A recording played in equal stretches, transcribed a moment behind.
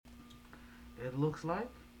It looks like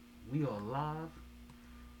we are live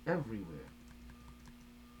everywhere.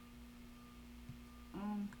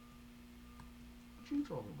 What you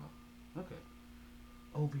talking about? Okay.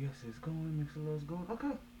 OBS is going, Mixer is going.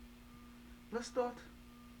 Okay. Let's start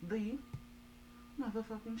the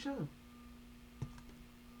motherfucking show.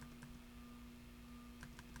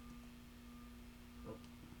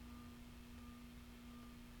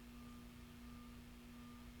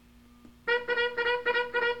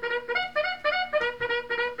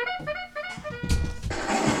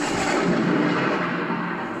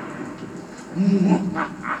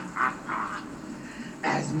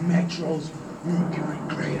 As Metro's Mercury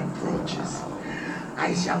grade approaches,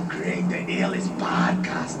 I shall create the illest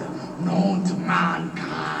podcaster known to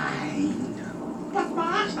mankind. But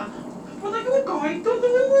Master, what are you going to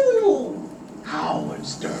do? Howard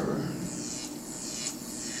Stern,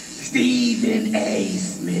 Stephen A.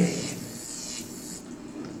 Smith,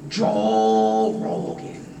 Joe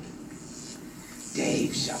Rogan,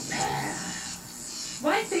 Dave Chappelle.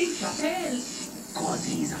 Why Dave Chappelle? Cause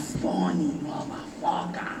he's a funny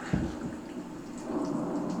motherfucker.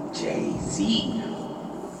 Jay-Z.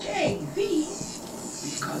 Jay-Z?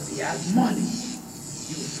 Because he has money.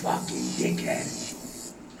 You fucking dickhead.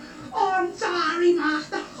 Oh, I'm sorry,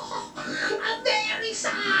 Master. I'm very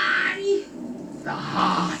sorry. The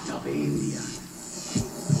heart of India.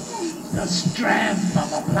 The strength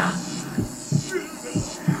of a black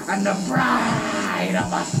man. And the pride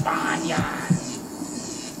of a Spaniard.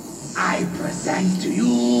 I present to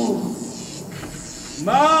you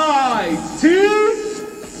MyT.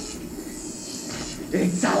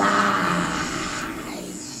 It's alive.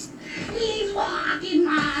 He's walking,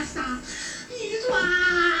 Master. He's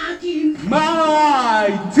walking.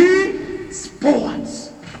 MyT Sports.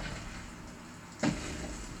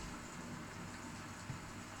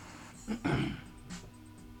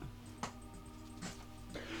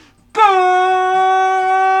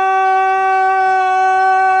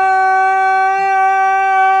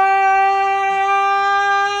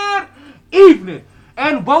 Evening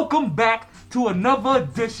and welcome back to another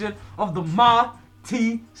edition of the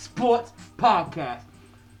MyT Sports Podcast.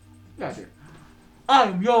 Yeah, I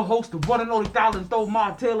am your host, the one and only Thousand Stone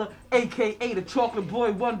My Taylor, aka the Chocolate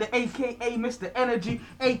Boy Wonder, aka Mr. Energy,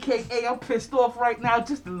 aka I'm pissed off right now,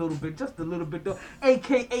 just a little bit though,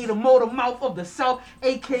 aka the Motor Mouth of the South,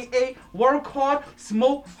 aka Work Hard,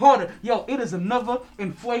 Smoke Harder. Yo, it is another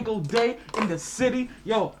Enfuego day in the city.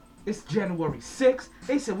 Yo, it's January 6th.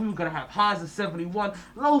 They said we were going to have highs of 71,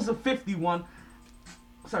 lows of 51.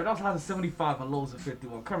 Sorry, that was highs of 75 and lows of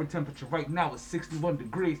 51. Current temperature right now is 61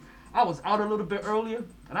 degrees. I was out a little bit earlier,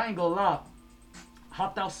 and I ain't gonna lie.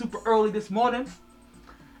 Hopped out super early this morning,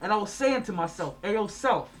 and I was saying to myself, hey, yo,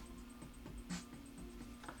 self,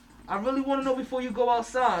 I really want to know before you go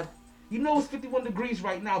outside. You know it's 51 degrees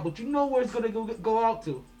right now, but you know where it's going to go out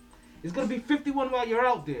to. It's going to be 51 while you're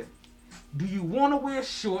out there. Do you want to wear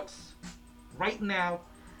shorts right now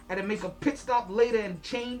and then make a pit stop later and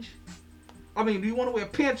change? I mean, do you want to wear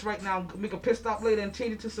pants right now and make a pit stop later and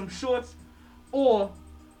change it to some shorts? Or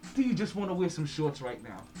do you just want to wear some shorts right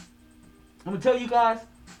now? I'm going to tell you guys,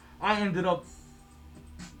 I ended up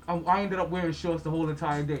wearing shorts the whole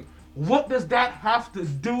entire day. What does that have to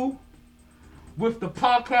do with the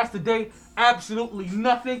podcast today? Absolutely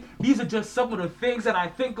nothing. These are just some of the things that I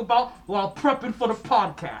think about while prepping for the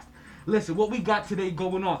podcast. Listen, what we got today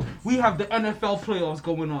going on. We have the NFL playoffs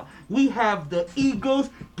going on. We have the Eagles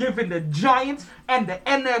giving the Giants and the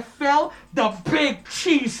NFL the big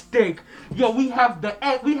cheesesteak. Yo, we have the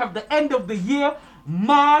end of the year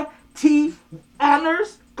MyT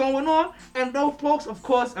honors going on. And those folks, of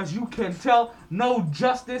course, as you can tell, no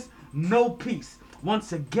justice, no peace.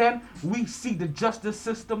 Once again, we see the justice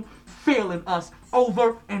system failing us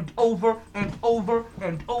over and over and over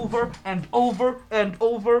and over and over and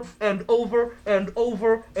over and over and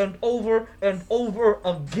over and over and over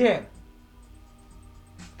again.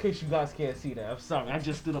 In case you guys can't see that, I'm sorry. I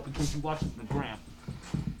just stood up in case you watching the gram.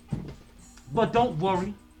 But don't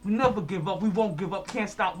worry. We never give up. We won't give up. Can't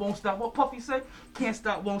stop, won't stop. What Puffy say? Can't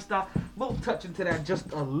stop, won't stop. We'll touch into that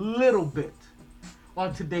just a little bit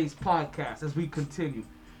on today's podcast as we continue.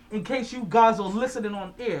 In case you guys are listening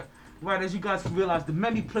on air, right, as you guys can realize the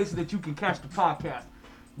many places that you can catch the podcast.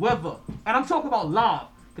 Whether, and I'm talking about live,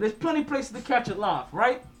 because there's plenty of places to catch it live,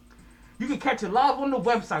 right? You can catch it live on the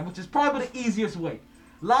website, which is probably the easiest way.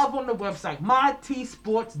 Live on the website,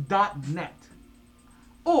 mytsports.net.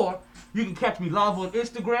 Or you can catch me live on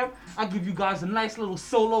Instagram. I give you guys a nice little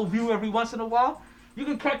solo view every once in a while. You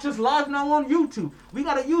can catch us live now on YouTube. We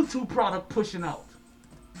got a YouTube product pushing out.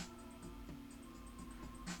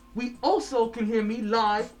 We also can hear me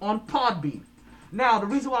live on Podbean. Now, the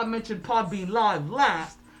reason why I mentioned Podbean Live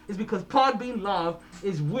last is because Podbean Live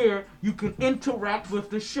is where you can interact with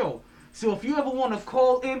the show. So if you ever want to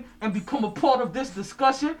call in and become a part of this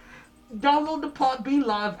discussion, download the Podbean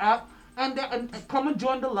Live app and come and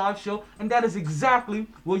join the live show. And that is exactly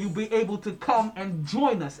where you'll be able to come and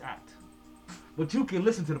join us at. But you can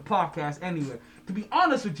listen to the podcast anywhere. To be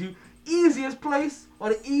honest with you, easiest place or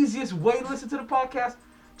the easiest way to listen to the podcast,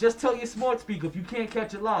 just tell your smart speaker if you can't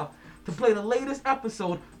catch it live to play the latest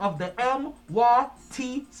episode of the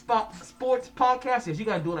MYT Sports Podcast. Yes, you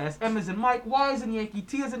gotta do it. That's M as in Mike, Y as in Yankee,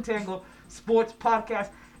 T as in Tango, Sports Podcast,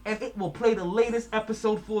 and it will play the latest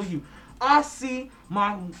episode for you. I see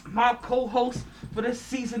my co-host for this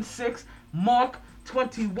season 6, Mark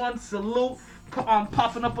 21, salute,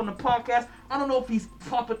 popping up on the podcast. I don't know if he's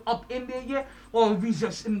popping up in there yet, or if he's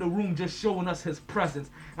just in the room just showing us his presence.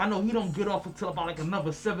 I know he don't get off until about like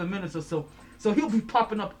another 7 minutes or so. So he'll be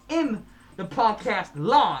popping up in the podcast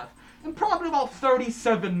live in probably about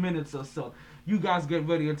 37 minutes or so. You guys get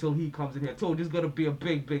ready until he comes in here. I told you it's going to be a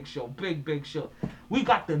big show. Big show. We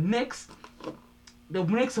got the Knicks. The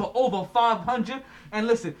Knicks are over 500. And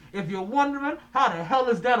listen, if you're wondering how the hell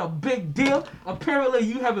is that a big deal, apparently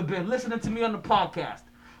you haven't been listening to me on the podcast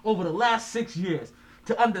over the last 6 years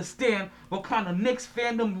to understand what kind of Knicks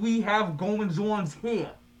fandom we have goings on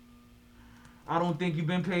here. I don't think you've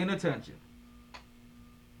been paying attention.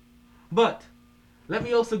 But let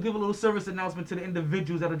me also give a little service announcement to the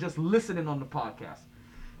individuals that are just listening on the podcast.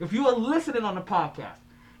 If you are listening on the podcast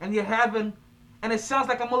and you're having, and it sounds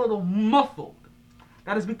like I'm a little muffled,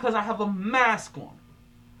 that is because I have a mask on.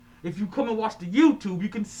 If you come and watch the YouTube, you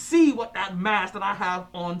can see what that mask that I have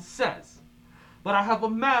on says. But I have a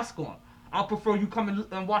mask on. I'll prefer you come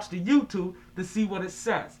and watch the YouTube to see what it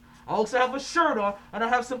says. I also have a shirt on, and I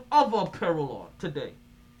have some other apparel on today.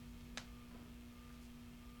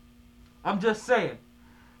 I'm just saying,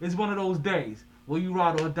 it's one of those days where you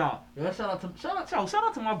ride or die. Yo, shout out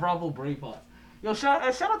to my Bravo Bravehearts. Yo, shout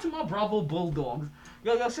out to my Bravo Bulldogs.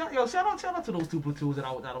 Shout out to those two platoons that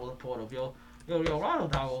I was a part of. Yo, ride or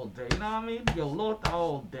die all day. You know what I mean? Yo, Lord,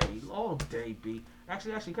 all day, B.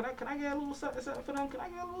 Actually, can I get a little something for them? Can I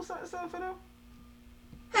get a little something for them?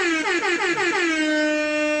 I'm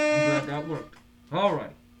glad that worked. All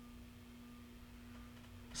right.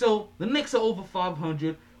 So the Knicks are over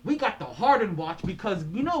 500. We got the Harden watch because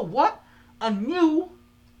you know what? A new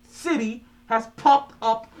city has popped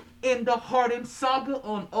up in the Harden saga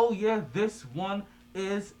on, oh yeah, this one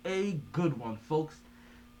is a good one, folks.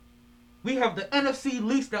 We have the NFC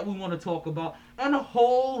lease that we want to talk about and a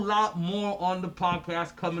whole lot more on the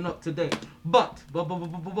podcast coming up today. But,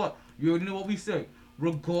 you already know what we say.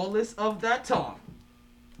 Regardless of that time,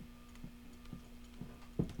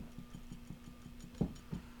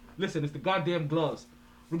 listen, it's the goddamn gloves.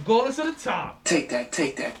 Regardless of the time. Take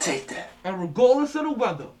that. And regardless of the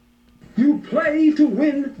weather. You play to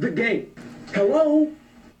win the game. Hello?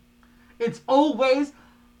 It's always,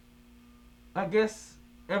 I guess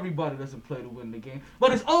everybody doesn't play to win the game,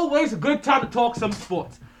 but it's always a good time to talk some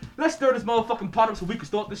sports. Let's stir this motherfucking pot up so we can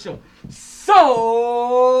start the show. So,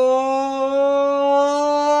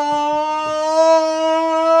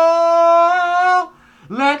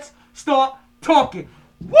 let's start talking.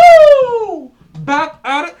 Woo! Back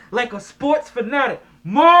at it like a sports fanatic.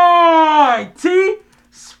 MyT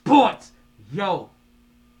Sports. Yo,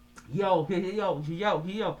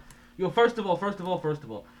 first of all,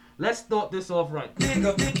 let's start this off right.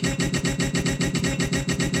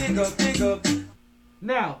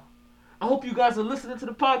 Now, I hope you guys are listening to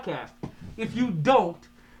the podcast. If you don't,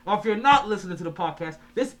 or if you're not listening to the podcast,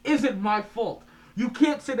 this isn't my fault. You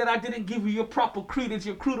can't say that I didn't give you your proper credence,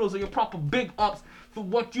 your kudos, or your proper big ups for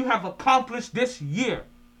what you have accomplished this year.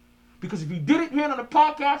 Because if you didn't hear it on the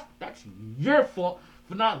podcast, that's your fault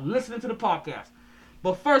for not listening to the podcast.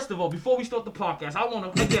 But first of all, before we start the podcast, I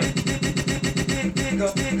want to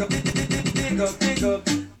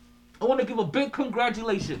give a big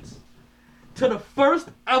congratulations to the first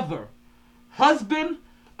ever husband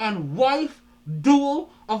and wife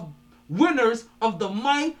duel of winners of the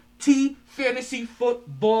MyT Fantasy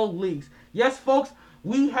Football Leagues. Yes, folks,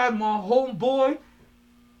 we had my homeboy,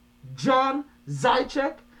 John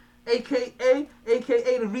Zychek, aka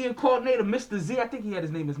the reincarnated Mr. Z. I think he had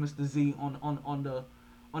his name as Mr. Z on the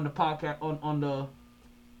podcast on the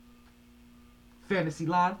fantasy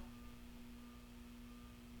line.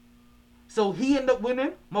 So he ended up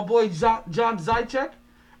winning, my boy John Zychek,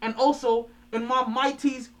 and also in my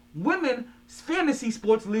MyT's Women Fantasy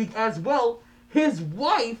Sports League as well, his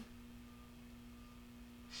wife.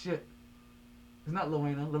 Shit, it's not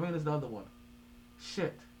Lorena. Lorena's the other one.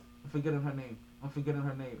 Shit, I'm forgetting her name. I'm forgetting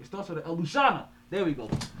her name. It starts with an L. Luciana. There we go.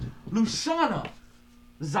 Luciana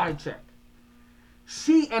Zychek.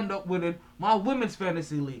 She ended up winning my women's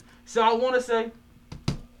fantasy league. So I want to say,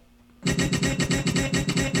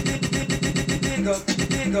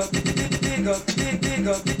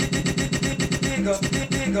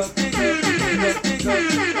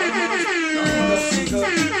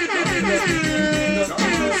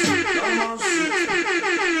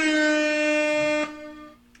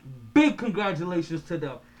 big congratulations to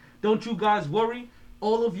them. Don't you guys worry.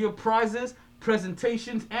 All of your prizes,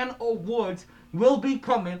 presentations, and awards will be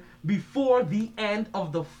coming before the end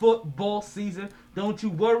of the football season. Don't you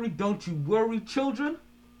worry, children.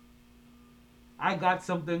 I got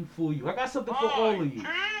something for you. I got something for all of you.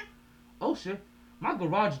 Oh shit, my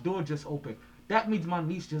garage door just opened. That means my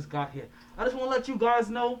niece just got here. I just want to let you guys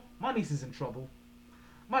know, my niece is in trouble.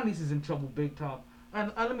 My niece is in trouble big time.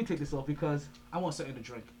 And let me take this off because I want something to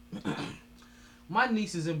drink. My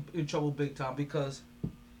niece is in trouble big time because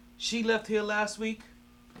she left here last week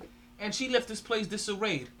and she left this place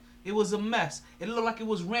disarrayed. It was a mess. It looked like it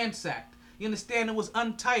was ransacked. You understand? It was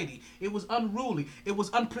untidy. It was unruly. It was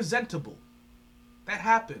unpresentable. That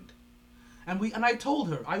happened. And I told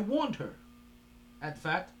her, I warned her. In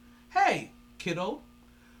fact, hey, kiddo,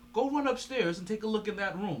 go run upstairs and take a look in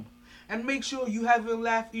that room. And make sure you haven't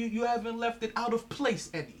left it out of place,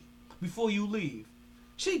 Eddie, before you leave.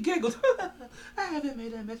 She giggled. I haven't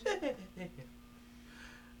made that mess.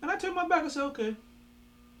 And I turned my back and said, okay.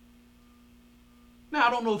 Now,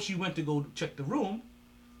 I don't know if she went to go check the room,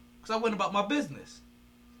 because I went about my business.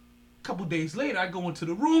 A couple days later, I go into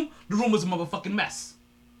the room was a motherfucking mess.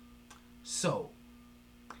 So,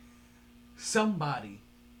 somebody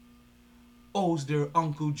owes their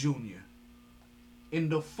Uncle Junior in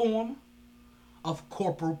the form of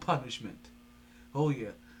corporal punishment. Oh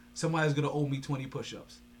yeah, somebody's gonna owe me 20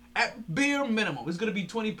 push-ups. At bare minimum, it's gonna be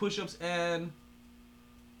 20 push-ups and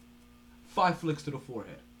 5 flicks to the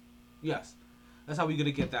forehead. Yes, that's how we're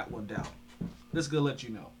gonna get that one down. Just gonna let you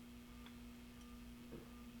know.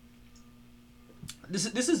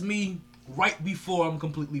 This is me right before I'm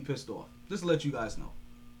completely pissed off. Just to let you guys know.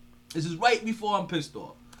 This is right before I'm pissed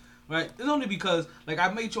off. Right? It's only because, like, I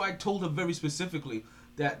made sure I told her very specifically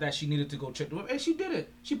that she needed to go check the room. And she did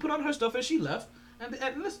it. She put on her stuff and she left. And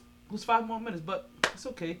this was 5 more minutes. But it's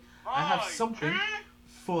okay. I have something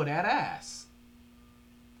for that ass.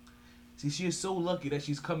 See, she is so lucky that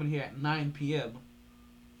she's coming here at 9 p.m.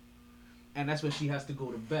 And that's when she has to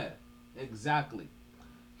go to bed. Exactly.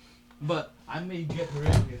 But I may get her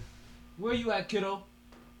in here. Where you at, kiddo?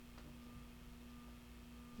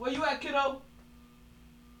 Where you at, kiddo?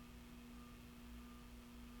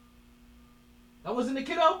 That wasn't the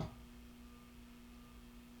kiddo?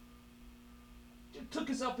 You took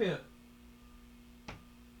us up here.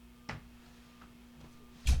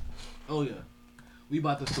 Oh yeah. We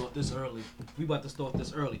about to start this early.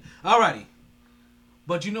 Alrighty.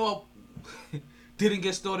 But you know what didn't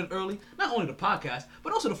get started early? Not only the podcast,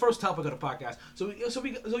 but also the first topic of the podcast. So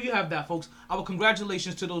you have that, folks. Our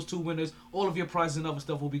congratulations to those 2 winners. All of your prizes and other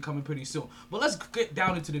stuff will be coming pretty soon. But let's get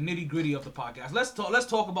down into the nitty gritty of the podcast. Let's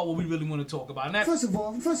talk about what we really want to talk about. And First of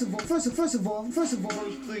all, and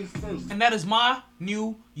that is my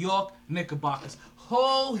New York Knickerbockers.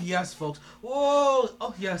 Oh yes, folks.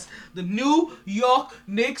 Oh yes. The New York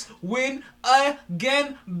Knicks win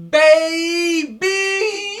again, baby.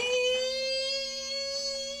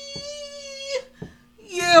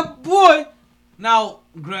 Yeah, boy. Now,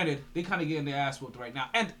 granted, they kind of getting their ass whooped right now.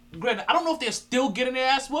 And granted, I don't know if they're still getting their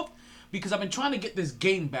ass whooped because I've been trying to get this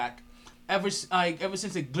game back ever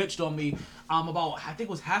since it glitched on me. About, I think it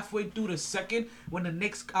was halfway through the second when the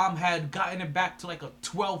Knicks had gotten it back to like a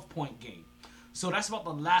 12-point game. So that's about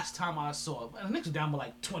the last time I saw it. And the Knicks were down by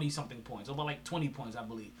like 20-something points, about like 20 points, I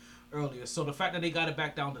believe, earlier. So the fact that they got it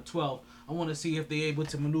back down to 12, I want to see if they're able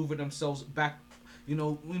to maneuver themselves back.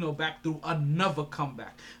 Back through another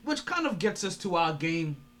comeback, which kind of gets us to our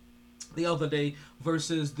game the other day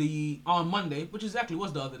versus on Monday, which exactly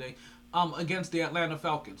was the other day, against the Atlanta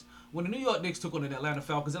Falcons. When the New York Knicks took on the Atlanta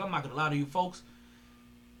Falcons, and I'm not gonna lie to you folks,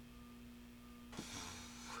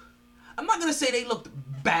 I'm not gonna say they looked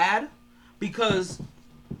bad because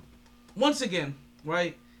once again,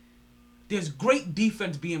 right, there's great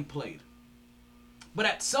defense being played, but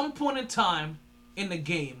at some point in time in the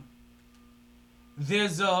game,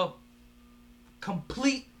 there's a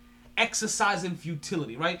complete exercise in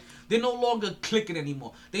futility, right? They're no longer clicking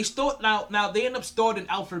anymore. They end up starting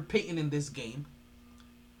Alfred Payton in this game,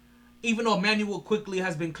 even though Emmanuel Quickly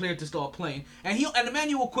has been cleared to start playing, and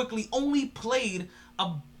Emmanuel Quickly only played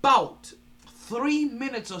about 3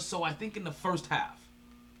 minutes or so, I think, in the first half.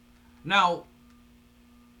 Now,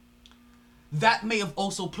 that may have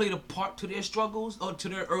also played a part to their struggles, or to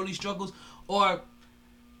their early struggles, or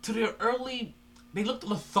to their early. They looked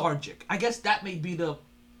lethargic. I guess that may be the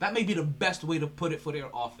best way to put it for their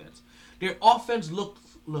offense. Their offense looked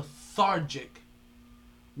lethargic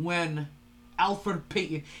when Alfred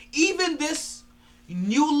Payton, even this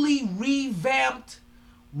newly revamped,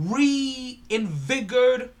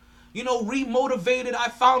 reinvigorated, remotivated, I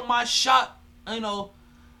found my shot,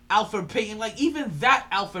 Alfred Payton, like even that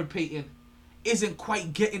Alfred Payton isn't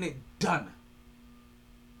quite getting it done.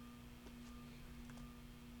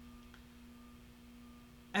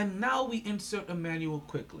 And now we insert Emmanuel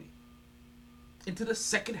quickly into the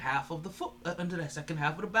second half of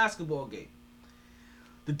the basketball game.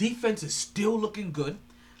 The defense is still looking good,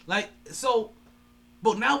 but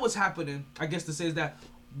now what's happening, I guess to say, is that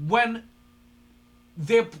when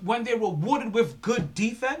they're rewarded with good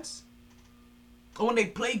defense, or when they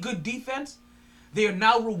play good defense, they are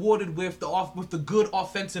now rewarded with the good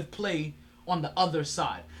offensive play on the other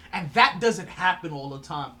side, and that doesn't happen all the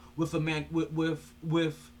time with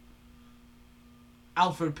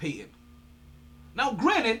Alfred Payton. Now,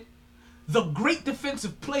 granted, the great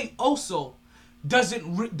defensive play also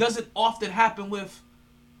doesn't often happen with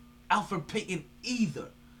Alfred Payton either.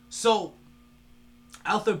 So,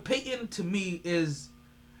 Alfred Payton to me is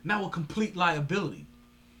now a complete liability,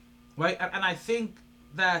 right? And I think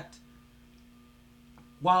that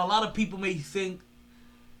while a lot of people may think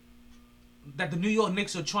that the New York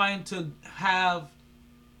Knicks are trying to have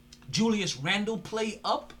Julius Randle play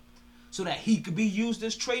up so that he could be used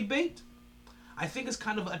as trade bait, I think it's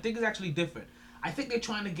actually different. I think they're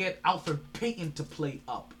trying to get Alfred Payton to play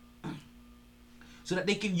up so that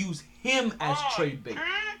they can use him as trade bait.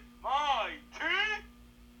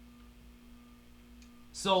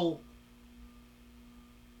 So,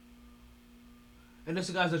 and this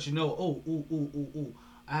guys let you know,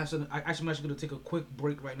 I'm actually going to take a quick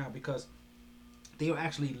break right now because they are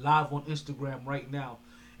actually live on Instagram right now.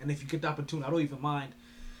 And if you get the opportunity, I don't even mind.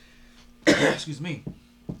 Excuse me.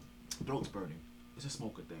 Throat's burning. It's a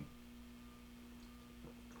smoker thing.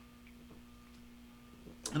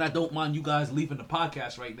 And I don't mind you guys leaving the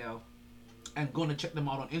podcast right now and going to check them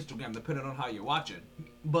out on Instagram, depending on how you're watching.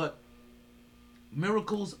 But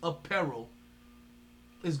Miracles Apparel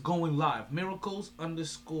is going live.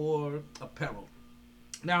 Miracles_apparel.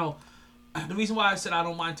 Now, the reason why I said I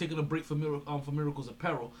don't mind taking a break for Miracles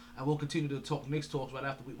Apparel, and we'll continue to talk Knicks talks right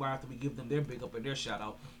after we give them their big up and their shout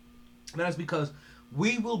out. And that's because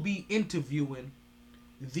we will be interviewing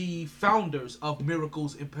the founders of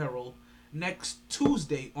Miracles Apparel next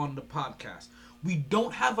Tuesday on the podcast. We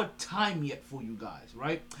don't have a time yet for you guys,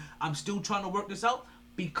 right? I'm still trying to work this out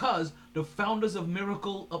because the founders of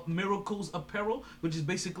Miracles Apparel, which is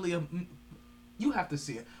basically you have to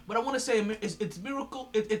see it, but I want to say it's miracle.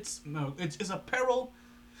 It's apparel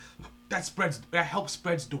that helps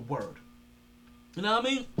spreads the word. You know what I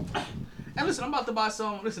mean? And listen, I'm about to buy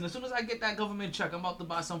some. Listen, as soon as I get that government check, I'm about to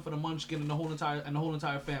buy some for the Munchkin and the whole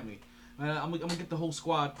entire family. I'm gonna get the whole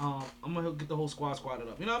squad. I'm gonna get the whole squadded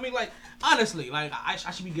up. You know what I mean? Like honestly, like I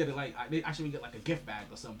should be getting like I should be getting like a gift bag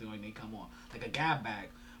or something when they come on, like a gab bag.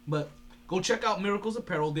 But go check out Miracles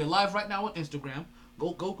Apparel. They're live right now on Instagram.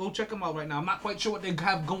 Go check them out right now. I'm not quite sure what they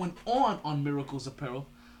have going on Miracles Apparel.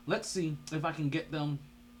 Let's see if I can get them.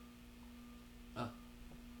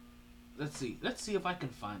 Let's see if I can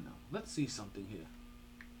find them. Let's see something here.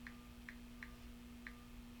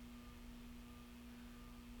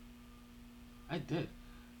 I did.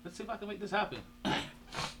 Let's see if I can make this happen.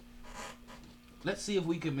 Let's see if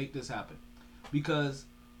we can make this happen. Because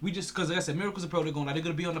like I said, Miracles Apparel, they're going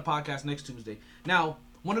to be on the podcast next Tuesday. Now,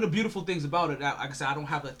 one of the beautiful things about it, like I said, I don't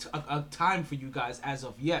have a time for you guys as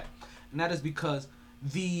of yet. And that is because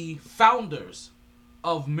the founders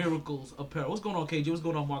of Miracles Apparel. What's going on, KJ? What's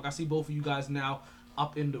going on, Mark? I see both of you guys now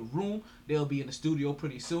up in the room. They'll be in the studio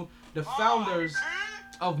pretty soon. The founders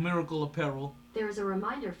of Miracle Apparel. There is a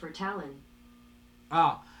reminder for Talon.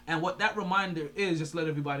 And what that reminder is, just to let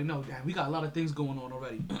everybody know, damn, we got a lot of things going on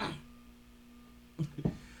already.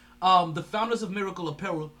 The founders of Miracle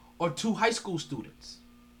Apparel are 2 high school students.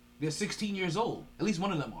 They're 16 years old. At least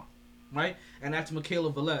one of them are. Right? And that's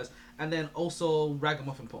Michaela Velez. And then also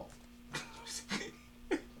Ragamuffin Paul.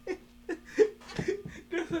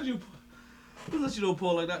 Just let you know,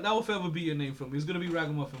 Paul, like that will forever be your name for me. It's gonna be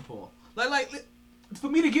Ragamuffin Paul. Like for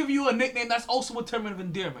me to give you a nickname, that's also a term of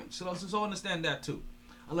endearment. So understand that too.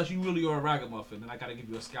 Unless you really are a ragamuffin, then I gotta give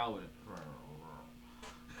you a scowl with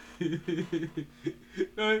it.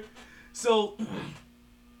 Right? So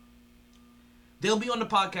They'll be on the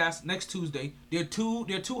podcast next Tuesday. They're two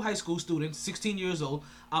high school students, 16 years old.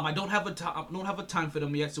 I don't have a time for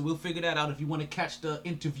them yet, so we'll figure that out if you want to catch the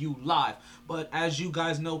interview live. But as you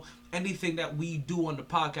guys know, anything that we do on the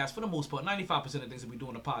podcast, for the most part, 95% of things that we do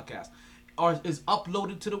on the podcast is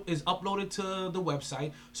uploaded to the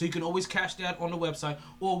website, so you can always catch that on the website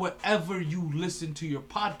or wherever you listen to your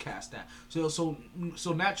podcast at. So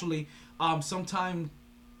naturally, sometime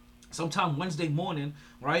Wednesday morning,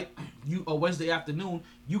 right? Or Wednesday afternoon,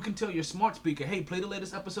 you can tell your smart speaker, hey, play the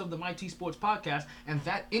latest episode of the MyT Sports Podcast, and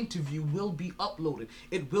that interview will be uploaded.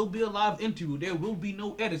 It will be a live interview. There will be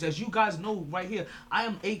no edits. As you guys know right here, I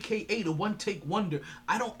am AKA the one take wonder.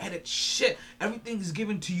 I don't edit shit. Everything is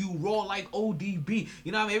given to you raw like ODB.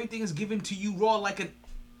 You know what I mean? Everything is given to you raw like an...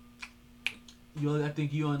 I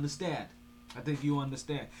think you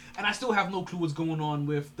understand. And I still have no clue what's going on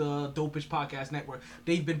with the Dopish Podcast Network.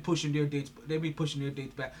 They've been pushing their dates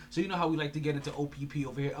back. So you know how we like to get into OPP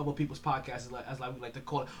over here, other people's podcasts, as we like to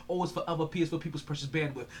call it. O is for other, P is for people's precious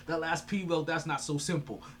bandwidth. The last P, well, that's not so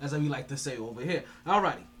simple, as we like to say over here.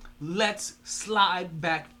 Alrighty, let's slide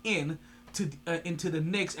back into the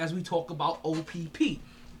Knicks as we talk about OPP.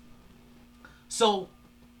 So,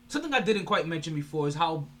 something I didn't quite mention before is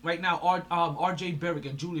how right now R.J. Barrett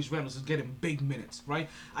and Julius Randle is getting big minutes, right?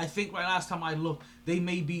 I think last time I looked, they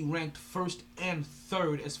may be ranked first and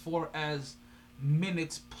third as far as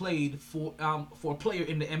minutes played for a player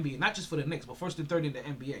in the NBA, not just for the Knicks, but first and third in the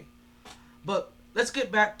NBA. But let's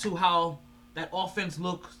get back to how that offense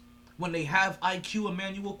looks when they have IQ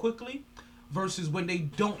Emmanuel quickly versus when they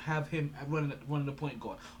don't have him running the point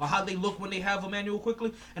guard, or how they look when they have Emmanuel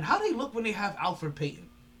quickly, and how they look when they have Alfred Payton.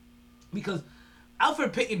 Because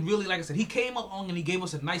Alfred Payton really, like I said, he came along and he gave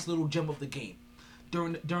us a nice little gem of the game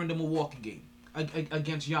during the Milwaukee game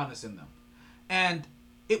against Giannis and them. And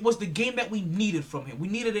it was the game that we needed from him. We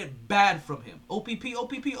needed it bad from him. OPP,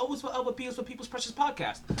 always for other P is for people's precious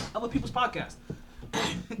podcast. Other people's podcast.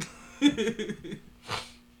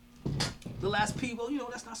 The last P, well,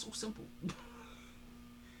 that's not so simple.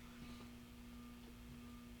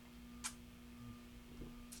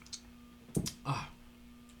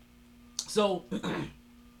 So,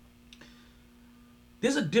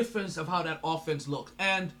 there's a difference of how that offense looks.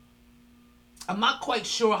 And I'm not quite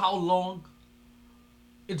sure how long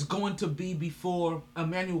it's going to be before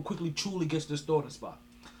Emmanuel quickly truly gets the starting spot.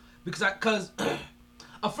 Because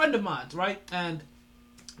a friend of mine, right? And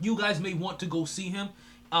you guys may want to go see him.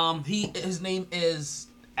 His name is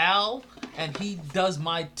Al, and he does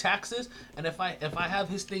my taxes. And if I have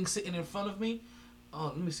his thing sitting in front of me,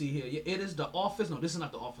 let me see here. Yeah, it is the office. No, this is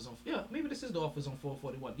not the office on. Yeah, maybe this is the office on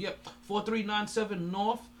 441. Yep, 4397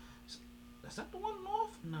 North. Is that the one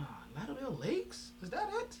north? Nah, Lauderdale Lakes. Is that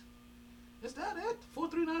it?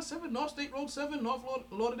 4397 North State Road 7, North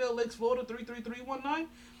Lauderdale Lakes, Florida 33319.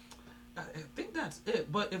 I think that's it.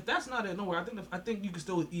 But if that's not it, no worry. I think you can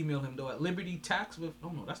still email him though at Liberty Tax with.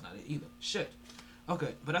 Oh no, that's not it either. Shit.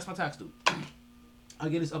 Okay, but that's my tax dude. I'll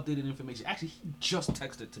get his updated information. Actually, he just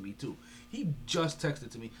texted to me too.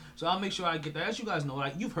 So I'll make sure I get that. As you guys know,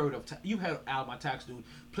 you've heard Al, my tax dude,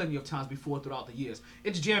 plenty of times before throughout the years.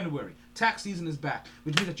 It's January. Tax season is back,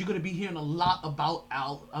 which means that you're going to be hearing a lot about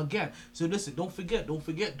Al again. So listen, don't forget. Go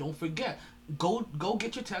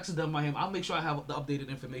get your taxes done by him. I'll make sure I have the updated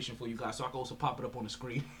information for you guys, so I can also pop it up on the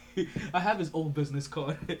screen. I have his old business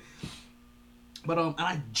card. But and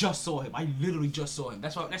I just saw him. I literally just saw him.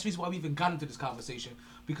 That's the reason why we even got into this conversation,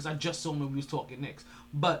 because I just saw him when we was talking Knicks.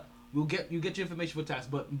 But you get your information for tax.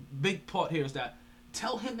 But big part here is that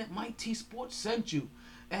tell him that MyT Sports sent you,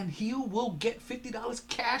 and he will get $50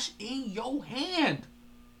 cash in your hand.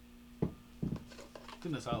 I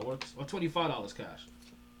think that's how it works. Or $25 cash.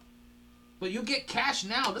 But you get cash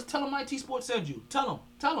now. Just tell him MyT Sports sent you. Tell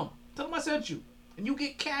him I sent you, and you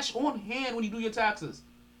get cash on hand when you do your taxes.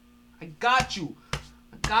 I got you.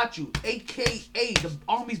 AKA the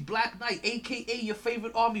Army's Black Knight. AKA your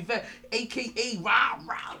favorite Army vet. AKA rah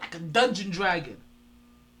like a dungeon dragon.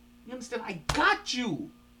 You understand? I got you.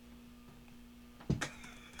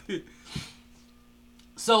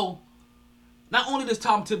 So, not only does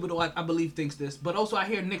Tom Thibodeau, I believe, thinks this, but also I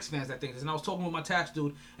hear Knicks fans that think this. And I was talking with my tax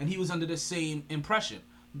dude, and he was under the same impression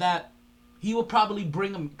that he will probably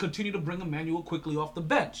continue to bring Emmanuel quickly off the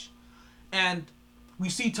bench. And we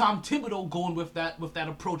see Tom Thibodeau going with that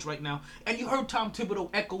approach right now. And you heard Tom Thibodeau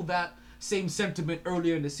echo that same sentiment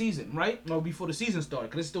earlier in the season, right? Or before the season started,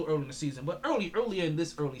 because it's still early in the season. But earlier in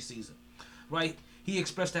this early season, right? He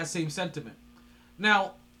expressed that same sentiment.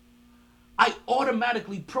 Now, I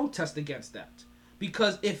automatically protest against that.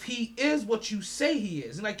 Because if he is what you say he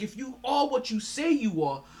is, and like if you are what you say you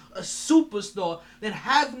are, a superstar, then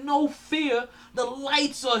have no fear. The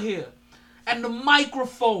lights are here. And the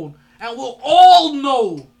microphone. And we'll all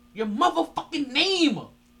know your motherfucking name.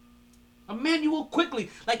 Emmanuel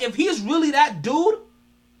Quickly. Like if he is really that dude,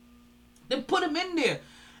 then put him in there.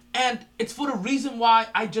 And it's for the reason why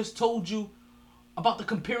I just told you about the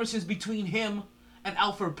comparisons between him and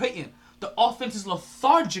Alfred Payton. The offense is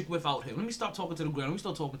lethargic without him. Let me stop talking to the ground. Let me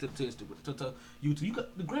start talking to YouTube.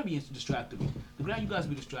 The ground be distracted me. The ground, you guys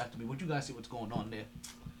be distracted me. What you guys see what's going on there?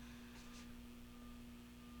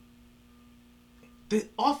 The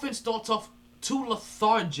offense starts off too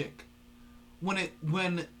lethargic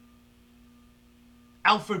when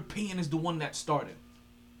Alfred Payton is the one that started.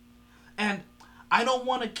 And I don't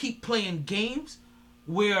want to keep playing games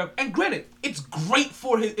where, and granted, it's great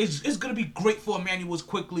for it's going to be great for Emmanuel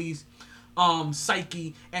Quickly's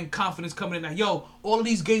psyche and confidence coming in that, yo, all of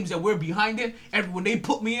these games that we're behind in, and when they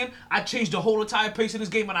put me in, I changed the whole entire pace of this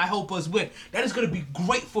game and I help us win. That is going to be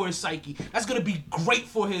great for his psyche. That's going to be great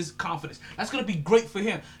for his confidence. That's going to be great for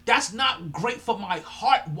him. That's not great for my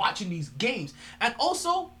heart watching these games. And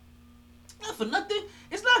also, not for nothing,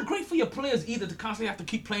 it's not great for your players either to constantly have to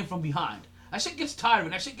keep playing from behind. That shit gets tiring.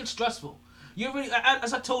 That shit gets stressful. You already,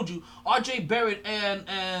 as I told you, R.J. Barrett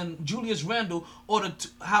and Julius Randle ought to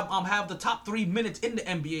have the top 3 minutes in the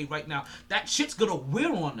NBA right now. That shit's gonna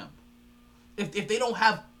wear on them if they don't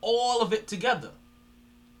have all of it together.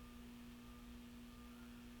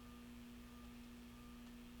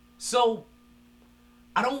 So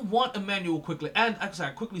I don't want Emmanuel Quickly, and actually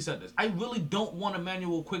I quickly said this. I really don't want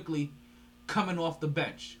Emmanuel Quickly coming off the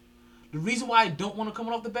bench. The reason why I don't want to come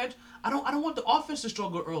off the bench, I don't want the offense to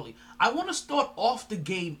struggle early. I want to start off the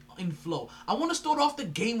game in flow. I want to start off the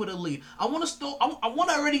game with a lead. I want to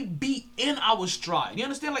already be in our stride. You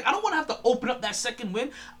understand? Like I don't want to have to open up that second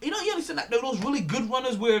win. You understand that those really good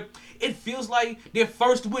runners where it feels like their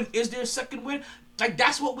first win is their second win. Like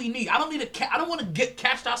that's what we need. I don't want to get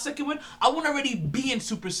catched our second win. I want to already be in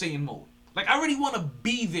Super Saiyan mode. Like I already want to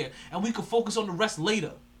be there, and we can focus on the rest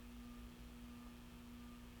later.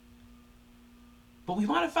 But we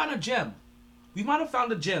might have found a gem. We might have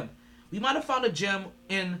found a gem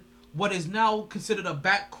in what is now considered a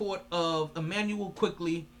backcourt of Emmanuel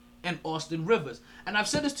Quickly and Austin Rivers. And I've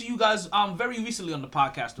said this to you guys very recently on the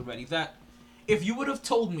podcast already, that if you would have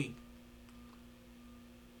told me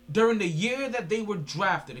during the year that they were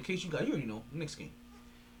drafted, in case you already know, Knicks game,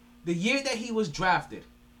 the year that he was drafted,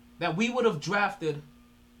 that we would have drafted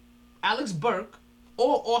Alex Burke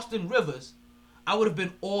or Austin Rivers, I would have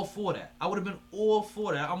been all for that.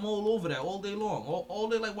 I'm all over that all day long. All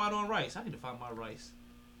day like white on rice. I need to find my rice.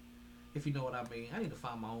 If you know what I mean. I need to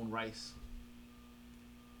find my own rice.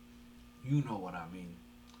 You know what I mean.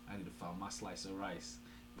 I need to find my slice of rice.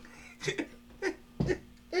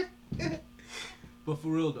 But for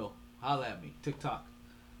real though, holla at me. TikTok.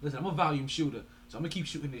 Listen, I'm a volume shooter, so I'm going to keep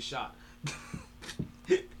shooting this shot.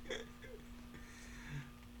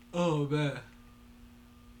 Oh, man.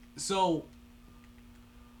 So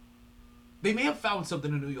they may have found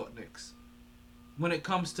something in the New York Knicks when it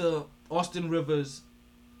comes to Austin Rivers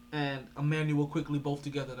and Emmanuel Quickly both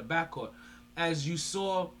together in the backcourt. As you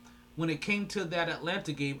saw when it came to that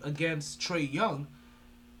Atlanta game against Trae Young,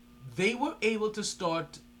 they were able to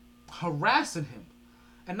start harassing him.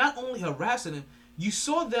 And not only harassing him, you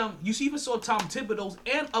even saw Tom Thibodeau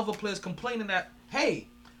and other players complaining that, hey,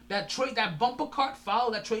 that bumper cart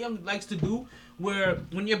foul that Trae Young likes to do, where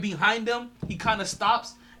when you're behind him, he kind of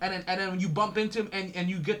stops, and then when you bump into him and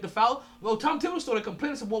you get the foul. Well, Tom Thibodeau started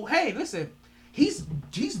complaining, said, well, hey, listen, he's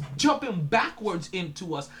jumping backwards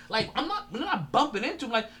into us. Like, we're not bumping into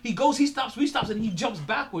him. Like, he stops, we stops, and he jumps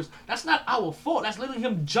backwards. That's not our fault. That's literally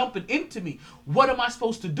him jumping into me. What am I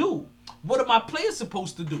supposed to do? What are my players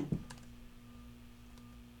supposed to do?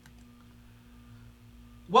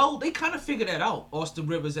 Well, they kind of figured that out, Austin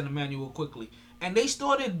Rivers and Emmanuel Quickly. And they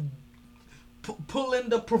started pulling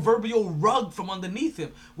the proverbial rug from underneath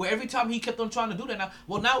him, where every time he kept on trying to do that,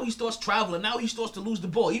 now he starts traveling. Now he starts to lose the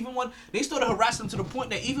ball. Even when they started harassing him to the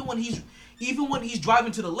point that even when he's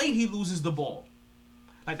driving to the lane, he loses the ball.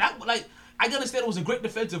 Like that. Like I understand it was a great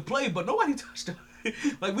defensive play, but nobody touched him.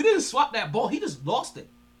 Like we didn't swap that ball. He just lost it.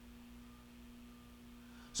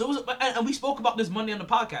 So it was, and we spoke about this Monday on the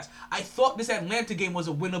podcast. I thought this Atlanta game was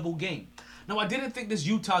a winnable game. Now I didn't think this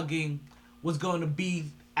Utah game was going to be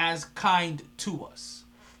as kind to us.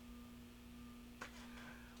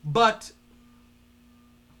 But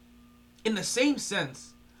in the same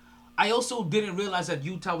sense, I also didn't realize that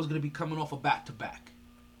Utah was going to be coming off a back-to-back.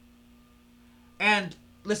 And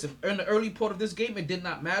listen, in the early part of this game, it did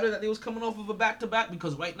not matter that they was coming off of a back-to-back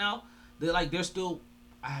because right now they're still.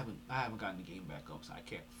 I haven't gotten the game back up, so I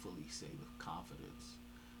can't fully say with confidence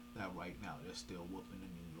that right now they're still whooping the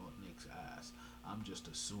New York Knicks ass. I'm just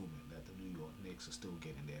assuming that the New York Knicks are still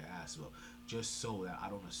getting their ass up, just so that I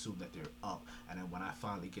don't assume that they're up. And then when I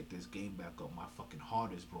finally get this game back up, my fucking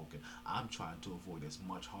heart is broken. I'm trying to avoid as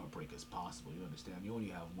much heartbreak as possible. You understand? You only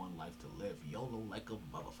have one life to live. YOLO like a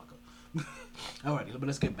motherfucker. Alrighty, but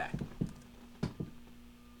let's get back.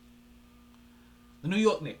 The New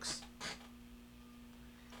York Knicks.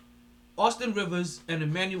 Austin Rivers and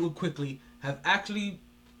Emmanuel Quickly have actually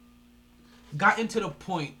gotten to the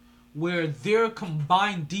point where their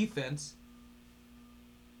combined defense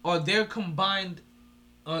or their combined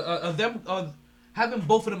having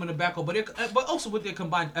both of them in the backcourt, but also with their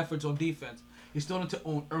combined efforts on defense, is starting to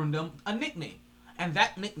earn them a nickname, and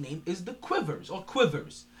that nickname is the Quivers or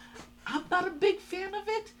Quivers. I'm not a big fan of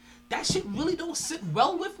it. That shit really don't sit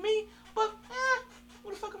well with me. But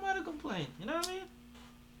what the fuck am I to complain? You know what I mean?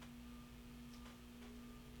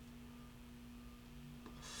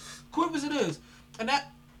 Quivers it is, and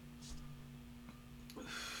that.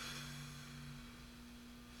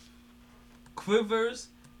 Quivers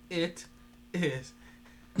it is.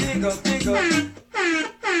 Listen.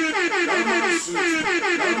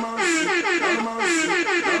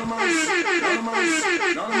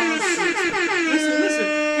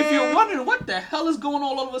 If you're wondering what the hell is going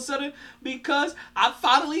on all of a sudden, because I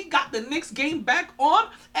finally got the Knicks game back on,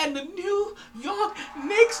 and the New York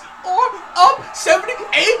Knicks are up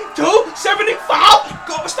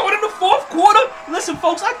 78-75. Starting in the fourth quarter. Listen,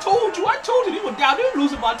 folks, I told you they were down. They were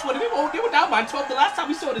losing by 20. They were down by 12 the last time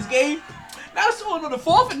we saw this game. Now it's on the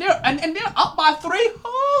fourth, and they're up by 3.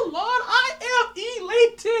 Oh Lord, I am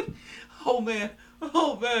elated. Oh man.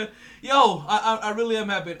 Yo, I really am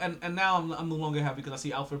happy, and now I'm no longer happy because I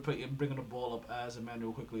see Alfred Payton bringing the ball up as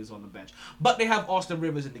Emmanuel Quickly is on the bench. But they have Austin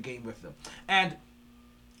Rivers in the game with them, and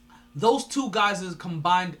those two guys'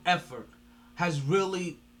 combined effort has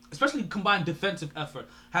really, especially combined defensive effort,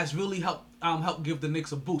 has really helped give the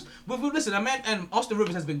Knicks a boost. But listen, and Austin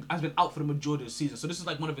Rivers has been out for the majority of the season, so this is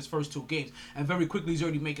like one of his first 2 games, and very quickly he's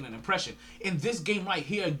already making an impression. In this game right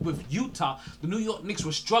here with Utah, the New York Knicks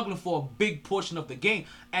were struggling for a big portion of the game,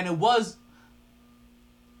 and it was.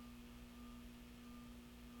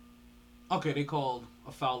 Okay, they called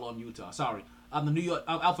a foul on Utah. Sorry. The New York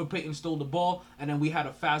Alfred Payton stole the ball, and then we had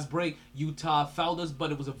a fast break. Utah fouled us,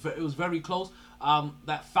 but it was very close.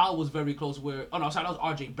 That foul was very close. That was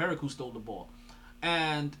R.J. Barrett who stole the ball,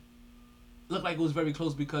 and looked like it was very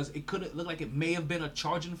close because it could look like it may have been a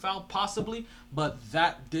charging foul possibly, but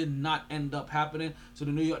that did not end up happening. So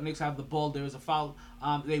the New York Knicks have the ball. There is a foul.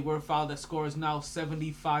 They were fouled. That score is now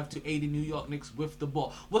 75-80. New York Knicks with the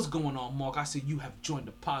ball. What's going on, Mark? I see you have joined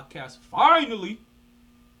the podcast finally.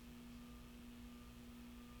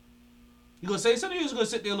 You gonna say something? Or you just gonna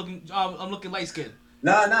sit there looking? I'm looking light skinned.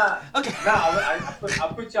 Nah. Okay. I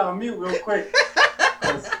put you on mute real quick.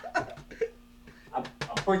 I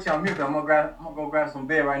put you on mute. I'm gonna go grab some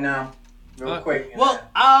beer right now, real quick. Well,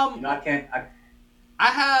 I can't. I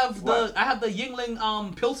have the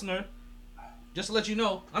Yingling Pilsner. Just to let you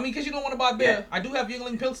know. I mean, because you don't want to buy beer, I do have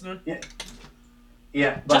Yingling Pilsner.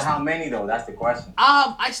 Yeah, but how many though? That's the question.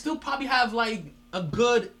 I still probably have like a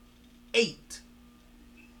good 8.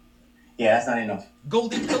 Yeah, that's not enough.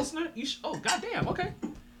 Golden Pilsner? Oh, goddamn. Okay.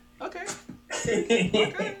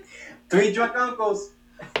 3 drunk uncles.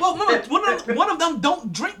 Well, one of them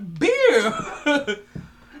don't drink beer.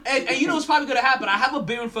 and you know what's probably gonna happen? I have a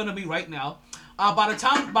beer in front of me right now. By the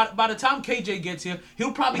time KJ gets here,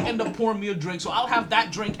 he'll probably end up pouring me a drink. So I'll have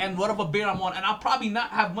that drink and whatever beer I'm on, and I'll probably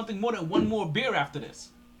not have nothing more than one more beer after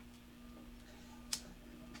this.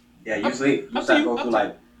 Yeah, usually I go through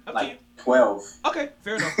like 12. Okay,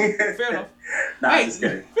 fair enough. Nah, Hey, I'm just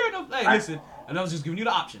kidding. fair enough. Hey, listen. And I was just giving you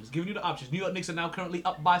the options. New York Knicks are now currently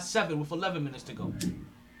up by 7 with 11 minutes to go.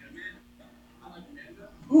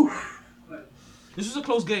 This was a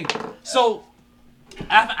close game. So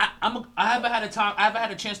I haven't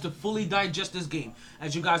had a chance to fully digest this game.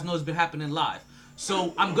 As you guys know, it's been happening live.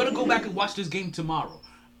 So I'm gonna go back and watch this game tomorrow.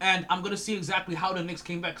 And I'm going to see exactly how the Knicks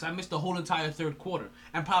came back because I missed the whole entire third quarter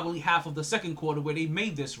and probably half of the second quarter where they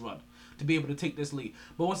made this run to be able to take this lead.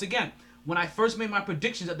 But once again, when I first made my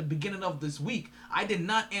predictions at the beginning of this week, I did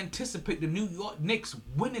not anticipate the New York Knicks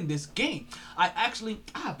winning this game. I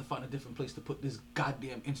have to find a different place to put this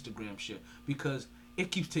goddamn Instagram shit because it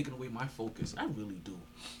keeps taking away my focus. I really do.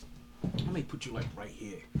 I may put you like right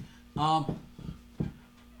here.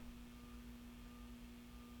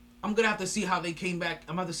 I'm going to have to see how they came back.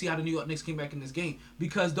 I'm going to have to see how the New York Knicks came back in this game.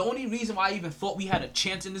 Because the only reason why I even thought we had a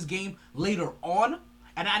chance in this game later on,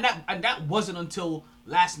 and that wasn't until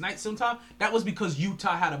last night sometime, that was because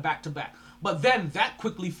Utah had a back-to-back. But then that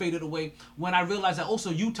quickly faded away when I realized that also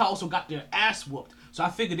Utah also got their ass whooped. So I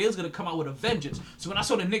figured they was going to come out with a vengeance. So when I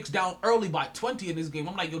saw the Knicks down early by 20 in this game,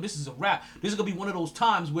 I'm like, yo, this is a wrap. This is going to be one of those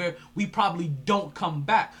times where we probably don't come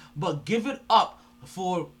back. But give it up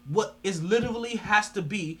for what is literally has to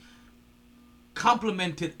be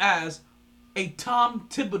complimented as a Tom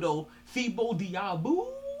Thibodeau, Thibaut Diaby,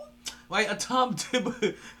 right? A Tom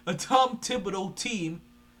Thibodeau team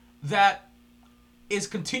that is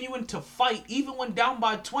continuing to fight even when down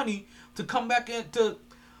by 20 to come back into.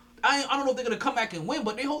 I don't know if they're gonna come back and win,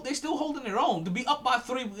 but they still holding their own. To be up by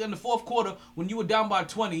 3 in the fourth quarter when you were down by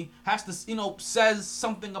 20 has to says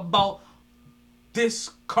something about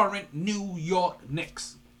this current New York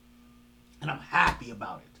Knicks, and I'm happy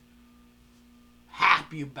about it.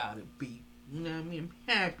 Happy about it, B. You know what I mean?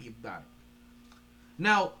 I'm happy about it.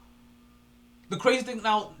 Now, the crazy thing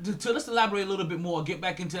now, to let's elaborate a little bit more. Get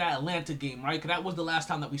back into that Atlanta game, right? Because that was the last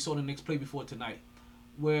time that we saw the Knicks play before tonight.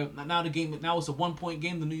 Where now it's a 1-point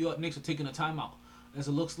game. The New York Knicks are taking a timeout, as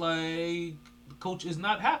it looks like the coach is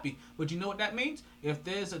not happy. But you know what that means? If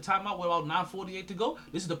there's a timeout with about 9:48 to go,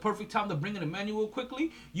 this is the perfect time to bring in Emmanuel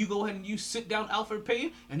quickly. You go ahead and you sit down Alfred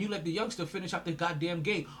Payton, and you let the youngster finish out the goddamn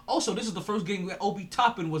game. Also, this is the first game where Obi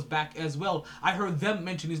Toppin was back as well. I heard them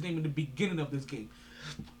mention his name in the beginning of this game.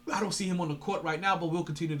 I don't see him on the court right now, but we'll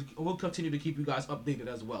continue to keep you guys updated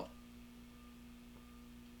as well.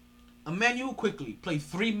 Emmanuel quickly played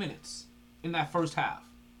 3 minutes in that first half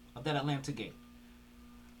of that Atlanta game.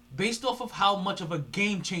 Based off of how much of a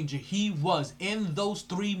game changer he was in those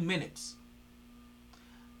 3 minutes,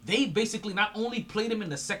 they basically not only played him in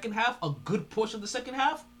the second half, a good portion of the second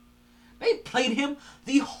half, they played him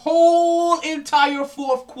the whole entire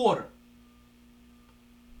fourth quarter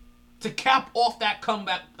to cap off that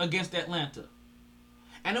comeback against Atlanta.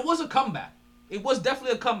 And it was a comeback. It was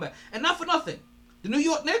definitely a comeback. And not for nothing. The New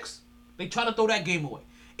York Knicks, they try to throw that game away.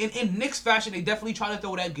 In Knicks fashion, they definitely try to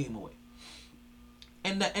throw that game away.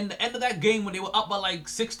 And the end of that game, when they were up by like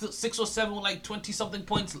 6 or 7 with like 20-something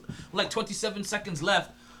points, like 27 seconds left,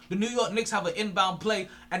 the New York Knicks have an inbound play,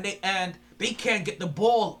 and they can't get the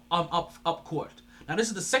ball up court. Now, this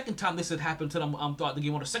is the second time this had happened to them throughout the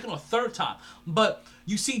game, or the second or third time. But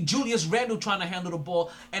you see Julius Randle trying to handle the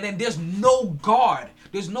ball, and then there's no guard.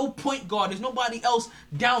 There's no point guard. There's nobody else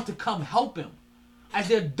down to come help him. As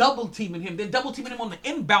they're double teaming him. They're double teaming him on the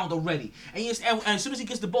inbound already. And as soon as he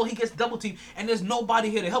gets the ball, he gets double teamed, and there's nobody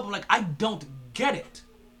here to help him. Like, I don't get it.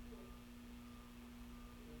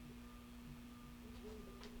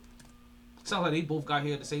 Sounds like they both got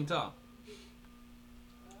here at the same time.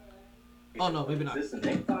 Oh no, maybe not. Is this a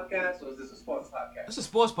Knicks podcast or is this a sports podcast? It's a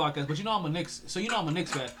sports podcast, but I'm a Knicks. So I'm a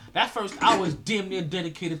Knicks fan. That first hour is damn near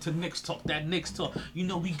dedicated to Knicks talk. That Knicks talk.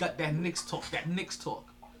 We got that Knicks talk. That Knicks talk.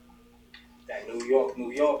 That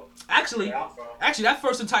New York. Actually, that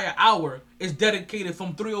first entire hour is dedicated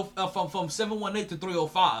from 718 to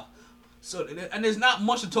 305. So, and there's not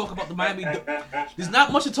much to talk about the Miami. There's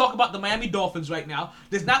not much to talk about the Miami Dolphins right now.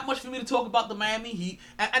 There's not much for me to talk about the Miami Heat,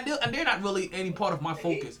 and they're not really any part of my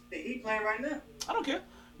focus. The Heat playing right now. I don't care.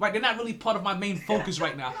 Right? They're not really part of my main focus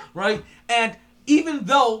right now. Right? And even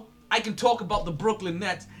though I can talk about the Brooklyn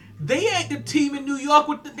Nets, they ain't the team in New York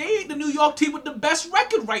they ain't the New York team with the best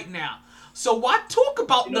record right now. So why talk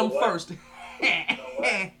about them first? You ain't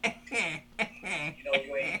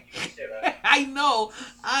shit, right? I know.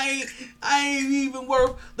 I ain't even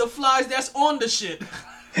worth the flies that's on the shit.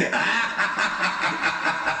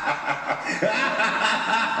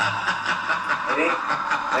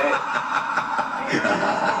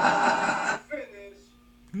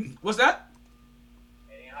 What's that?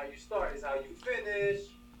 It ain't how you start, it's how you finish.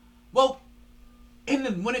 Well,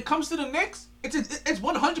 when it comes to the Knicks, it's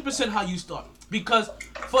 100% how you start. Because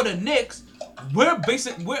for the Knicks,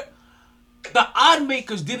 the odd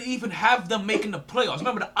makers didn't even have them making the playoffs.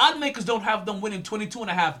 Remember, the odd makers don't have them winning 22 and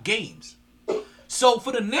a half games. So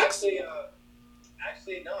for the Knicks,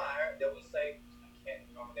 actually, no. I heard they would say, I can't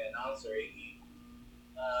remember the announcer.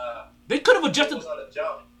 They could have adjusted. It was on the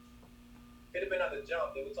jump. Could have been on the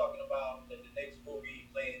jump. They were talking about that the Knicks will be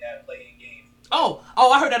playing that play-in game. Oh,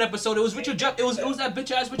 I heard that episode. It was it was that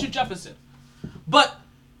bitch ass Richard Jefferson. But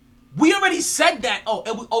we already said that.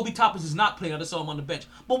 Oh, Obi Toppin is not playing. I just saw him on the bench.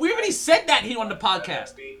 But we already said that here on the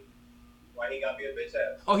podcast. Why he gotta be a bitch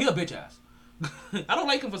ass? Oh, he a bitch ass. I don't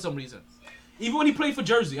like him for some reason. Even when he played for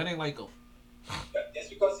Jersey, I didn't like him. Just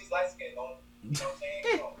because he's light skinned, don't you know what I'm saying?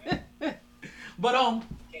 Come on, man. But You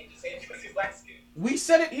can't just say it because he's light skinned. we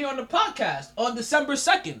said it here on the podcast on December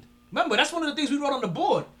 2nd. Remember, that's one of the things we wrote on the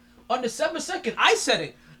board. On December 2nd, I said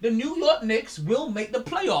it. The New York Knicks will make the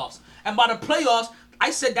playoffs. And by the playoffs,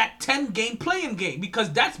 I said that 10-game play-in game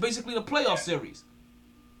because that's basically the playoff series.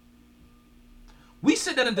 We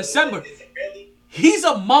said that in December. He's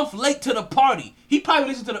a month late to the party. He probably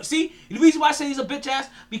listened to the... See, the reason why I say he's a bitch ass,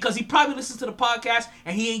 because he probably listens to the podcast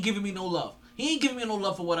and he ain't giving me no love. He ain't giving me no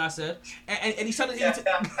love for what I said. And he said it...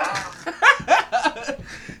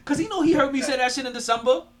 Because he know he heard me say that shit in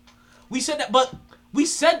December. We said that, but... We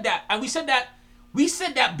said that, and we said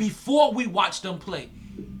that before we watched them play.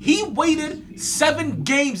 He waited 7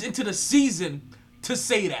 games into the season to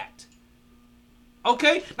say that.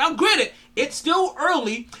 Okay? Now, granted, it's still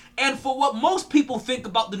early, and for what most people think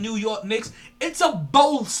about the New York Knicks, it's a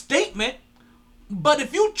bold statement. But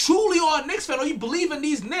if you truly are a Knicks fan or you believe in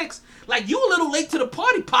these Knicks, like, you a little late to the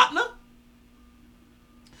party, partner.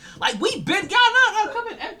 Like, we been... Y'all, no, come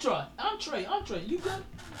in. Entree. You good?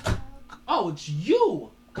 Oh, it's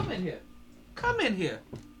you. Come in here. Come in here.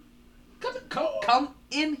 Come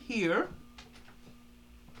in here.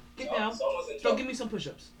 Get down. So give me some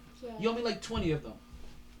push-ups. Yeah. You owe me like 20 of them.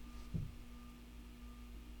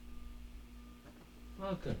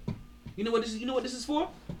 Okay. You know what this is for?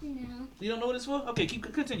 No. You don't know what it's for? Okay,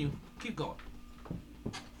 continue. Keep going.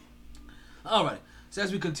 All right. So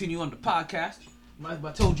as we continue on the podcast,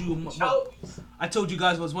 I told you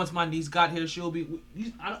guys was once my niece got here, she'll be.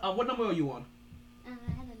 What number are you on? I don't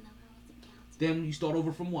know. I wasn't counting. Then you start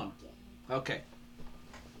over from 1. Yeah. Okay.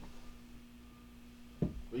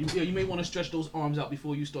 You may want to stretch those arms out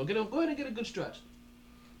before you start. Go ahead and get a good stretch.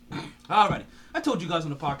 Alrighty. I told you guys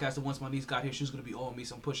on the podcast that once my niece got here, she was going to be owing me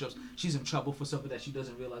some push-ups. She's in trouble for something that she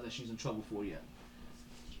doesn't realize that she's in trouble for yet.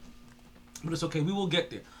 But it's okay. We will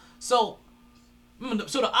get there. So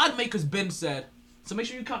the odd makers Ben said, so make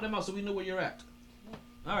sure you count them out so we know where you're at.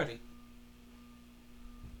 Alrighty.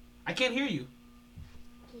 I can't hear you.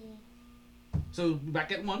 So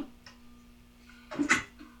back at 1.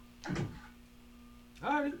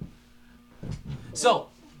 Alrighty. So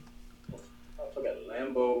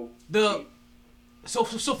So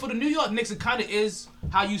for the New York Knicks, it kind of is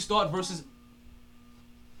how you start versus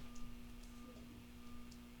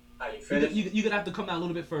how you finish. You're gonna have to come down a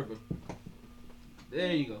little bit further.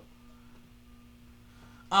 There you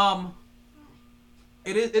go.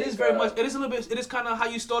 It is very much. It is a little bit. It is kind of how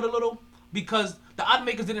you start a little because the odd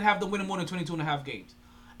makers didn't have them winning more than 22.5 games,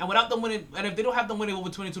 and without them winning, and if they don't have them winning over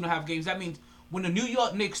 22.5 games, that means when the New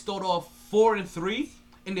York Knicks start off 4-3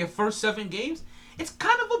 in their first 7 games, it's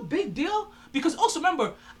kind of a big deal because also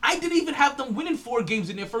remember I didn't even have them winning 4 games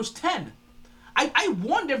in their first 10. I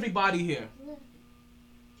warned everybody here.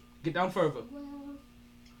 Get down further.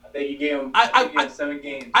 I think you gave them 7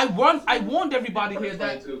 games. I warned everybody here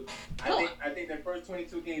that. I think their first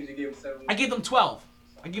 22 games you gave them 7. I gave them 12.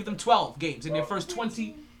 I gave them 12 games in their first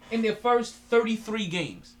 20. In their first 33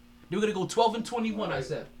 games, they were gonna go 12-21. Right. I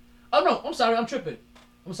said. Oh no, I'm sorry, I'm tripping.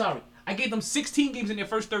 I'm sorry. I gave them 16 games in their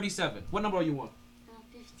first 37. What number are you on?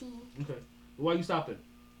 15. Okay. Why are you stopping?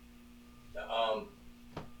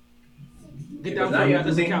 Get down further. That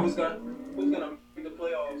doesn't count. Who's gonna make the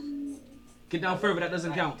playoffs? Get down further. That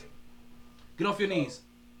doesn't count. Get off your knees.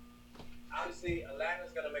 Obviously,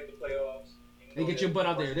 Atlanta's gonna make the playoffs. And get your butt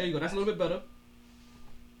out there. There you go. That's a little bit better.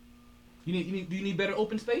 Do you need better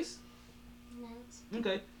open space? No.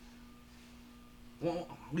 Okay. Well,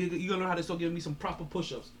 you gotta learn how to start giving me some proper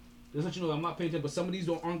push-ups. Just let you know I'm not paying attention, but some of these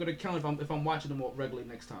aren't gonna count if I'm watching them regularly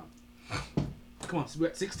next time. Come on, so we're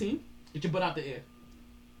at 16. Get your butt out the air.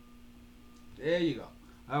 There you go.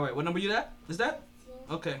 All right, what number you at? Is that?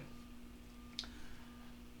 Okay.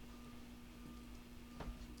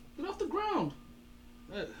 Get off the ground.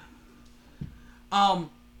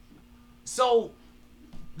 So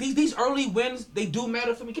these early wins, they do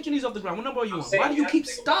matter for me. Get your knees off the ground. What number are you on? Why do you keep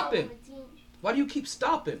stopping? Why do you keep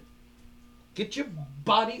stopping? Get your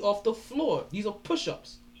body off the floor. These are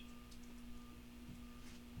push-ups.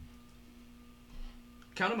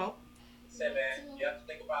 Count them out. Say, man, you have to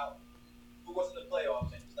think about who was in the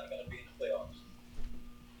playoffs and who's not going to be in the playoffs.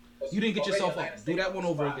 You didn't get yourself up. Do that one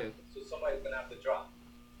over again. So somebody's going to have to drop.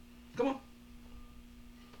 Come on.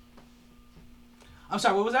 I'm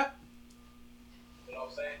sorry, what was that? You know what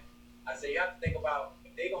I'm saying? I said you have to think about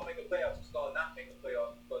if they're going to make the playoffs, who's going to not make the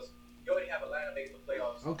playoffs. Because you already have Atlanta making the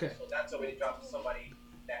playoffs. Okay. So that's already dropping somebody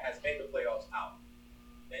that has made the playoffs out.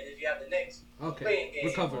 And if you have the Knicks playing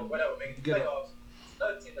games or whatever, making the playoffs, it's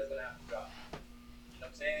another team that's going to have to drop. You know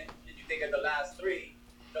what I'm saying? If you think of the last 3,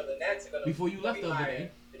 the Nets are going to before you left the other day,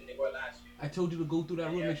 than they were last year. I told you to go through that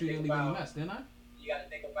room, make sure you didn't leave any mess, didn't I? You got to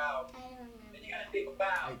think about. I don't remember. Then you got to think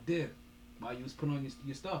about. I did. while you was putting on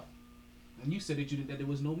your stuff, and you said that there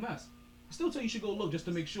was no mess. I still tell you should go look just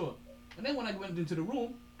to make sure. And then when I went into the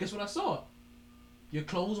room, guess what I saw? Your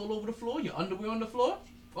clothes all over the floor, your underwear on the floor,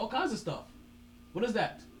 all kinds of stuff. What is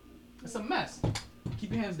that? It's a mess.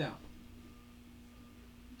 Keep your hands down.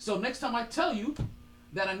 So next time I tell you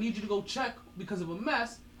that I need you to go check because of a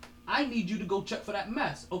mess, I need you to go check for that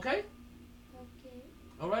mess, okay? Okay.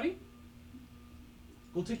 Alrighty?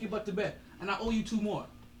 Go take your butt to bed. And I owe you 2 more.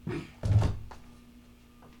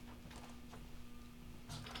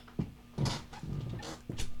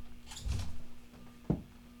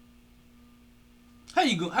 How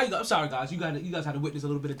you go? I'm sorry, guys. You guys had to witness a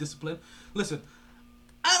little bit of discipline. Listen,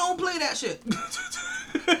 I don't play that shit.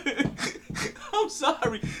 I'm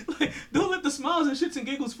sorry. Like, don't let the smiles and shits and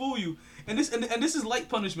giggles fool you. And this is light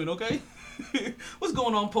punishment, okay? What's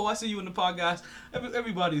going on, Poe? I see you in the podcast.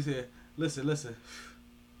 Everybody's here. Listen.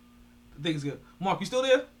 Things good. Mark, you still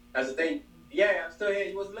there? That's the thing. Yeah, I'm still here.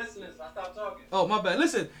 You wasn't listening, so I stopped talking. Oh, my bad.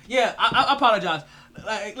 Listen, yeah, I apologize.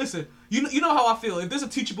 Like, listen, you know how I feel. If there's a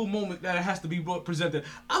teachable moment that has to be presented,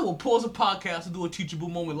 I will pause a podcast and do a teachable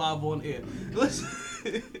moment live on air.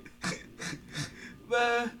 Listen,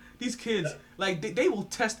 man, these kids, like, they will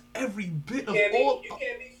test every bit of all. You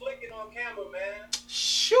can't be flicking on camera, man.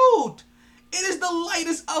 Shoot! It is the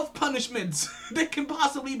lightest of punishments that can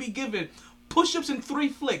possibly be given. Push-ups and 3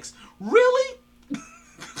 flicks. Really?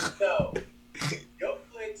 No. Your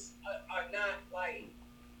flicks are not like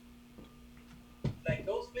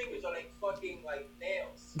those fingers are like fucking like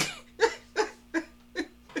nails.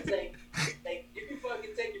 It's like you can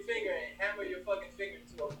fucking take your finger and hammer your fucking finger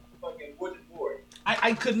to a fucking wooden board.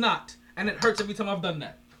 I could not. And it hurts every time I've done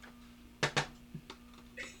that.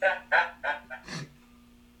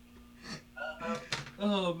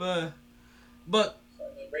 Oh, man. But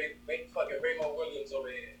fucking Raymond Williams over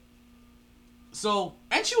here. so,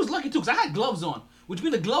 and she was lucky too, because I had gloves on, which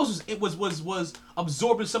means the gloves was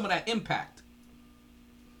absorbing some of that impact.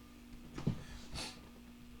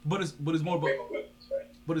 But it's more about Raymond Williams, right?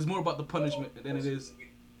 but it's more about the punishment than it is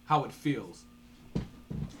how it feels. You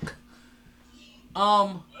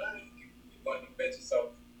want to convince yourself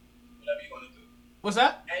whatever you want to do. What's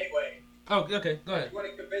that? Anyway. Oh, okay, go ahead. You want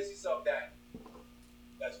to convince yourself that.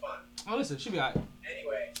 That's fine. Oh, listen, she'll be alright.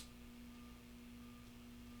 Anyway.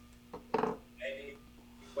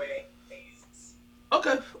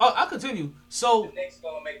 Okay, I'll continue. So, the Knicks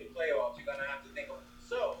gonna make the playoffs. You're gonna have to think of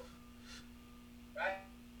right?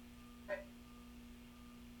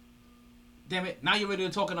 damn it, now you're ready to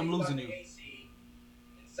talk and I'm losing you. 8 seed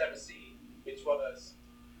and 7 seed, which was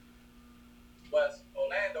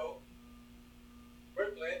Orlando,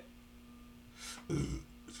 Brooklyn.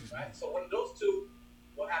 Right? So one of those two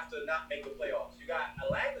will have to not make the playoffs. You got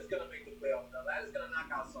Atlanta's gonna make the playoffs. Atlanta's gonna knock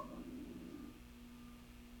out someone.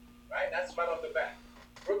 Right? That's right off the bat.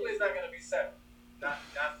 Brooklyn's not gonna be 7. Not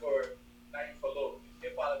even for low.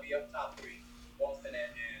 They'll probably be up top 3. Boston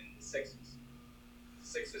and the Sixers. The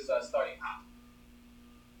Sixers are starting hot.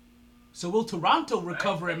 So will Toronto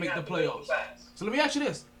recover right? and make the Have to move playoffs? fast. So let me ask you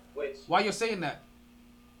this. Which Why you're saying that?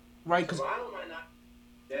 Right? Because Toronto might not.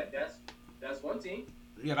 That's one team.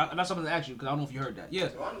 yeah, that's something to ask you because I don't know if you heard that. Yeah.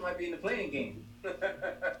 Toronto might be in the playing game.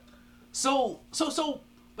 So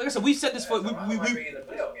like I said, we've said this for Toronto might be in the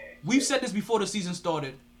playoff game. we've said this before the season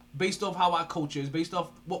started, based off how our culture is, based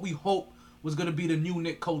off what we hope was going to be the new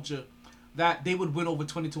Knicks culture, that they would win over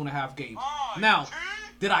 22.5 games. Now,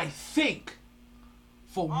 did I think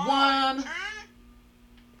for 1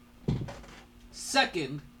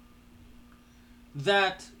 second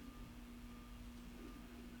that,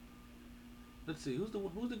 let's see, who's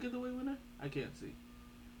the giveaway winner? I can't see.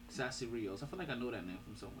 Sassy Rios. I feel like I know that name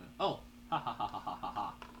from somewhere. Oh, ha ha ha ha ha ha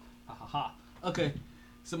ha ha ha ha. Okay,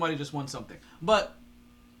 somebody just won something, but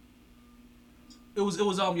it was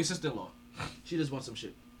your sister-in-law. She just won some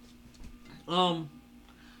shit. When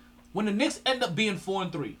the Knicks end up being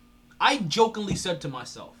 4-3, I jokingly said to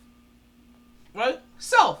myself, right?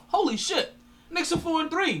 Holy shit, Knicks are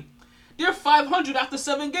 4-3. They're 500 after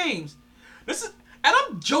 7 games. And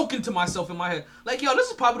I'm joking to myself in my head, like, yo, this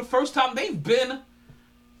is probably the first time they've been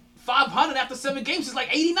 500 after 7 games since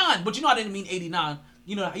like '89. But you know I didn't mean '89.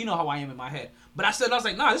 You know how I am in my head. But I was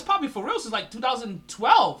like, nah, this is probably for real since like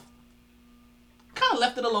 2012. Kind of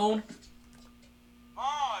left it alone.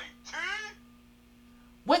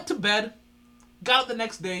 Went to bed, got up the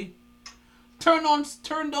next day, turned on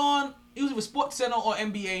it was Sports Center or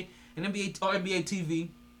NBA TV.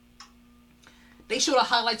 They show the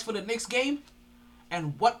highlights for the Knicks game,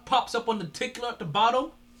 and what pops up on the ticker at the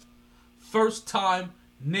bottom? First time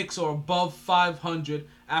Knicks are above 500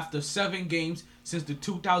 after 7 games since the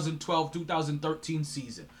 2012-2013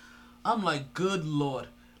 season. I'm like, good Lord.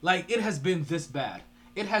 Like, it has been this bad.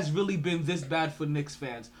 It has really been this bad for Knicks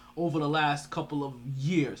fans over the last couple of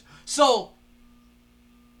years. So,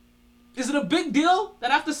 is it a big deal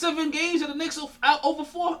that after 7 games that the Knicks are out over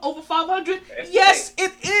 500? Yes,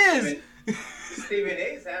 it is. Stephen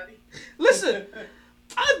A's happy. Listen,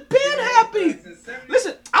 I've been happy.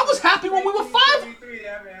 Listen, I was happy when we were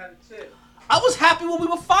 500. I was happy when we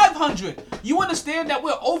were 500. You understand that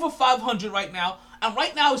we're over 500 right now, and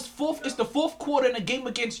right now it's the fourth quarter in a game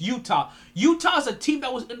against Utah. Utah is a team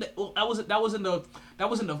that was in the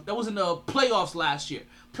playoffs last year,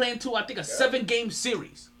 playing to I think a 7-game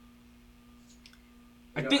series.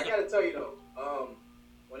 I gotta tell you though,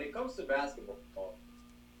 when it comes to basketball,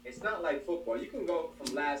 it's not like football. You can go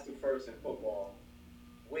from last to first in football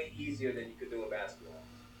way easier than you could do in basketball,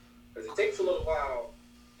 because it takes a little while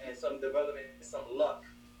and some development and some luck.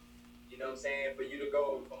 You know what I'm saying? For you to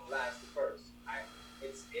go from last to first,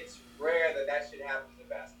 it's rare that shit happens in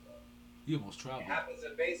basketball. You almost traveled. It happens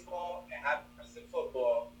in baseball. It happens in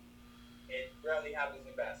football. It rarely happens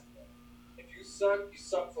in basketball. If you suck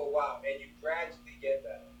for a while, and you gradually get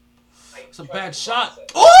better. Like, it's a bad shot.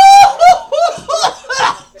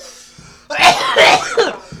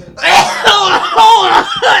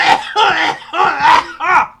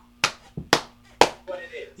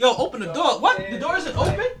 Yo, open the door. What? The door isn't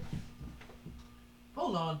open?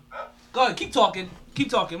 Hold on. Go ahead. Keep talking.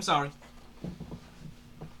 I'm sorry.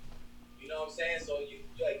 You know what I'm saying? So you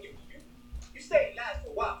stay last for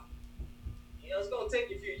a while. You know, it's gonna take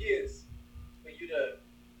you a few years for you to,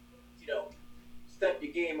 step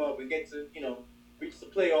your game up and get to, reach the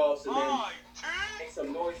playoffs and then make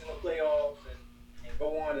some noise in the playoffs and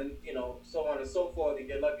go on and, so on and so forth and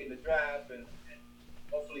get lucky in the draft and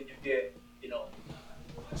hopefully you get,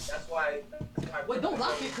 that's why. Wait, don't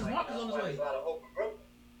lock it because Mark is on his way. There's a lot of hope in Brooklyn.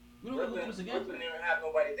 We don't have to do this again. Brooklyn didn't have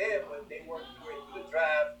nobody there, but they worked their way through the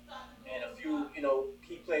draft and a few,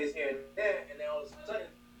 key players here and there, and then all of a sudden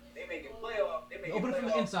they making playoff. Open it from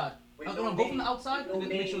the inside. Go from the outside and then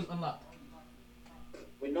make sure it's unlocked.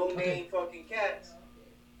 With no name fucking cats,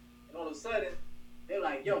 and all of a sudden they're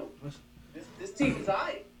like, yo, this team is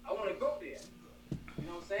alright. I want to go there. You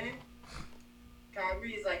know what I'm saying?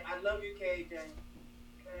 Kyrie's like, I love you, KJ.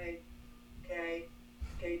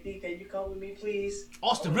 KD, can you come with me, please?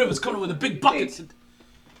 Austin Rivers coming with the big buckets.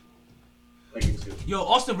 Yo,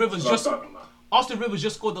 Austin Rivers just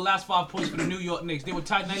scored the last 5 points for the New York Knicks. They were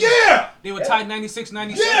tied 90. Yeah! They were tied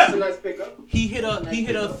 96-96. That's a nice pickup. He hit a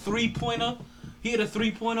 3-pointer. He hit a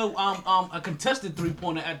 3-pointer, a contested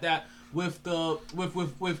 3-pointer at that with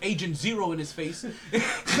Agent Zero in his face.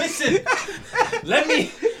 Listen, let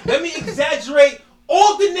me exaggerate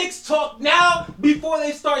all the Knicks talk now before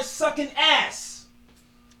they start sucking ass.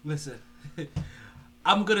 Listen,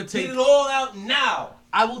 I'm gonna take Get it all out now.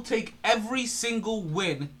 I will take every single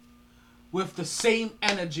win with the same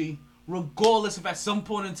energy, regardless if at some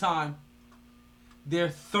point in time they're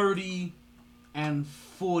 30 and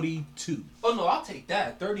 42. Oh no, I'll take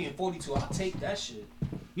that. 30 and 42, I'll take that shit.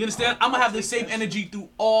 You understand? I'm gonna have the same energy through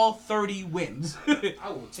all 30 wins. I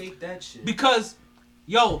will take that shit. Because,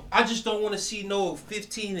 yo, I just don't want to see no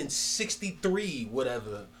 15 and 63,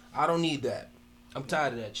 whatever. I don't need that. I'm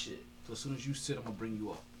tired of that shit. So as soon as you sit, I'm gonna bring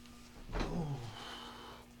you up.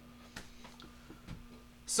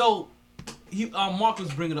 So, Mark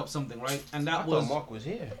was bringing up something, right? And that I was thought Mark was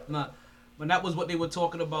here. Nah, but that was what they were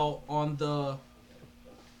talking about on the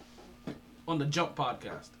Jump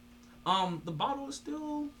podcast. The bottle is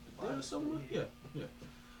still there somewhere. Yeah.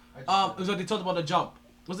 It was what they talked about the Jump.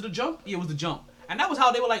 Was it a Jump? Yeah, it was the Jump. And that was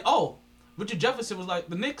how they were like, oh, Richard Jefferson was like,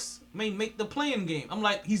 the Knicks may make the play-in game. I'm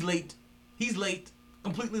like, he's late,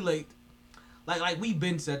 completely late. Like we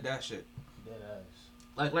been said that shit.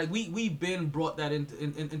 Like we been brought that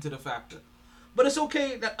into the factor. But it's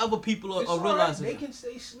okay that other people are realizing They can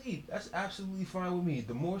stay asleep. That's absolutely fine with me.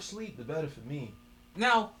 The more sleep, the better for me.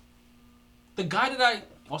 Now, the guy that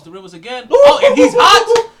Austin Rivers again. Oh, and he's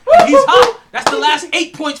hot. That's the last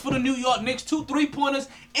 8 points for the New York Knicks. 2 3-pointers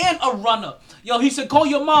and a runner. Yo, he said, call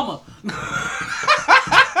your mama.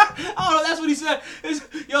 I don't know, that's what he said.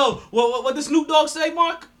 Yo, what did Snoop Dogg say,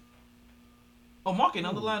 Mark? Oh, Mark ain't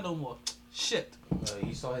on the line no more. Shit.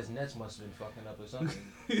 He saw his Nets must have been fucking up or something.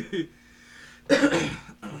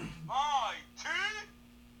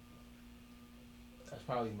 That's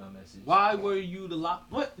probably my message. Why were you the lock?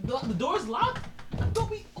 What? The door's locked? I thought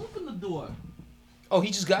we opened the door. Oh,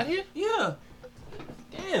 he just got here? Yeah.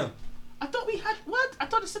 Damn. I thought we had what? I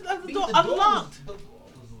thought it said the door The unlocked. door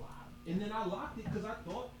was locked. And then I locked it because I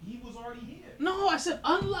thought he was already here. No, I said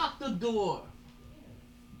unlock the door.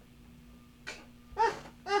 I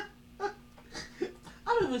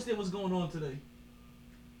don't understand what's going on today.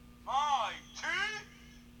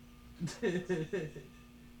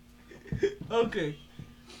 Okay.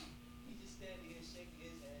 He just standing here shaking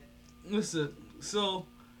his head. Listen, so,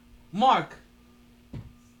 Mark.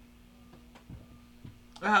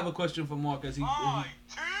 I have a question for Mark as he wow,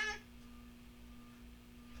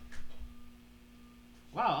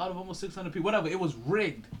 out of almost 600 people. Whatever, it was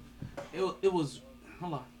rigged. It was,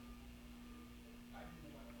 hold on.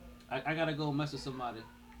 I gotta go mess with somebody.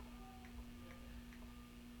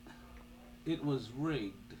 It was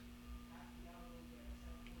rigged.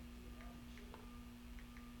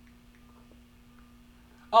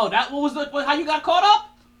 Oh, that what was the how you got caught up?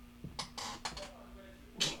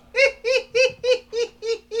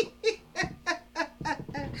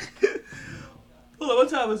 Hold on, what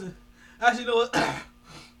time is it? Actually, you know what?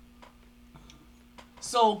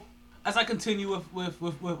 So, as I continue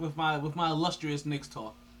with my illustrious Knicks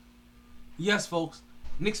talk, yes, folks,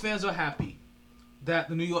 Knicks fans are happy that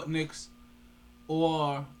the New York Knicks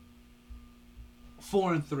are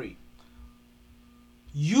 4-3.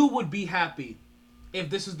 You would be happy if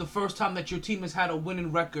this is the first time that your team has had a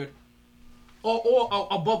winning record, or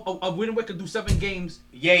above a winning record through 7 games.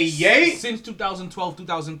 Yay! Since 2012,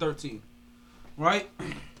 2013, right?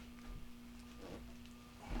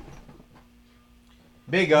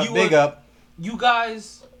 Big up. You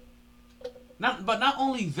guys, not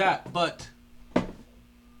only that, but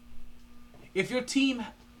if your team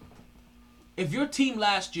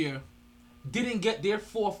last year didn't get their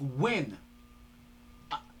 4th win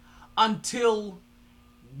until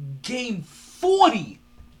game 40,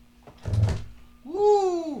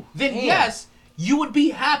 woo, then damn. Yes, you would be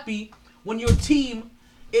happy when your team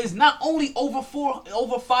is not only over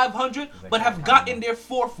 500, but have gotten their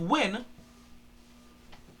 4th win.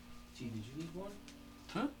 Gee, did you leave one?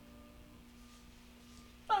 Huh?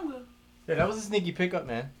 I'm good. Yeah, that was a sneaky pickup,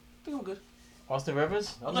 man. I think I'm good. Austin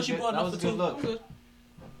Rivers? Unless you brought enough for 2. I'm good.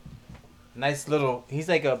 Nice little. He's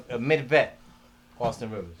like a mid vet, Austin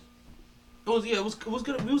Rivers. It was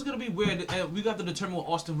gonna be weird. We got to determine what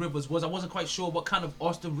Austin Rivers was. I wasn't quite sure what kind of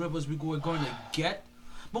Austin Rivers we were going to get.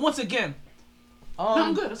 But once again, no,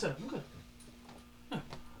 I'm good. That's it. I'm good.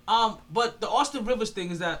 Yeah. But the Austin Rivers thing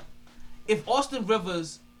is that if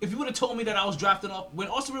you would have told me that I was drafting off when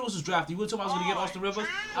Austin Rivers was drafted, you would have told me I was going to get Austin Rivers.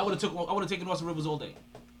 I would have taken Austin Rivers all day.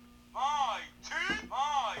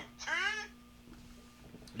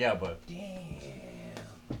 Yeah, but Damn.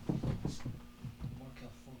 Markel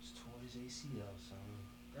Fultz tore his ACL, son.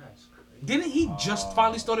 That's crazy. Didn't he just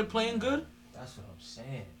finally started playing good? That's what I'm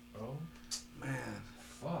saying, bro. Man,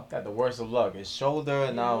 Fuck. got the worst of luck. His shoulder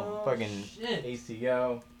and now Oh, fucking shit.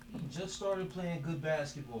 ACL. He just started playing good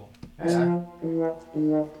basketball. That's what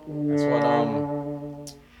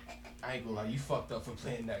I ain't gonna lie, you fucked up for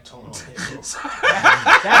playing that tone on him, bro.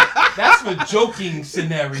 That's for joking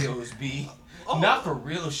scenarios, B. Not for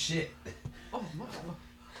real shit. oh my.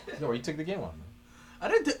 Yo, you took the game on, man. I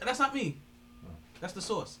didn't. That's not me. That's the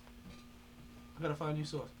source. I gotta find a new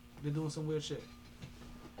source. They're doing some weird shit.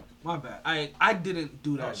 My bad. I didn't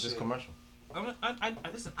do that No, shit. just commercial.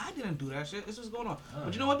 Listen, I didn't do that shit. This is going on.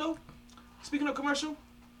 But you know what though? Speaking of commercial,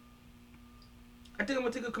 I think I'm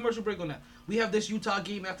gonna take a commercial break on that. We have this Utah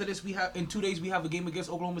game. After this, in 2 days we have a game against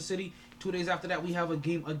Oklahoma City. 2 days after that, we have a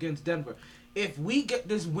game against Denver. If we get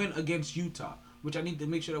this win against Utah, which I need to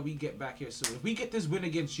make sure that we get back here soon. If we get this win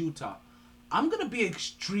against Utah, I'm gonna be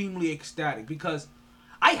extremely ecstatic because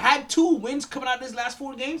I had 2 wins coming out of these last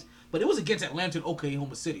 4 games, but it was against Atlanta and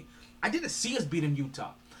Oklahoma City. I didn't see us beating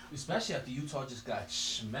Utah. Especially after Utah just got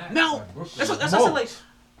smacked Now, by Brooklyn. that's what I said. Like,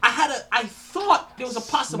 I thought there was a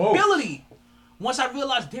possibility. Once I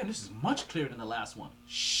realized, damn, this is much clearer than the last one.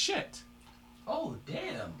 Shit. Oh,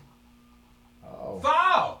 damn. Oh.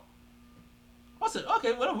 Foul! I said,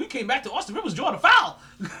 okay, well, we came back to Austin Rivers drawing a foul.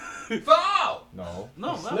 Foul! No.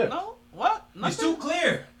 No. What? It's Nothing? too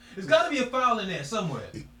clear. There's got to be a foul in there somewhere.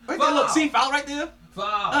 Right there, look, see, foul right there.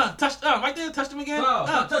 Foul. Right there, touched him again. Foul.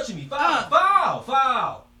 Stop touching me. Foul.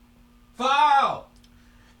 Foul.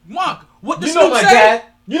 Mark, what did You know Snoop my say? dad.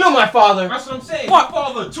 You know my father. That's what I'm saying. What? My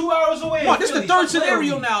father 2 hours away. Mark, this is the Philly. third Stop playing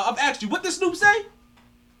scenario with me. now. I've asked you. What did Snoop say?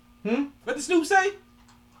 What did Snoop say?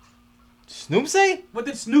 Snoop say? What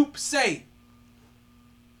did Snoop say?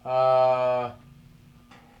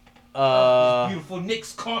 Beautiful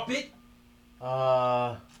Knicks carpet.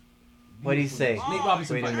 What did he say? Nate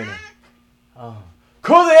Robinson. Wait a fight. minute.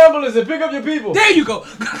 Call the ambulance and pick up your people. There you go.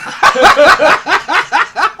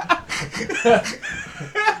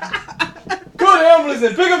 Call the ambulance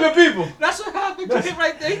and pick up your people. That's what happened to him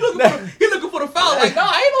right there. He looking for the foul. Like, no,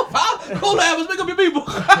 I ain't no foul. Call the ambulance, pick up your people.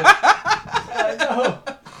 No.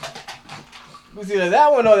 Was It's either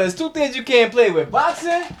that one or there's two things you can't play with: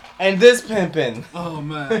 boxing and this pimping. Oh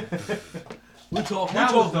man.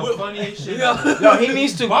 That was the funniest shit. Yo, he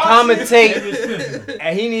needs to commentate,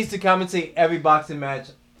 and he needs to commentate every boxing match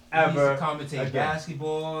ever. Commentate again.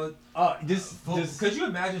 basketball. Just Could you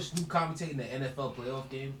imagine Snoop commentating the NFL playoff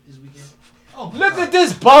game this weekend? Oh, look at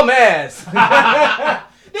this bum ass.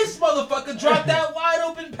 This motherfucker dropped that wide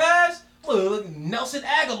open pass. Look, Nelson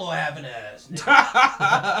Aguilar having ass.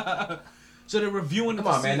 So they're reviewing. Come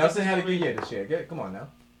on, man. Nelson had a good year this year. Come on now.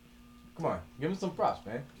 Come on, give him some props,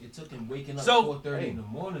 man. It took him waking up So, 4:30 in the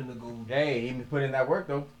morning to go. Hey, he put in that work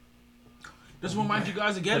though. Just remind you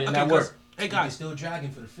guys again. Put in that work. Hey guys, He's still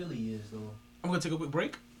dragging for the Philly years though. I'm gonna take a quick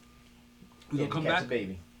break. We're Yeah, gonna come catch back. a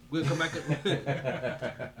baby. We're gonna come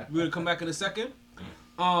back. We're gonna come back in a second.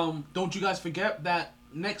 Don't you guys forget that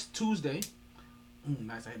next Tuesday.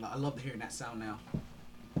 Nice. I love hearing that sound now.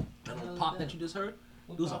 That little pop that you just heard.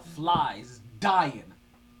 Those are flies dying.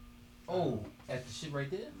 Oh, at the shit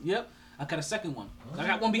right there. Yep. I got a second one. I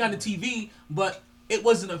got one behind the TV, but it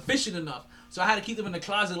wasn't efficient enough. So I had to keep them in the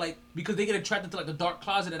closet, like, because they get attracted to like the dark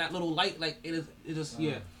closet and that little light, like it just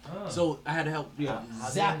yeah. So I had to help. Yeah.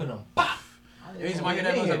 Zapping them. Bah! Every time I hear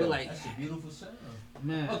that noise, I be like, that's a beautiful sound.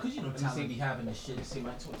 man. Oh, cause you know Tyler be having this shit. See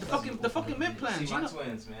my twins. The fucking mint plans. See my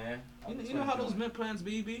twins, man. You know how those mint plans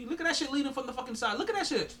be. Look at that shit leading from the fucking side. Look at that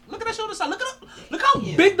shit. Look at that shit on the side. Look how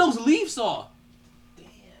big those leaves are.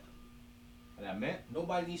 That mint?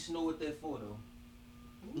 Nobody needs to know what they're for though.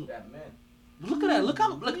 That mint. Look at that. Look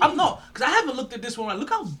how. I'm no, cause I haven't looked at this one right.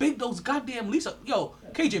 Look how big those goddamn leaves are. Yo,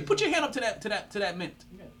 KJ, put your hand up to that mint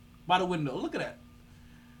by the window. Look at that.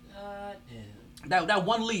 That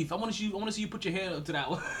one leaf. I want to see you put your hand up to that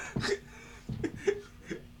one.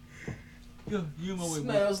 you know it.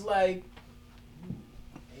 Smells like.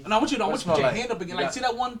 And I want you to put your like? hand up again. Like, see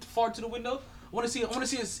that one far to the window? I want to see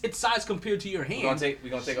its size compared to your hand. We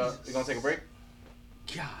gonna take a break.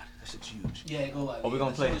 God, that shit's huge. Yeah, go like. Oh, we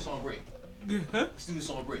gonna play. Let's do this on break. Let's do this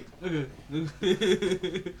on break. Okay.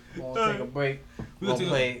 We're gonna take a break.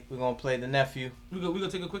 We're gonna play the nephew. We gonna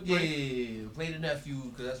take a quick Yeah, break. play the nephew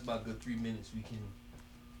because that's about a good 3 minutes. We can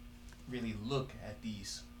really look at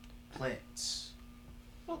these plants.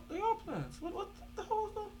 Oh, they are plants. What the hell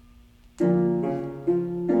is that?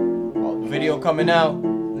 Oh, video coming out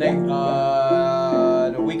next in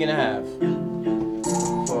a week and a half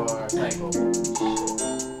for Psycho.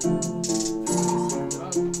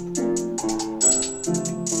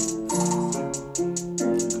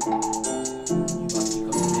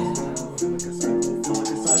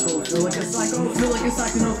 Feel like a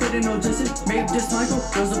psycho, no fitting, no distance. Maybe just Michael,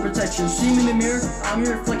 there's no protection. See me in the mirror, I'm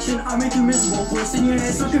your reflection. I make you miserable. Force in your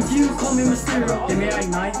head, so confused. Call me Mysterio. Give me at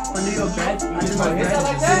night, under your bed. I just like red.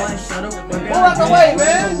 See my shadow. Pull out the way,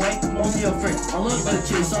 man. Only a friend. I love the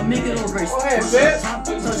chase, so I make it a race. Go ahead, bitch. Top,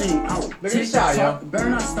 touching out. Look at the shot, yo. Better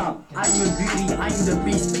not stop. I am a beauty, I am the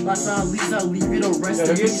beast. Last but not least, I leave it a rest Yo, in look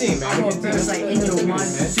at your peace. team, man. I'm Look a at your team. parasite in your mind.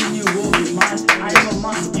 Soon you will be mine. I am a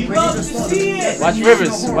monster. You ready love to to slaughter. see it. Watch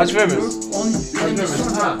Rivers. Watch Rivers. Only I'm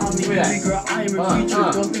Give me that. bigger, I am a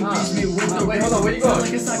future. Don't confuse me with the Wait, hold on. Where you going?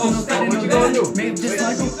 like a psycho, Oh, no stop. fitting, What you no gonna do? distance. Maybe just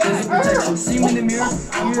like there's a protection. See me in the mirror,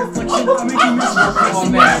 I'm your reflection. I make you miserable. Come on,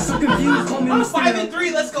 See me, man. I'm so confused. Call me Mysterio. 5 and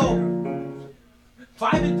 3, let's go.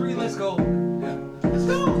 5 and 3, let's go. Let's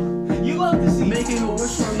go. You love to see. Making a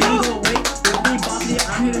wish for me to go away. With me, Bobby,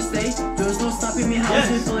 I'm here to stay. There's no stopping me. How Yes.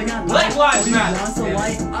 I feel like I'm Black Lives Matter. Wants the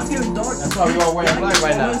light. I'm feeling dark. That's why we all wearing black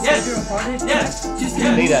right now. Yes. Yes. Just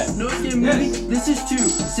Yes. Need that. No skin movie. This is true.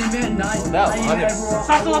 See me at night. No doubt, I am 100. everywhere.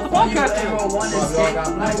 Talk about the podcast, I though. want to Well, we all escape. got I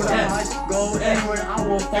black will Yes. hide. Go Yes. anywhere. I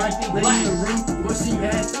will fight. Everything Lay black. in your room. What's in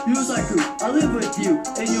your head? Feels like who? I live with you.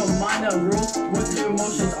 In your mind, I rule. With your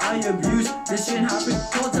emotions, I abuse. This shit happen.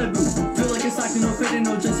 Call taboo. Feel like it's like no fitting,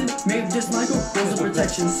 no Justin. Maybe just Michael. There's a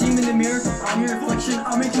protection. See me in the mirror. I'm your reflection.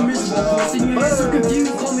 I make you miserable. What's in your head? So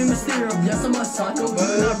confused. Call me Mysterio. Yes, I'm a psycho.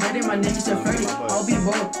 You're not ready. My name is Freddy. I'll be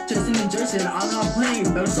bold. Chasing and Jason. I'm not playing.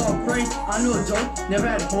 Better start praying. I know a joke. Never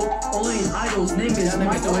had hope. Only in idols. Name is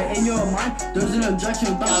Michael. In your mind, there's an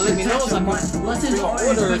objection. Without let me know protection. My lessons are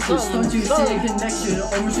reflections. Don't you see a connection?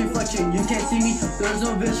 Almost reflection. You can't see me. There's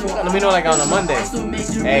no visual. Let me know like on a Monday. I still make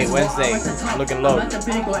you Hey, miserable. Wednesday. I'm at the top. Looking low. I'm at the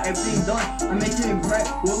pinnacle. Everything done. I make you regret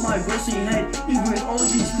with my versing head. Even all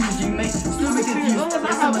these clues you make. Still be confused.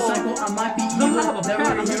 Yes, I'm a psycho. I might be evil. Never a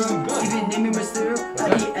hero. Even name me Mysterio. At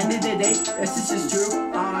the end of the day, yes, this is true.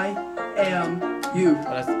 I am you.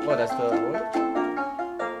 That's the what?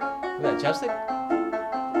 Is that chapstick?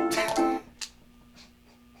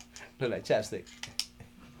 Look like chapstick.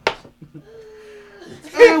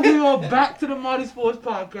 And we are back to the MyT Sports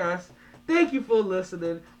Podcast. Thank you for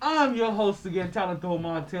listening. I'm your host again, Talented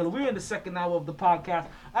Omar Taylor. We're in the second hour of the podcast.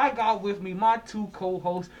 I got with me my two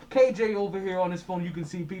co-hosts, KJ over here on his phone. You can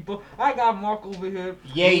see people. I got Mark over here.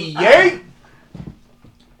 Yay!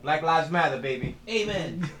 Black Lives Matter, baby.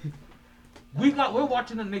 Amen. We're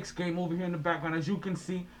watching the Knicks game over here in the background, as you can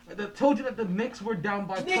see. I told you that the Knicks were down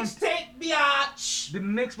by Knicks take biatch. The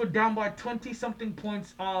Knicks were down by 20-something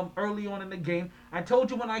points early on in the game. I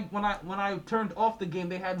told you when I turned off the game,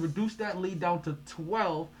 they had reduced that lead down to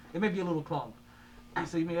 12. It may be a little clogged,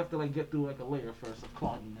 so you may have to like get through like a layer first of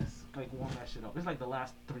cloggedness, like warm that shit up. It's like the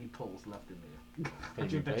last 3 pulls left in there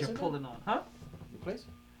that you're pulling on, huh? Replace it.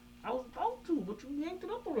 I was about to, but you yanked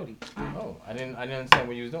it up already. Oh, I didn't understand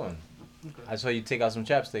what you was doing. Okay. I saw you take out some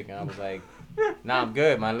chapstick, and I was like, "Nah, I'm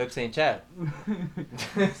good. My lips ain't chapped."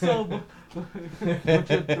 So, but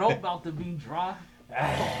your throat about to be dry.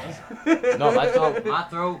 No, my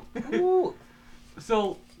throat. Ooh.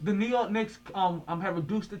 So the New York Knicks have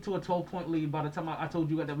reduced it to a 12-point lead. By the time I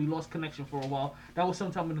told you that we lost connection for a while, that was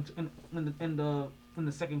sometime in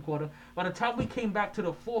the second quarter. By the time we came back to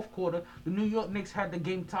the fourth quarter, the New York Knicks had the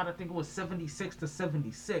game tied. I think it was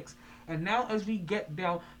 76-76. And now as we get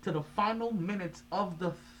down to the final minutes of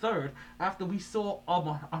the third, after we saw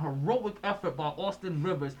a heroic effort by Austin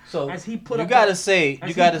Rivers, so as he put you up gotta say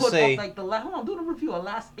like the last, hold on, do the review,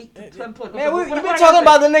 last 8 to 10 points. Man, you've been talking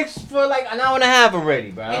about the Knicks for like an hour and a half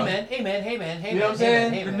already, bro. Hey man. You know what I'm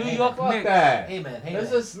saying? The New York Knicks. Hey man.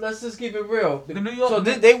 Let's just keep it real. The New York so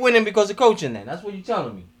Knicks. they winning because of coaching then. That's what you're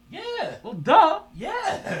telling me. Yeah. Well, duh.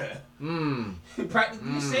 Yeah.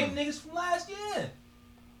 Practically the same niggas from last year.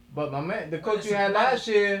 But my man, the coach you had last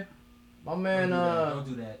year, my man. Don't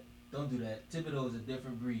do that. Thibodeau is a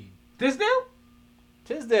different breed.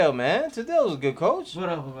 Tisdale, man. Tisdale's a good coach.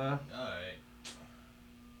 Whatever, man. Alright.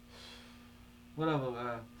 Whatever,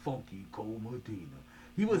 man. Funky Cole Medina.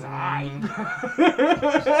 He was alright.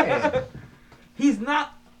 He's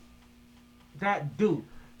not that dude.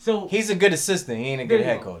 So he's a good assistant. He ain't a good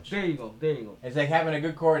head coach. There you go. It's like having a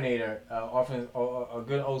good coordinator, offense, or a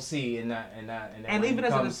good OC in that. And even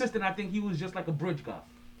as an assistant, I think he was just like a bridge guy.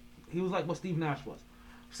 He was like what Steve Nash was.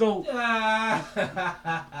 So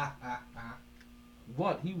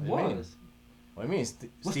what he was? What do you mean?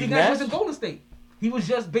 Steve Nash was in Golden State. He was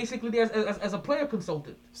just basically there as a player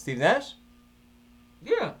consultant. Steve Nash?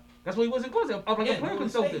 Yeah, that's what he was in Golden State. Like a player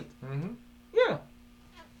consultant. Mm-hmm. Yeah.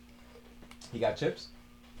 He got chips.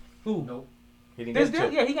 Who? Nope. He didn't get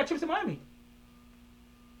chips. Yeah, he got chips in Miami.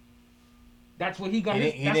 That's where he got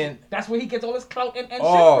that's where he gets all his clout and shit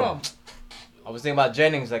from. I was thinking about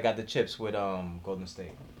Jennings that got the chips with Golden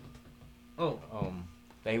State. Oh.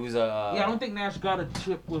 That he was yeah, I don't think Nash got a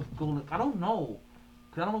chip with Golden. I don't know.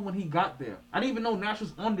 Cause I don't know when he got there. I didn't even know Nash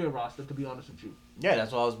was on their roster, to be honest with you. Yeah,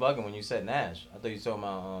 that's why I was bugging when you said Nash. I thought you were talking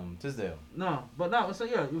about Tisdale. No,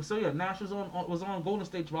 Nash was on Golden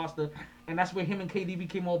State's roster, and that's where him and KD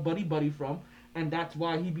became all buddy from, and that's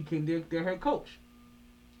why he became their head coach.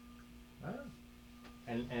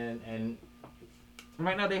 And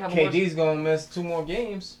right now they have KD's gonna miss 2 more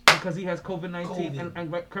games because he has COVID-19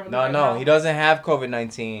 and currently. No, he doesn't have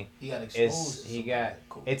COVID-19. He got exposed.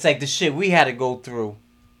 It's like the shit we had to go through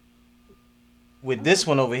with this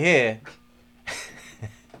one over here.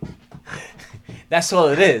 That's all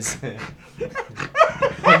it is.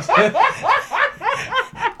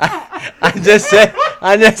 I'm just saying.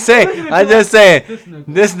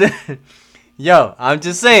 Yo, I'm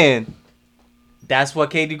just saying. That's what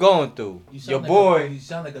KD going through. You sound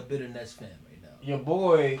like a bitter Nets fan right now. Your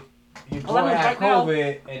boy had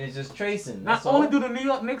COVID and it's just tracing. Not only do the New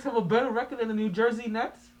York Knicks have a better record than the New Jersey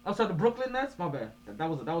Nets, outside the Brooklyn Nets. My bad. That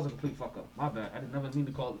was a complete fuck up. My bad. I didn't never mean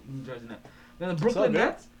to call it New Jersey Nets. Then the Brooklyn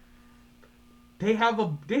Nets, they have a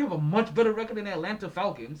much better record than the Atlanta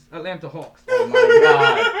Hawks. Oh my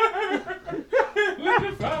god.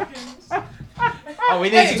 Atlanta Falcons. Oh, we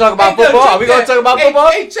need to talk about football. Are we going to talk about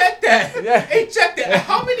football? Hey, check that. Yeah. Hey, check that.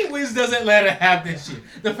 How many wins does Atlanta have this year?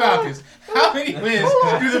 The Falcons. How many wins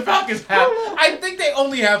do the Falcons have? I think they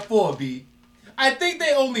only have 4, B. I think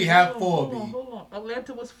they only have 4, B. Hold on.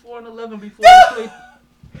 Atlanta was 4-11 before they played.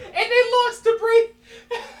 And they lost to Brady.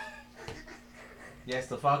 Yes,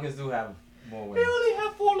 the Falcons do have more wins. They only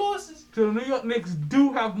have 4 losses. So the New York Knicks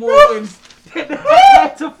do have more wins than the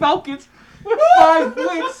Atlanta Falcons with 5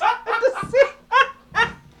 wins.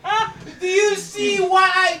 Do you see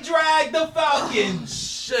why I dragged the Falcons?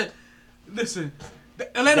 Shit. Listen.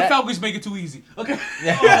 The Atlanta Falcons make it too easy. Okay?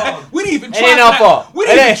 Yeah. We didn't even try. It ain't our fault. We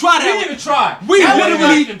didn't even try that. We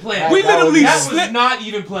didn't even try. We literally That slipped. was not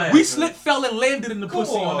even planned. We slipped, fell, and landed in the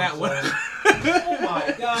pussy on that one. Oh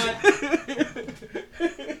my god.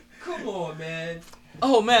 Come on, man.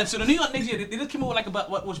 Oh man, so the New York Knicks, they just came over like about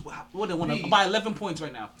what they won by 11 points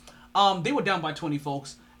right now. They were down by 20,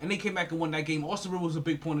 folks, and they came back and won that game. Austin Rivers was a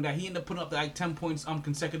big point of that. He ended up putting up like 10 points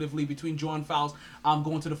consecutively between drawing fouls,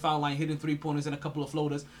 going to the foul line, hitting 3-pointers and a couple of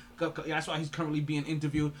floaters. That's why he's currently being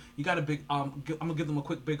interviewed. You got a big. I'm gonna give them a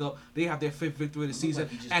quick big up. They have their 5th victory of the season,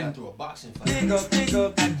 Like he just and got through a boxing fight. Big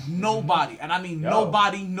up. and nobody, and I mean Yo.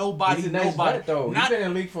 nobody, He's a nice vet, though. He's been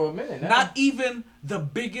in the league for a minute now. Not even the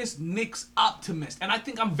biggest Knicks optimist, and I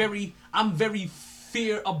think I'm very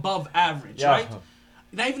fear above average, Yeah. right?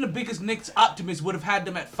 Not even the biggest Knicks optimist would have had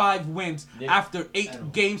them at 5 wins after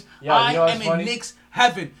 8 games. Yo, I you know what's am funny? in Knicks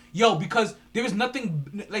heaven, yo, because there is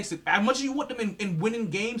nothing like as much as you want them in winning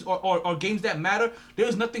games or games that matter. There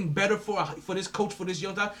is nothing better for this coach, for this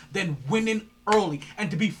young guy, than winning early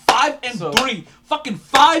and to be 5-3, fucking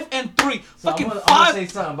 5-3, So fucking I'm gonna 5. say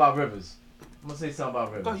something about Rivers.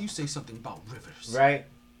 God, you say something about Rivers, Right?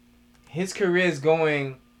 His career is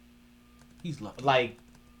going He's lucky. like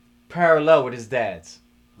parallel with his dad's.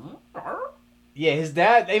 Huh? Yeah, his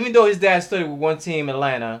dad. Even though his dad studied with one team in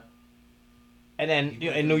Atlanta, and then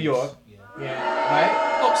in New York. Yeah. Right.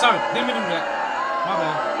 Oh, sorry, didn't mean to do that. My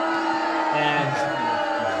bad.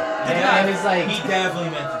 And it's like He definitely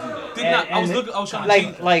meant to do that. Did not. I was trying to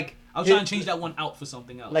change. I was trying to change that one out for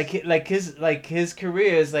something else. his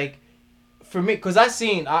career is like, for me, cause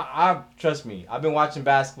I trust me, I've been watching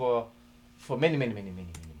basketball for many years,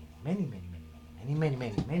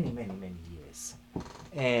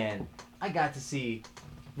 and I got to see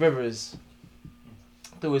Rivers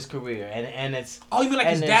through his career, and it's you mean like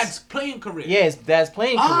his dad's playing career? Yeah, his dad's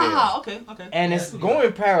playing career. Okay. And it's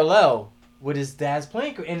going parallel with his dad's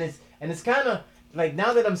playing career, and it's kind of like,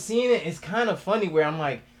 now that I'm seeing it, it's kind of funny where I'm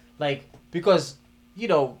like because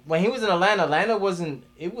when he was in Atlanta wasn't,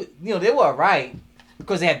 it was, they were alright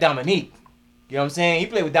because they had Dominique. You know what I'm saying? He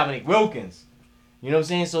played with Dominique Wilkins. You know what I'm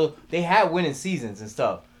saying? So they had winning seasons and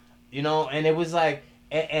stuff. And it was like,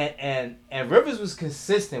 and Rivers was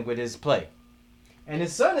consistent with his play. And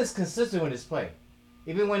his son is consistent with his play.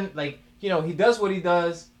 Even when, he does what he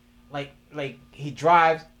does, like he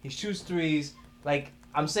drives, he shoots threes. Like,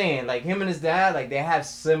 I'm saying, like, him and his dad, like, they have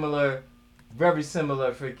very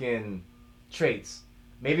similar freaking traits.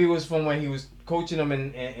 Maybe it was from when he was coaching them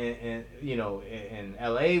in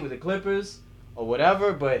LA with the Clippers or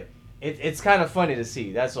whatever, but it's kind of funny to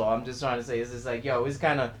see. That's all I'm just trying to say. It's just like, it's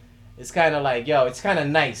kind of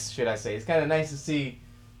nice, should I say. It's kind of nice to see,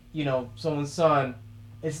 someone's son.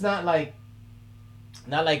 It's not like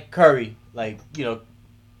Curry,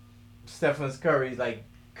 Stephen Curry's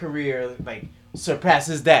career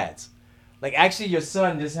surpasses dad's. Like, actually your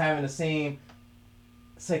son just having the same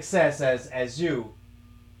success as you,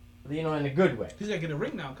 in a good way. He's gotta get a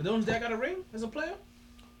ring now. Cause don't his dad got a ring as a player?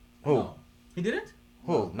 Who? No. He didn't?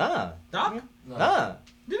 Who? Nah. Doc? No. Nah.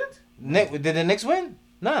 Didn't? Did the Knicks win?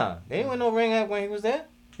 Nah. They didn't win no ring when he was there.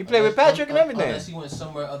 He played with Patrick and everything. Unless he went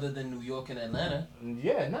somewhere other than New York and Atlanta.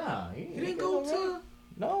 Yeah, nah. He didn't go to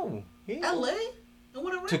No. LA and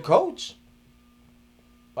win a ring? To coach?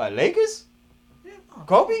 By Lakers? Yeah. Oh.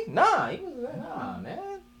 Kobe? Nah, he was nah, man.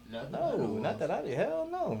 No, Not that I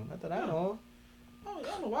know. Oh, I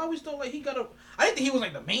don't know why we thought like he got a. I didn't think he was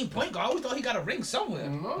like the main point guard. I always thought he got a ring somewhere.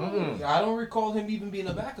 No, I don't recall him even being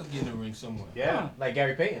a backup getting a ring somewhere. Yeah, like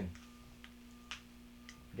Gary Payton.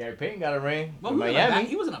 Gary Payton got a ring Well, with Miami.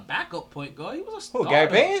 he wasn't a backup point guard. He was a Who, starter. Gary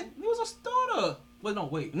Payton? He was a starter. Wait, no,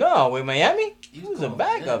 wait. No, with Miami? He was a called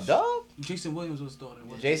backup, bench. dog. Jason Williams was a starter.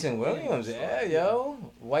 wasn't he? Jason Williams, yeah, yo.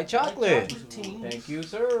 White chocolate. chocolate team. Thank you,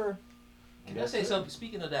 sir. Can I say something?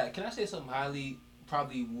 Speaking of that, can I say something highly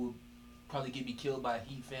would get me killed by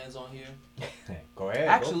Heat fans on here? Go ahead.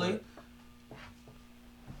 Actually,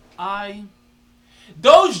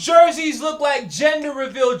 Those jerseys look like gender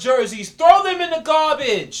reveal jerseys. Throw them in the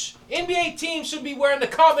garbage. NBA teams should be wearing the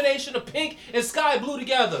combination of pink and sky blue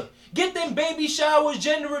together. Get them baby showers,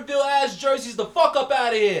 gender reveal ass jerseys the fuck up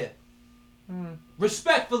out of here.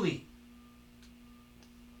 Respectfully.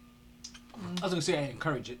 I was gonna say I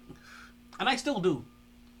encourage it, and I still do.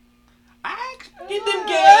 Get them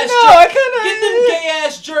gay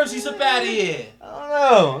ass jerseys up out of here. I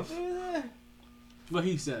don't know. What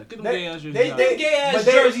he said. Get them They- gay ass jerseys. Get them gay ass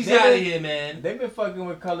jerseys out of here, man. They've been fucking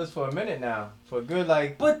with colors for a minute now. For a good,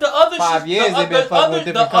 But the other 5 shit, years they've been fucking with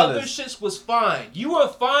different the other colors. shits was fine. You were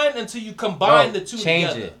fine until you combined Bro, the two change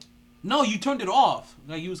together. it. No, you turned it off.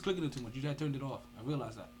 Like you was clicking it too much. You had turned it off. I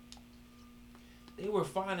realized that. They were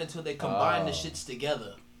fine until they combined the Oh. shits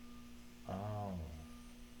together. Oh.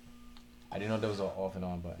 I didn't know there was an off and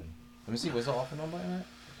on button. Let me see, what's the off and on button at?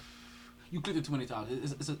 You clicked it too many times.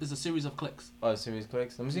 It's a series of clicks. Oh, series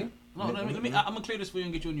clicks. Let me see. No, let me. I'm gonna clear this for you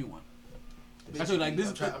and get you a new one. I told you, like, this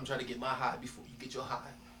I'm trying to get my high before you get your high.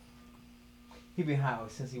 He been high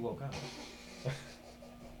since he woke up.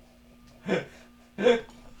 But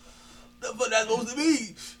that's supposed to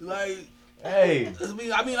be like. Hey. I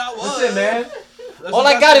mean, I was. Listen, man. That's All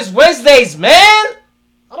what I got is Wednesdays, man. I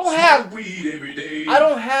don't have weed every day. I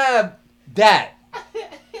don't have that.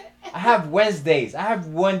 I have Wednesdays. I have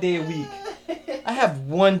 1 day a week. I have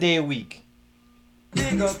 1 day a week.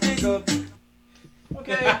 Big up, big up.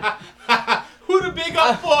 Okay. Who the big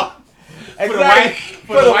up for? Exactly.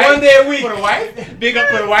 For the wife? 1 day a week. For the wife? Big up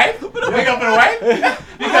for the wife? Big up for the wife?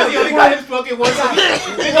 Because he only got him smoking once a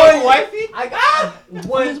week. Big up for wifey? I got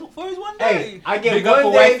one. For his 1 day. Hey, I get Big up 1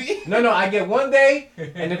 for day. wifey? No, I get 1 day,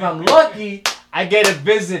 and if I'm lucky, I get a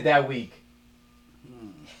visit that week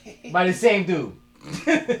by the same dude.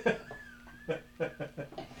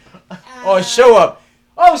 Or show up.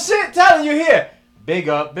 Oh shit, Tyler, you're here. Big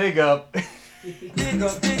up, big up. Big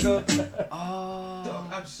up, big up.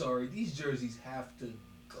 Dog, I'm sorry. These jerseys have to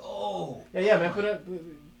go. Yeah, man. Put up.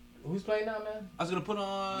 Who's playing now, man? I was gonna put The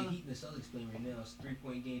on. Heat and the Celtics playing right now. It's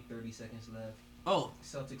 3-point game, 30 seconds left. Oh,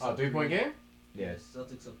 Celtics Oh, up 3-point 3. game? Yes.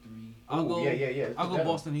 Celtics up 3. I'll Ooh, go. yeah. I'll go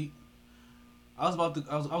Boston Heat. I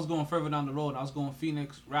was going further down the road. And I was going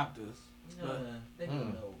Phoenix Raptors. They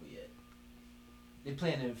don't know yet. They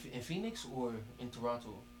playing in Phoenix or in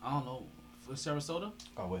Toronto? I don't know. For Sarasota.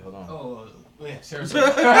 Oh wait, hold on. Oh, yeah,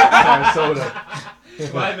 Sarasota.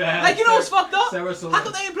 Sarasota. My bad. Like, you know what's fucked up? Sarasota. How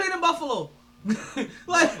come they ain't playing in Buffalo?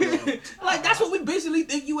 like that's what we basically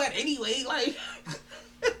think you at anyway. Like,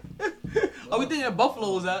 are we thinking that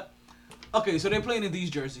Buffalo was at? Okay, so they're playing in these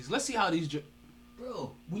jerseys. Let's see how these.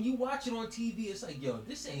 Bro, when you watch it on TV, it's like, yo,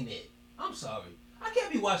 this ain't it. I'm sorry. I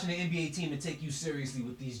can't be watching the NBA team and take you seriously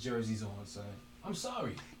with these jerseys on, son. I'm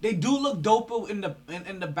sorry. They do look doper in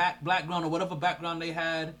the background or whatever background they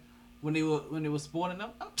had when they were sporting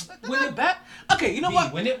them. When they back, okay, you know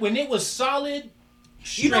what? When it was solid,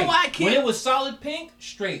 straight. You know why I can't? When it was solid pink,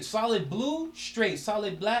 straight. Solid blue, straight.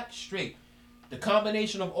 Solid black, straight. The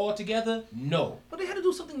combination of all together, no. But they had to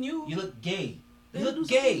do something new. You look gay. They You had to look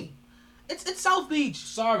do gay. something. It's South Beach.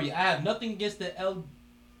 Sorry, I have nothing against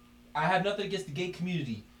I have nothing against the gay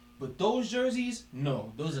community, but those jerseys,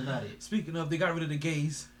 no, those are not it. Speaking of, they got rid of the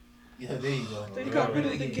gays. Yeah, there you go. They got rid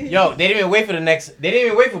of the gays. Yo, they didn't even wait for They didn't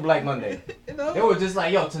even wait for Black Monday. No. They were just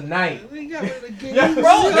like, yo, tonight. They got rid of the gays.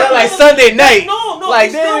 Bro, they're like Sunday night. No,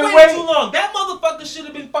 like they they still didn't waiting wait. too long. That motherfucker should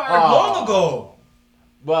have been fired Oh. long ago.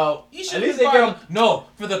 Well, He at should least have they been got. fired. No,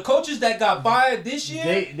 for the coaches that got fired this year,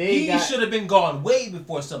 They he got- should have been gone way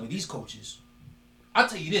before some of these coaches. I'll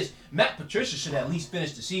tell you this, Matt Patricia should at least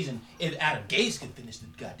finish the season if Adam Gase could finish the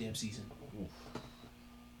goddamn season.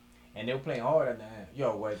 And they were playing hard at the end.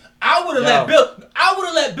 Yo, what? I would have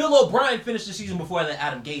let Bill O'Brien finish the season before I let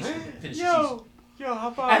Adam Gase finish the season. Yo, how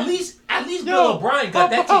about? At least Bill O'Brien got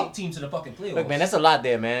that team to the fucking playoffs. Look, man, that's a lot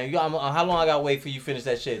there, man. How long I gotta wait for you to finish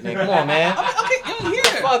that shit, man? Come on, man. Okay, here.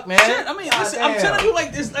 Fuck, man. Shit, I mean, God listen, I'm damn. telling you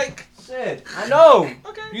like this, like. Shit, I know.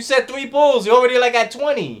 Okay. You said 3 pulls. You're already like at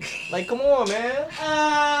 20. Like, come on, man.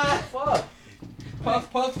 Fuck.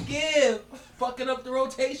 Puff, give. Fucking up the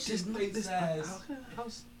rotation. This ass.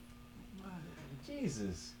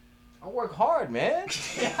 Jesus. I work hard, man.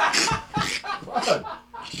 Fuck.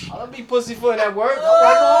 I don't be pussyfooting at work. I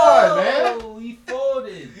work hard, man. Oh, he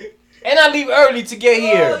folded. And I leave early to get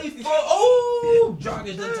here. Oh,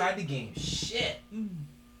 Jarvis done tied the game. Shit.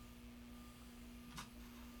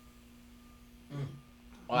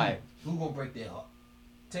 All right. Who gonna break their heart?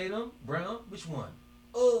 Tatum, Brown, which one?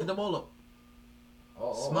 Hit the ball up.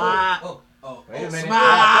 Smart. Oh. Wait a minute.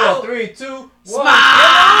 Smart. 4, 3, 2, 1. Smart.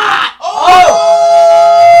 Oh!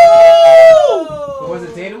 Was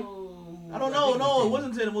it Tatum? I don't know. No, it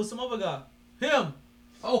wasn't Tatum. It was some other guy. Him.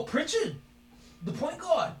 Oh, Pritchard, the point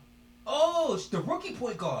guard. Oh, it's the rookie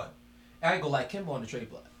point guard. I ain't gonna like Kimba on the trade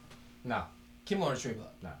block. No. Kimba on the trade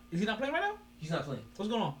block. No. Is he not playing right now? He's not playing. What's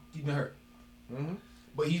going on? He's been hurt. Mm-hmm.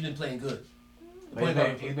 But he's been playing good.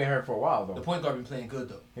 He's been hurt for a while, though. The point guard been playing good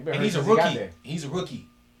though. He been And hurt he's a since he got rookie. there. He's a rookie.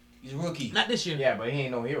 He's a rookie. Not this year. Yeah, but he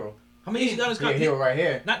ain't no hero. How many years he got his He a contract? hero right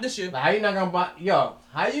here. Not this year. Like, how you not gonna buy? Yo,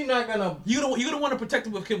 how you not gonna? You don't want to protect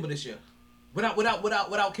him with Kimba this year, without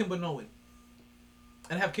Kimba knowing,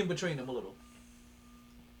 and have Kimba train him a little.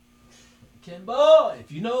 Kimba,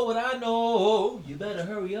 if you know what I know, you better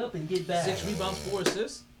hurry up and get back. 6 rebounds, 4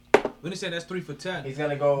 assists. We didn't say that's 3 for 10. He's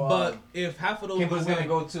gonna go. But if half of those, Kimba's go gonna in-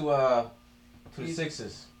 go to the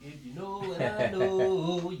Sixers. If you know what I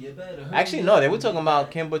know, you better hurry Actually, no, they were talking about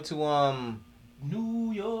Kimba to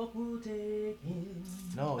New York will take him.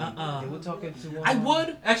 No, they were talking to. I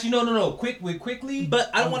would, Actually, no. Quickly. but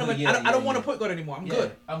I don't I'm want good. to. Yeah, I don't want yeah. to point guard anymore. I'm Yeah,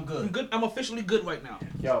 good. I'm good. I'm good. I'm officially good right now.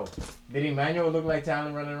 Yo, did Emmanuel look like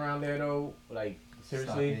talent running around there though? Like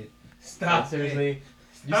seriously? Stop Like, seriously?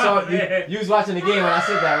 You Stop saw it. you was watching the game when I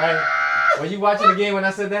said that, right? Were you watching the game when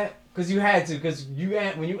I said that? Cause you had to. Cause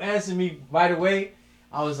when you answered me right away,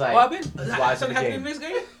 I was like, What happened? you watching Something the happened in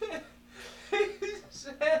game. this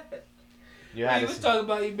game? You had He to was see. talking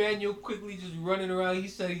about Emmanuel quickly just running around. He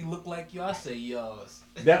said he looked like you. I say yours.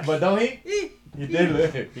 That, but don't he? He did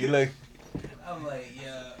look. He looked. I'm like,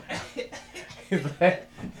 yeah. He's like,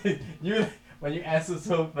 when you answer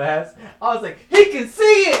so fast, I was like, he can see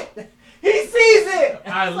it. He sees it.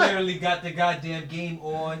 I literally got the goddamn game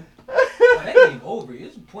on. Oh, that game over.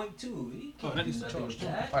 It's .2. He can't that do needs to nothing charge with too.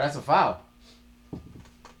 that. Oh, that's a foul.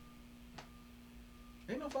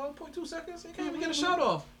 Ain't no foul. 0.2 seconds. You can't even get a shot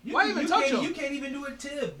off. You, Why even touch him? You can't even do a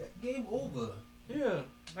tip. Game over. Yeah.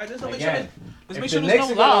 Like, just make Again, sure. Let's if make sure the there's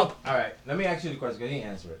Knicks no are gonna- lob. All right, let me ask you the question. Cause he didn't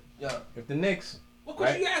answer it. Yeah. If the Knicks, What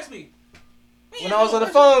question right? you asked me? When I was on the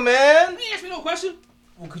phone, man. You ain't asked me no question.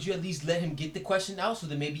 Well, could you at least let him get the question out so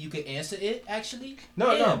that maybe you could answer it? Actually. No,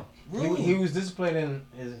 Damn, no. rude. He was displaying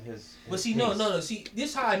his. But see, case. no. See,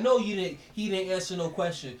 this how I know he didn't answer no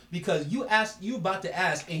question because you about to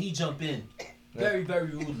ask and he jump in, very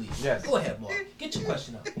rudely. Yes. Go ahead, Mark. Get your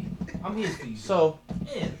question out. I'm here for you. So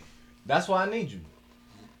man. that's why I need you.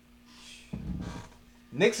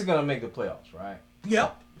 Knicks are gonna make the playoffs, right?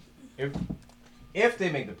 Yep. If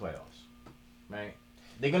they make the playoffs, right?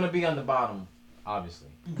 They're gonna be on the bottom, obviously.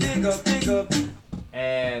 Big up.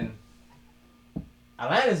 And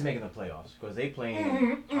Atlanta's making the playoffs because they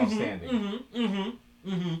playing outstanding.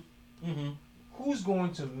 Who's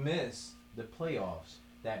going to miss the playoffs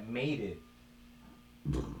that made it?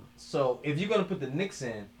 So if you're gonna put the Knicks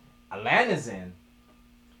in, Atlanta's in.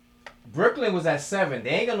 Brooklyn was at 7. They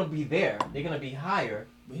ain't gonna be there. They're gonna be higher.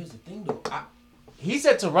 But here's the thing, though. He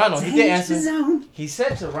said Toronto. He did answer. He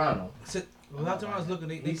said Toronto. Without Toronto's looking,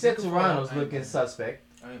 He said Toronto's looking suspect.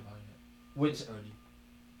 I ain't buying it. Which It's early.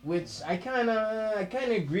 Which I kind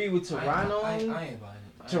of agree with Toronto. I ain't buying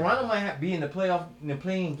it. Toronto might be in the playoff, in the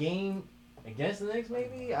playing game against the Knicks.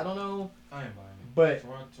 Maybe I don't know. I ain't buying it. But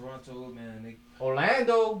Toronto, man,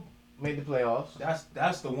 Orlando made the playoffs.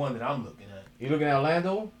 that's the one that I'm looking at. You looking at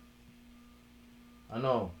Orlando? I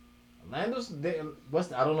know. Orlando's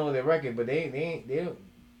I don't know their record, but they're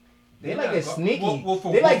like a sneaky.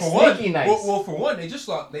 They like sneaky nice. Well, for one, they just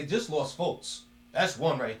lost Fultz. That's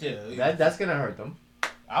one right there. That's gonna hurt them.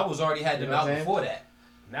 I was already had You them know what out I'm saying? before that.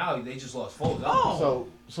 Now they just lost Fultz.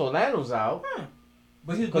 So Orlando's out.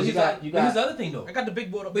 But here's you got- the other thing though. I got the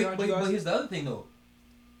big board up But, behind but, you guys. but here's the other thing though.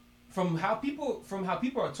 From how people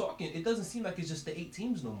are talking, it doesn't seem like it's just the 8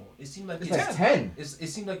 teams no more. It seems like It's like 10. It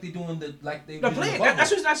seems like they're doing the They're playing. That's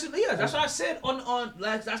what I said on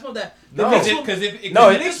last. That's not that. No. The Knicks will- Because if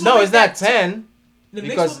No, the Knicks will no, make it's not that 10. The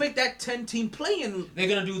Knicks because will make that 10-team playing they're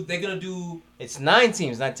gonna do It's 9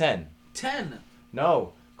 teams, not 10. 10.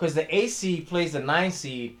 No, because the 8 seed plays the 9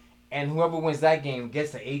 seed, and whoever wins that game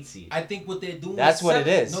gets the 8 seed. I think what they're doing. That's what it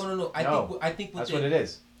is. No. I think That's what it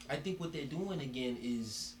is. I think what they're doing again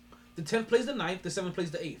is. The 10th plays the 9th, the 7th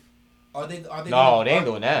plays the 8th. Are they? No, they ain't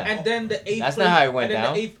doing that. And then the 8th That's plays, not how it went and then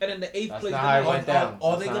down. The 8th, and then the 8th That's plays not the how it 9th. went down.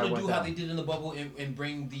 Are they That's not gonna how it do went how down. they did in the bubble and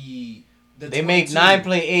bring the They make 22 9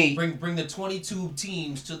 play 8. Bring the 22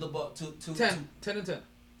 teams to the to 10 and 10.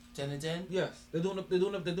 10 and 10. Yes, they're doing the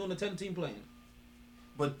 10-team playing.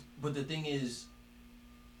 But the thing is,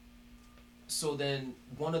 so then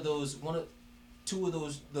two of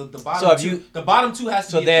those the bottom So if two the bottom two has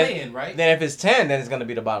to be a play-in, right? Then if it's 10, then it's gonna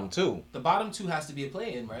be the bottom 2. The bottom two has to be a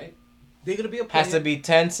play-in, right? They're gonna be a play-in. Has to be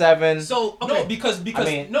 10-7. So okay.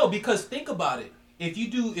 No, because think about it. If you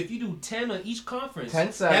do 10 on each conference,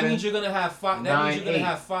 10-7, that means you're gonna have 5. That means you're gonna 9-8.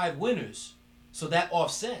 have 5 winners. So that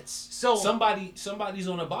offsets. So somebody's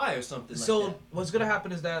on a bye or something. So like that. what's gonna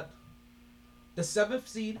happen is that the 7th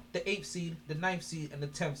seed, the 8th seed, the 9th seed, and the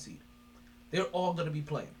 10th seed, they're all gonna be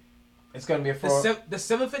playing. It's gonna be a The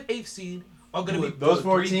 7th and 8th seed are gonna be those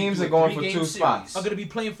 4 teams are going for 2 spots. Are gonna be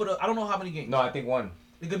playing for the I don't know how many games. No, I think 1.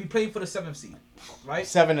 They're gonna be playing for the 7th seed, right?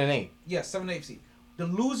 7 and 8. Yes, 7 and 8 seed. The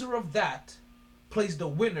loser of that plays the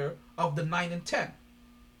winner of the 9 and 10.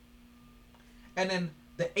 And then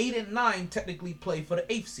the 8 and 9 technically play for the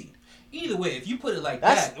 8th seed. Either way, if you put it like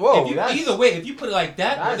That's- that, whoa, if you, that's- either way, if you put it like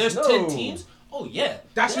that, where there's That's- 10 no. teams. Oh yeah,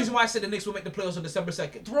 That's the reason why I said the Knicks will make the playoffs on December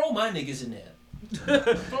 2nd. throw my niggas in there.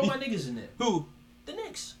 Throw my niggas in there. Who? The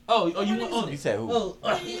Knicks. Oh, you Throw my want? niggas in Oh, You said who?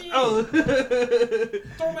 oh.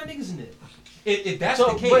 Throw my niggas in there. If that's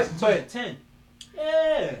So, the case, but- 10.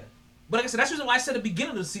 Yeah. But like I said, that's the reason why I said at the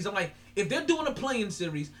beginning of the season, I'm like, if they're doing a play-in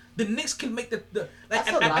series, the Knicks can make the like.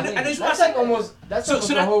 That's like almost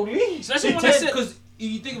the whole league. So that's what I said. Because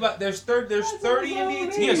you think about there's 30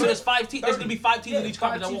 NBA teams. Yeah, so there's 5 teams. There's gonna be 5 teams in each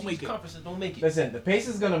conference that won't make it. Conferences don't make it. Listen, the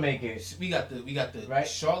Pacers gonna make it. We got the right?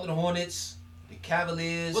 Charlotte Hornets, the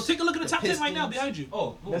Cavaliers. Well, take a look at the top 10 right now behind you.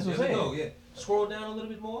 Oh, that's what I'm saying. Go, yeah. Scroll down a little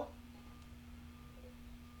bit more.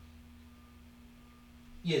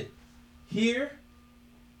 Yeah. Here.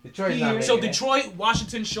 Detroit's not making So it. Detroit,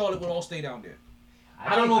 Washington, Charlotte will all stay down there.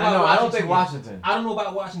 I don't know about Washington. I don't think Washington. I don't know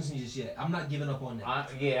about Washington just yet. I'm not giving up on that.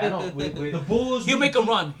 I don't. The Bulls. He'll make a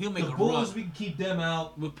run. The Bulls, we can keep them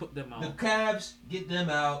out. We'll put them out. The Cavs, get them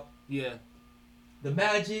out. Yeah. The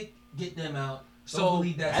Magic, get them out. So don't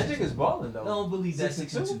believe that. Magic is balling though. Don't believe that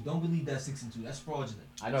 6-2? 6-2. Don't believe that 6-2. That's fraudulent.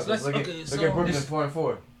 I know. So Look at Brooklyn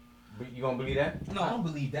 4-4. You gonna believe that? No, I don't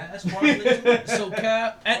believe that. That's fraudulent. So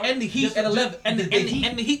Cavs and the Heat at 11, and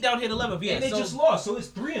the Heat down here at 11. Yeah, and they just lost, so it's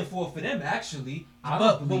 3-4 for them actually.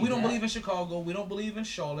 But we don't believe in Chicago. We don't believe in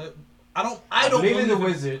Charlotte. I don't believe in the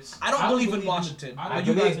Wizards. I don't believe in Washington. I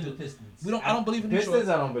believe in the Pistons. I don't believe in Detroit. Pistons.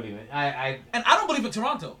 I don't believe in. And I don't believe in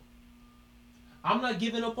Toronto. I'm not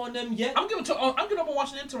giving up on them yet. I'm giving up on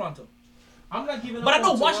Washington and Toronto. I'm not giving up. But I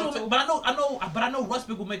know on Washington. Toronto. But I know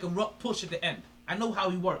Westbrook will make a push at the end. I know how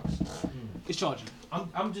he works. It's charging.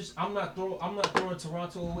 I'm not throwing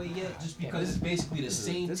Toronto away yet, just because it's basically the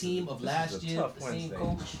same team of last year, the same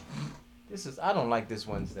coach. I don't like this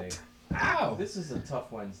Wednesday. Ow! This is a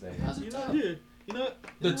tough Wednesday. How's it tough? Yeah. You know what?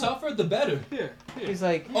 The tougher, the better. Yeah. He's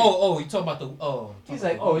like, you talking about the He's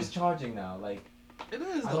like, it's charging now. Like, it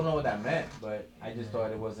is. I don't know what that meant, but I just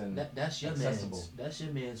thought it wasn't. That's your accessible. man's. That's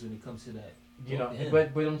your man's when it comes to that. You know,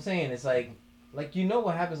 but I'm saying it's like you know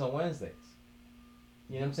what happens on Wednesdays.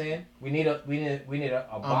 You know what I'm saying? We need a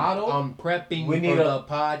bottle. I'm prepping we need for a the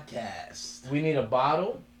podcast. We need a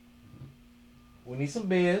bottle. We need some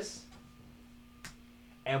beers.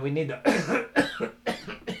 And we need to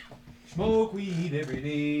smoke weed every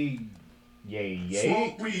day. Yay.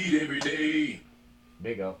 Smoke weed every day.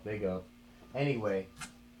 Big up. Anyway,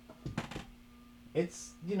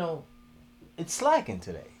 it's it's slacking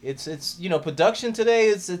today. It's production today.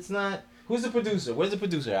 It's not. Who's the producer? Where's the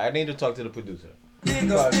producer? I need to talk to the producer.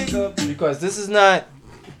 Because this is not.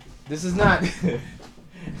 Where's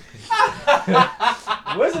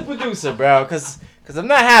the producer, bro? Because I'm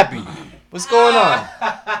not happy. What's going on?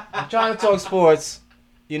 I'm trying to talk sports.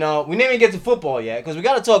 We didn't even get to football yet because we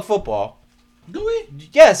got to talk football. Do we?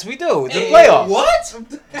 Yes, we do. It's a playoff. What?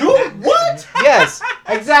 Dude, what? Yes,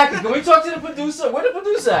 exactly. Can we talk to the producer? Where the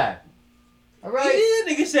producer at? All right. Yeah,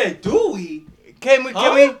 nigga said, do we? Can we?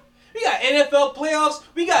 We got NFL playoffs.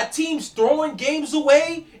 We got teams throwing games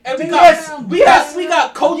away, and we got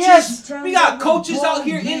coaches. Yes. We got coaches out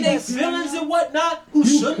here in their feelings and whatnot who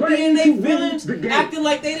shouldn't be in their feelings, acting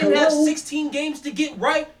like they didn't have 16 games to get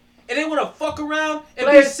right, and they want to fuck around and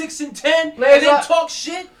be 6-10, and then talk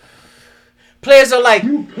shit. Players are like,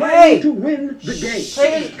 hey. To win the game.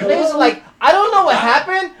 Players are like, I don't know what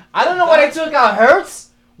happened. I don't know why they took out Hurts.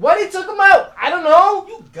 Why they took him out? I don't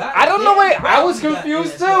know. I don't know what. I was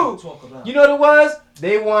confused too. You know what it was?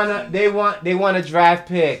 They want a draft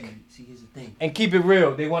pick. See, here's the thing. And keep it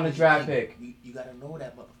real. They want a draft pick. You gotta know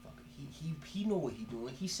that motherfucker. He know what he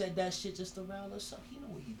doing. He said that shit just around us. He know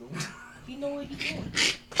what he doing. He know what he doing.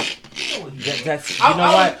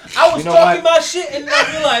 I was talking my shit and then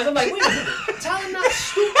I realized I'm like, wait a minute. Tyler's not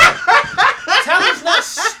stupid. Tyler's not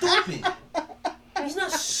stupid. He's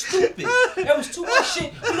not stupid. There was too much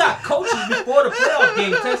shit. We got coaches before the playoff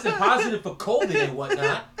game testing positive for COVID and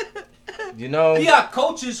whatnot. We got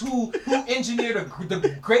coaches who engineered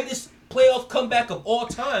the greatest playoff comeback of all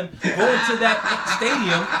time, going to that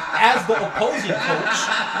stadium as the opposing coach.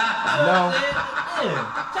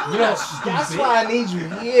 That's why I need you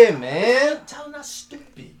here, man. Tyler not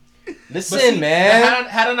stupid. Listen, man.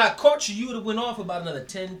 Had I not caught you, you would have went off about another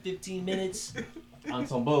 10, 15 minutes. On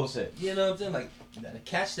some bullshit. You know what I'm saying? Like, you gotta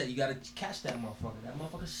catch that. You gotta catch that motherfucker. That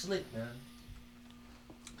motherfucker slick,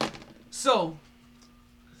 man. So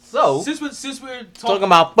since we're talking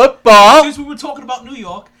about football, since we were talking about New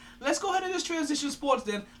York, let's go ahead and just transition sports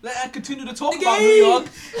then. Let's continue to talk about New York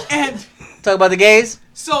and talk about the gays.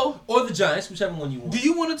 Or the Giants, whichever one you want. Do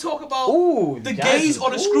you want to talk about the gays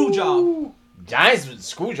or the screw job? Giants with the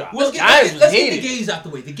screw job. Let's get the gays out the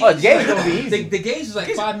way. The gays, gonna be easy. The gays is like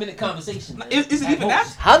 5-minute conversation. Is it even that?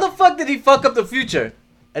 How the fuck did he fuck up the future?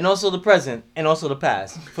 And also the present, and also the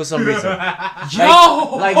past, for some reason.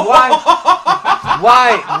 Like why?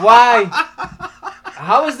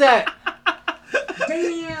 How is that?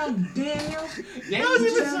 Damn, Daniel.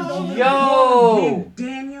 Yo.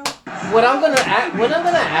 Daniel. what I'm gonna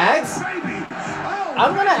ask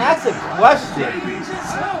a question.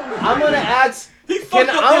 I'm gonna ask. He fucked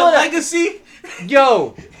up their legacy.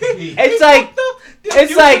 Yo, it's like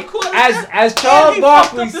as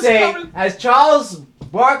Charles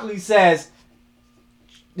Barkley says,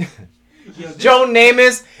 Joe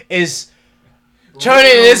Namath is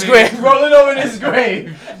turning in his grave, rolling over in his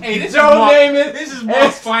grave. Hey, this is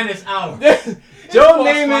Mark's finest hour. Joe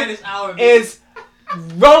Namath is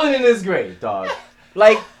rolling in his grave, dog.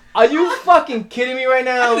 Like, are you fucking kidding me right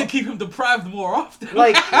now? I need to keep him deprived more often.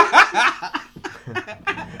 Like,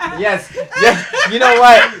 yes. You know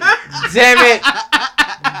what? Damn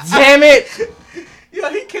it. Yo,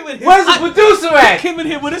 he came in here. Where's the producer at? He came in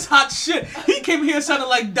here with his hot shit. He came here sounding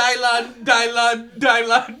like Dylan.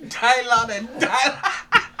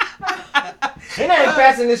 He not even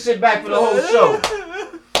passing this shit back for the whole show.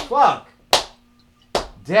 Fuck.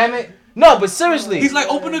 Damn it. No, but seriously. He's like,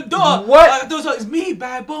 open the door. What? It's me,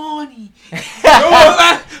 Bad Bunny.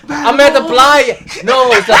 I'm at the playa.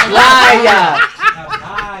 No, it's a playa.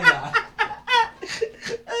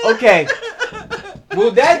 Okay.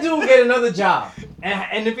 Will that dude get another job?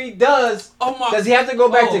 And if he does, does he have to go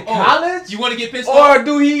back to college? You want to get pissed off? Or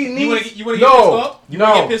do he need? You want to get pissed off? You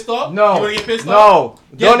want to get pissed off? No. You want to get pissed no. off?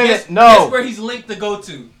 Guess where he's linked to go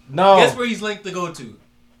to. No. Guess where he's linked to go to.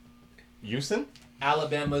 Houston?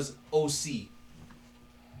 Alabama's OC.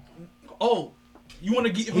 Oh. You want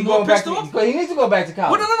to get him more pissed off? He needs to go back to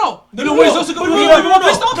college. No. You know where he's also going to be more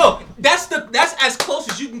pissed off? No, that's as close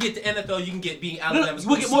as you can get to NFL. You can get being Alabama's.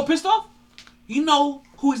 We'll get more pissed off. You know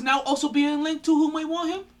who is now also being linked to who might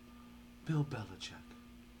want him? Bill Belichick.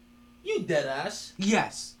 You dead ass.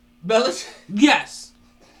 Yes. Belichick. Yes.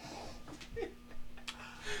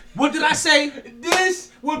 What did I say?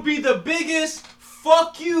 This would be the biggest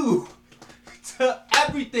fuck you to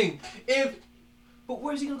everything. But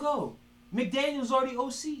where's he gonna go? McDaniel's already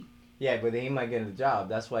OC. Yeah, but he might get a job.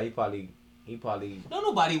 That's why he probably. No,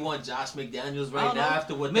 nobody wants Josh McDaniels right now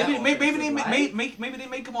after what. Maybe they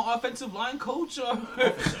make him an offensive line coach or.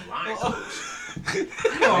 Offensive line coach.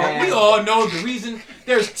 We all know the reason.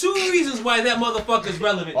 There's 2 reasons why that motherfucker's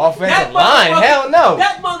relevant. Offensive line? Hell no.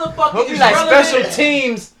 That motherfucker is like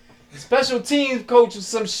relevant. Special teams coach or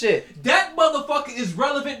some shit. That motherfucker is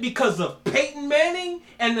relevant because of Peyton Manning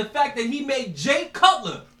and the fact that he made Jay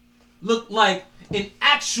Cutler look like an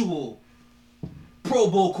actual Pro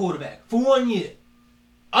Bowl quarterback for 1 year.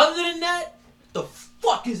 Other than that, the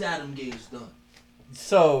fuck is Adam Gase done?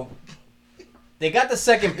 So, they got the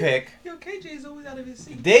second pick. Yo, KJ's always out of his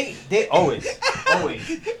seat. They always. Well,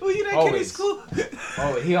 you that kid in school?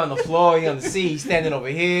 Oh, he on the floor, he on the seat, he's standing over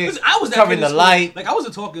here. I was that covering kid in the school. light. Like, I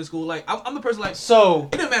wasn't talking in school. Like, I'm the person like, so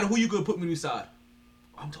it didn't matter who you could put me beside.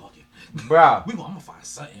 I'm talking. Bruh. I'm gonna find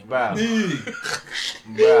something, Bruh.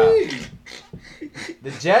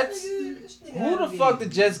 The Jets? Who the fuck the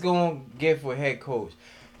Jets gonna get for head coach?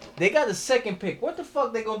 They got the second pick. What the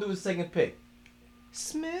fuck they gonna do with the second pick?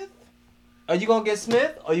 Smith? Are you gonna get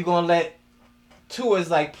Smith? Or you gonna let Tua's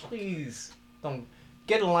like, please don't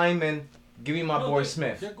get a lineman. Give me my boy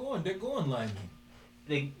Smith. They're going lineman.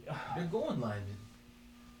 They're going lineman.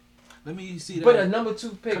 Let me see that. But a number 2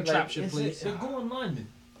 pick, contraption, like, please. They're going lineman.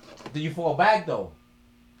 Do you fall back though?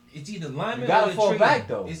 It's either lineman You gotta or fall they're back,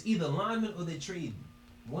 trading. though. It's either lineman or they're trading.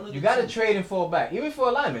 One of You the gotta two. trade and fall back. Even for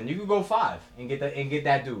a lineman, you could go 5 and get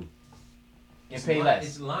that dude. And pay less.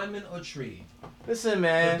 It's lineman or trade. Listen,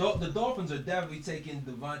 man. The Dolphins are definitely taking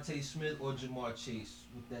Devontae Smith or Jamar Chase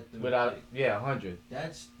with that third Without, pick. yeah, 100.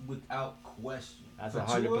 That's without question. That's For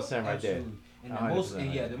 100% Tua, right there.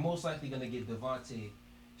 absolutely. And they're most likely gonna get Devontae.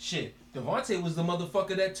 Shit, Devontae was the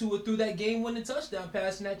motherfucker that Tua threw that game-winning touchdown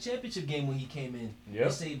pass in that championship game when he came in. Yep.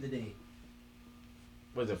 And saved the day.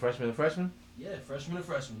 Was it freshman to freshman? Yeah, freshman to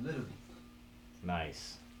freshman, literally.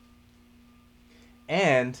 Nice.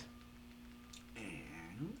 And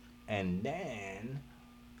then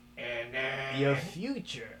your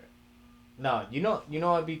future. No, you know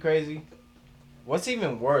what'd be crazy? What's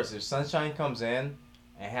even worse if Sunshine comes in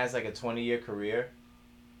and has like a 20-year career?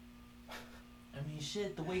 I mean,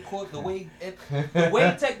 shit. The way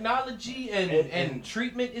technology and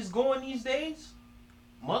treatment is going these days,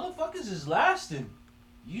 motherfuckers is lasting.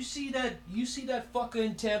 You see that fucker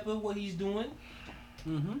in Tampa, what he's doing?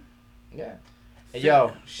 Mm-hmm. Yeah.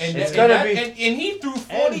 Yo, and he threw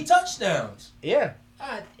 40 touchdowns. Yeah.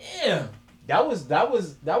 God damn. That was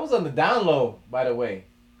on the down low, by the way.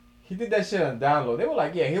 He did that shit on the down low. They were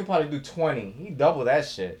like, yeah, he'll probably do 20. He doubled that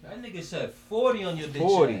shit. That nigga said 40 on your bitch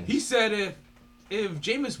 40. ass. He said if if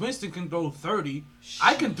Jameis Winston can throw 30,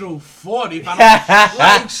 I can throw 40 if I don't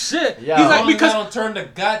like shit. Yo. He's like, because I don't turn the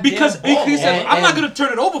goddamn ball. He said, I'm not gonna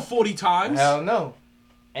turn it over 40 times. Hell no.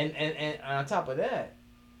 And on top of that,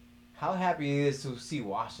 how happy he is to see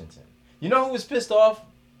Washington. You know who was pissed off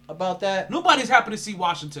about that? Nobody's happy to see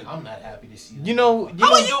Washington. I'm not happy to see. How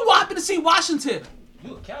are you happy to see Washington?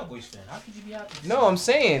 You a Cowboys fan? How could you be happy? No, I'm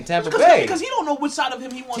saying Tampa Bay. Because he don't know which side of him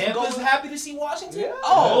he wants to go. Tampa's happy to see Washington? Yeah.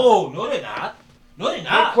 Oh, no, they're not. No, they're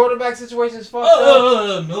Their not. quarterback situation is fucked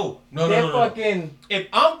up. No. They're fucking. If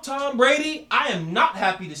I'm Tom Brady, I am not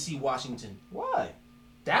happy to see Washington. Why?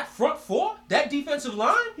 That front four, that defensive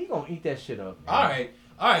line. He gonna eat that shit up. All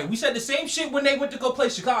right. We said the same shit when they went to go play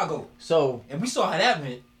Chicago. So. And we saw how that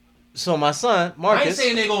went. So my son Marcus. I ain't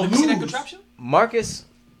saying they gonna Did you see that lose. contraption? Marcus.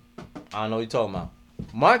 I don't know what you're talking about.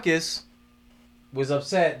 Marcus was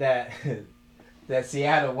upset that that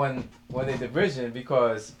Seattle won the division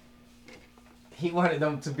because he wanted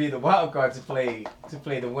them to be the wild card to play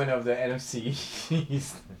the winner of the NFC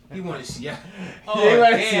East. He wanted Seattle. He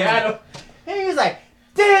wanted Seattle. He was like,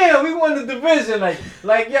 "Damn, we won the division!"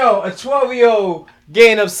 Like yo, a 12-year-old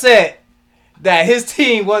getting upset that his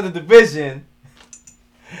team won the division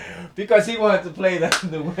because he wanted to play the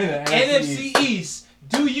winner. NFC East.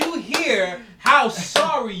 Do you hear how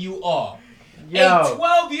sorry you are? Yo. A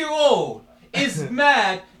 12-year-old is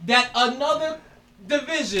mad that another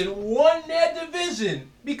division won their division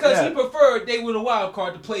because he preferred they were the wild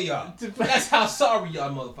card to play y'all. That's how sorry y'all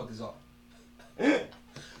motherfuckers are.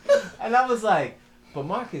 And I was like, but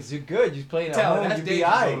Marcus, you're good. You played at home. That's You be danger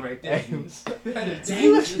alright. zone right there.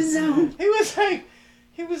 Danger zone.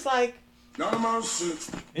 He was like. Dynamite shit.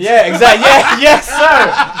 Yeah, exactly. Yeah, yes,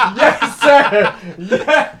 sir.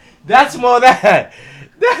 Yeah, that's more that.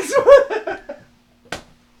 That's more.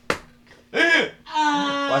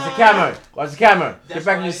 Watch the camera. Get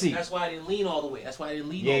back in your seat. That's why I didn't lean all the way. That's why I didn't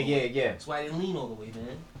lean Yeah, all the way. yeah. That's why I didn't lean all the way,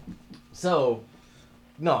 man. So,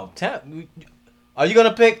 no. Are you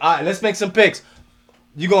gonna pick? All right, let's make some picks.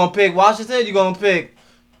 You gonna pick Washington? You gonna pick?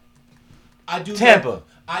 I do Tampa.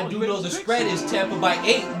 I do know the spread is Tampa by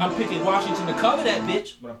 8. I'm picking Washington to cover that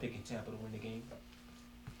bitch, but I'm picking Tampa to win the game.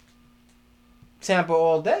 Tampa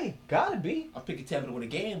all day. Gotta be. I'm picking Tampa to win the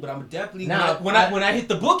game, but I'm definitely Now, when I hit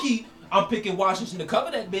the bookie, I'm picking Washington to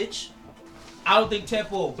cover that bitch. I don't think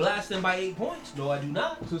Tampa will blast them by 8 points. No, I do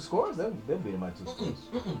not. 2 scores? They'll beat them by 2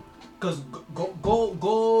 scores. Because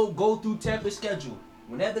go through Tampa's schedule.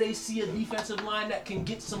 Whenever they see a defensive line that can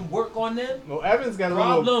get some work on them, Well, Evans got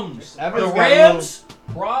problems. A little, The Rams,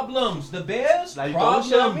 problems. The Bears, Now you throwing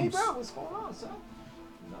shit at me, problems. bro? What's going on, son?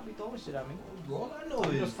 You not be throwing shit at me. All I know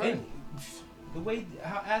is the way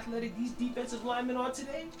how athletic these defensive linemen are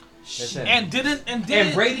today. Listen. And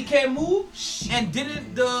Brady can't move. And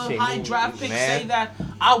didn't the Shit, high move, draft pick man. say that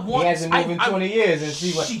I want? He hasn't moved in 20 years and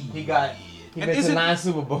see what he got. He And been to isn't- 9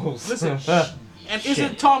 Super Bowls. Listen, and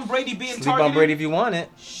isn't Tom Brady being Sleep targeted? on Brady if you want it.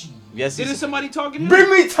 Yes, Didn't somebody target him? Bring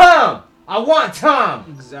me Tom. I want Tom.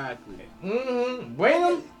 Exactly. Mm-hmm. Bring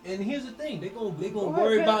him. And here's the thing, they gonna Go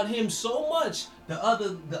worry ahead, about him so much. The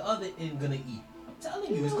other ain't gonna eat. I'm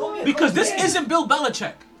telling you, it's gonna be a Because close this game. isn't Bill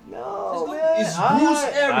Belichick. No, man. It's Bruce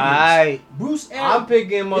Arians. Alright. Bruce Arians. I'm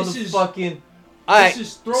picking This is- motherfucking. Alright. this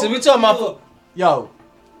is So throw we the talking about. field. Yo,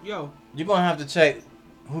 Yo, you're gonna have to check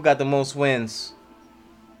who got the most wins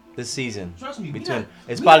this season. Trust me, Between we not-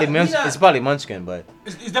 it's probably Munchkin, but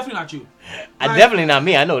it's definitely not you. definitely not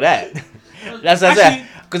me. I know that. That's what I said.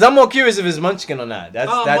 Because I'm more curious if it's Munchkin or not.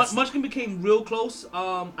 That's Munchkin became real close.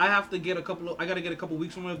 I have to get a couple. I gotta get a couple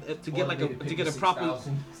weeks from him to get a proper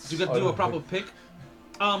do a proper pick.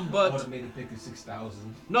 But automated pick of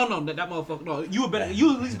 6,000. no, that motherfucker. No, you were better.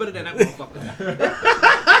 You at least better than that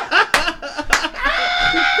motherfucker.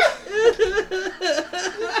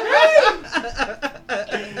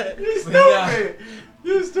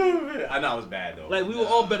 You stupid. I know it was bad though. Like we were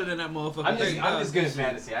all better than that motherfucker. I'm just good at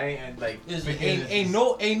fantasy. I ain't like.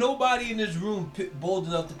 Ain't nobody in this room bold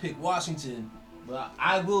enough to pick Washington, but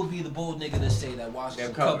I will be the bold nigga to say that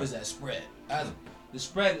Washington covers that spread. The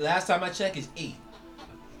spread last time I checked is 8.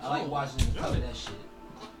 I like Washington to cover that shit.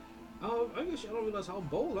 I guess y'all don't realize how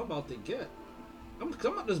bold I'm about to get. I'm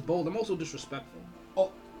not just bold. I'm also disrespectful.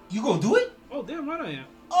 Oh, you gonna do it? Oh, damn right I am.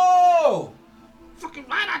 Oh, Fucking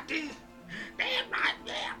right I did. Damn right.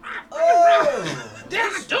 oh,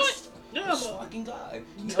 Damn I do it. Yeah, this fucking guy.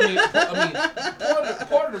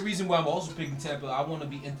 Part of the reason why I'm also picking Tampa, I want to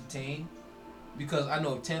be entertained because I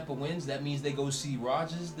know if Tampa wins, that means they go see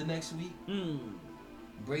Rodgers the next week.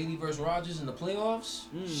 Brady versus Rodgers in the playoffs.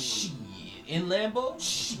 Shit, in Lambeau.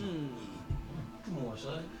 Shit. Come on,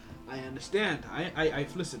 son. I understand. I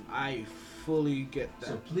listen. I fully get that.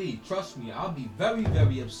 So please, trust me, I'll be very,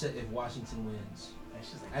 very upset if Washington wins.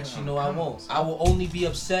 Actually, no, I won't. I will only be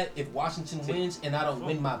upset if Washington wins and I don't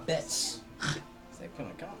win my bets. It's like, come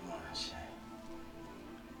on, shit.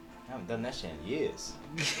 I haven't done that shit in years.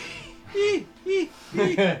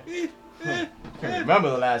 Can't remember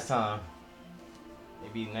the last time.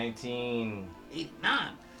 Maybe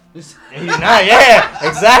 1989. 89, yeah,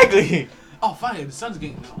 exactly. Oh, finally, the sun's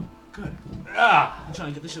getting out. Good. I'm trying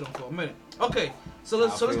to get this shit on for a minute. Okay, so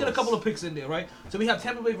let's get a couple of picks in there, right? So we have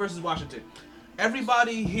Tampa Bay versus Washington.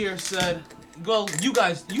 Everybody here said, well, you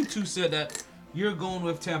two said that you're going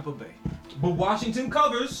with Tampa Bay. But Washington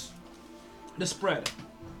covers the spread.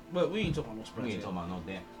 But we ain't talking about no spread. We ain't talking about no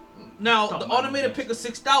damn. Now, the automated pick of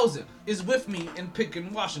 6,000 is with me in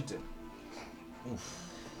picking Washington. Oof.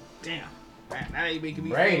 Damn. That ain't making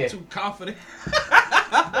me feel too confident.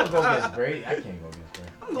 I'm going against Brady. I can't go against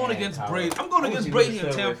Brady. I'm going against Brady. I'm going against Brady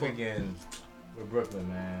and Tampa. With Brooklyn,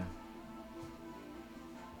 man.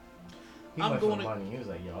 He went for the money. He was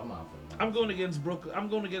like, yo, I'm out for the money. I'm going against Brooklyn. I'm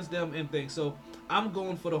going against them and things. So I'm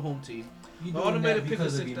going for the home team. You doing that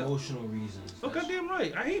because of emotional reasons. Oh, goddamn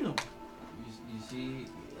right. I hate him. You see,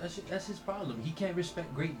 that's his problem. He can't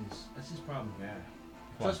respect greatness. That's his problem. Yeah.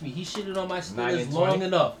 Trust me, he shitted on my Steelers long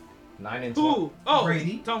enough. 9-20. Who? Oh,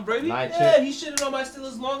 Brady. Tom Brady? Yeah, he shitted on my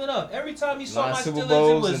Steelers long enough. Every time he saw my Super Steelers,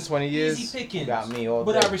 Bowls it was in 20 years. Easy pickings. Got me all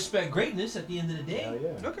but day. I respect greatness at the end of the day. Hell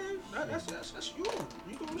yeah. Okay, that's you.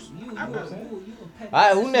 You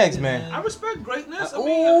Alright, who next, man? I respect greatness. I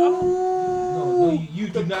mean, no, you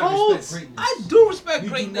do not respect greatness. I do respect You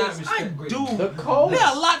greatness. do not respect I greatness. do. The Colts. There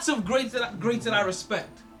are lots of greats that I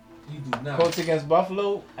respect. You do not. Colts against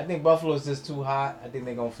Buffalo. I think Buffalo's just too hot. I think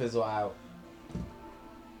they're gonna fizzle out.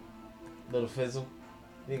 Little fizzle.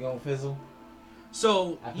 They gonna fizzle.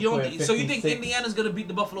 So you don't. So you think 56. Indiana's gonna beat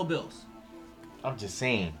the Buffalo Bills? I'm just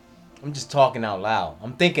saying. I'm just talking out loud.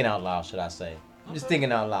 I'm thinking out loud, should I say? I'm just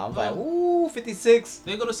thinking out loud. I'm like, ooh, 56.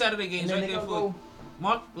 They go to Saturday games And then right they there gonna for.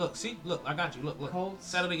 Mark, look, see, look, I got you. Look. Colts.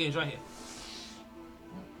 Saturday games right here.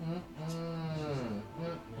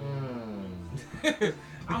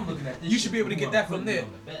 I'm looking at this. You should be able to get that from there.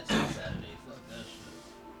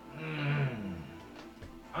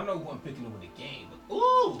 I know one picking to win the game, but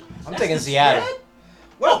ooh, I'm thinking Seattle.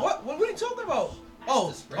 What are you talking about?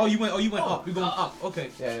 You went up. You're going up. Okay.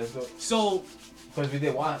 Yeah, let's go. So, because we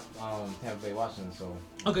did watch Tampa Bay Washington, so.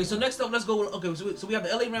 Okay, so next up, let's go. So we have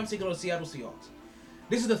the LA Rams taking on the Seattle Seahawks.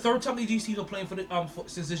 This is the third time these teams are playing for the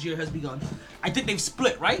since this year has begun. I think they've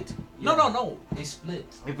split, right? Yeah. No. They split.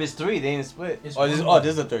 If it's 3, they didn't split. It's This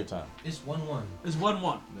is the third time. It's 1-1. It's 1-1.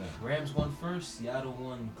 Yeah. Rams won first. Seattle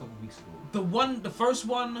won a couple weeks ago. The first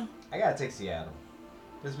one. I gotta take Seattle.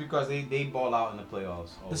 Just because they ball out in the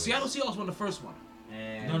playoffs. The Always. Seattle Seahawks won the first one.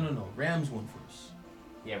 And No. Rams won first.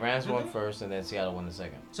 Yeah, Rams won first, and then Seattle won the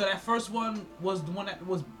second. So that first one was the one that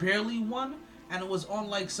was barely won, and it was on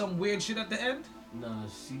like some weird shit at the end. Nah,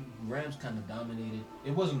 see, Rams kind of dominated.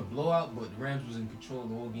 It wasn't a blowout, but the Rams was in control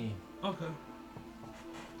the whole game. Okay.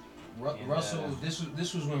 Russell,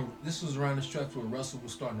 this was around the stretch where Russell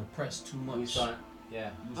was starting to press too much.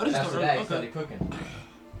 Yeah. This After is that, he okay. started cooking.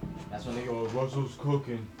 That's when they go, Russell's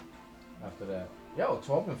cooking. After that. Yo,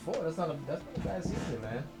 12-4. That's not a bad season,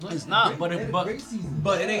 man. It's not, but it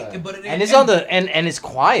ain't. And it's on the and it's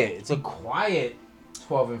quiet. It's a quiet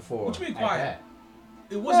 12-4. What you mean quiet?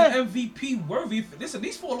 It wasn't MVP worthy. Listen,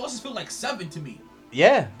 these 4 losses feel like 7 to me.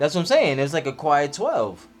 Yeah, that's what I'm saying. It's like a quiet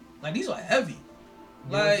 12. Like these are heavy. You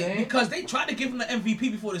know what I'm Like saying? because they tried to give him the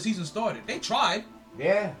MVP before the season started. They tried.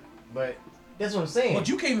 Yeah, but that's what I'm saying. But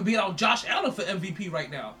you can't even beat out Josh Allen for MVP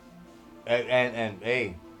right now. And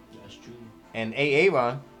hey. That's true. And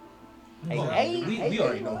Aaron. We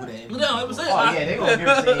already know who that is. No, it was it. Oh yeah, they gonna give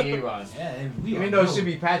it to Aaron. Yeah, and we Even though it should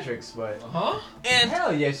be Patrick's, but And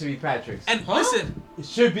hell yeah, it should be Patrick's. And listen, it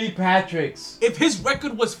should be Patrick's. If his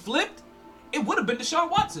record was flipped, it would have been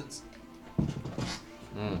Deshaun Watson's.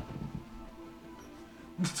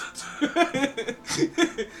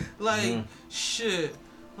 Shit.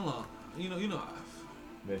 Hold on. You know.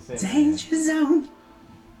 Danger zone.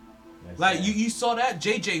 Like you saw that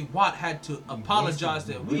JJ Watt had to apologize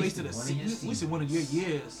that we wasted one of your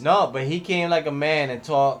years. No, but he came like a man and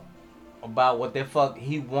talked about what the fuck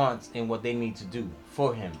he wants and what they need to do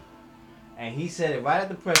for him. And he said it right at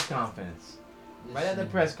the press conference. Right at the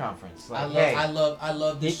press conference. Like, I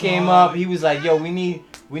love this. He came up, he was like, yo, we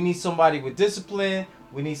need somebody with discipline.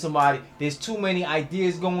 We need somebody, there's too many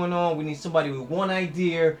ideas going on. We need somebody with one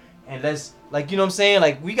idea. And let's, like, you know what I'm saying?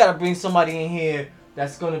 Like, we gotta bring somebody in here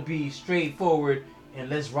that's gonna be straightforward and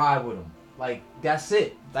let's ride with him. Like, that's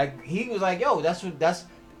it. Like, he was like, yo, that's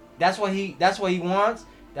what he wants.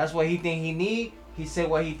 That's what he think he need. He said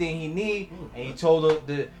what he think he need, and he told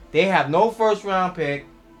her they have no first round pick.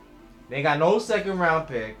 They got no second round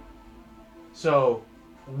pick. So,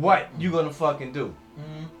 what you gonna fucking do?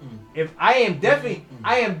 If I am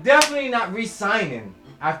definitely not re-signing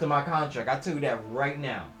after my contract. I tell you that right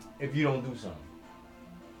now. If you don't do something,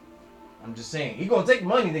 I'm just saying he gonna take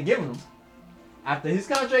money to give him after his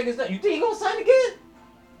contract is done. You think he gonna sign again?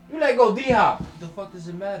 You let go D-Hop. The fuck does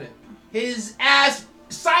it matter? His ass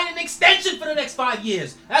signed an extension for the next 5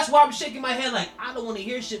 years. That's why I'm shaking my head like I don't want to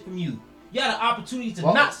hear shit from you. You had an opportunity to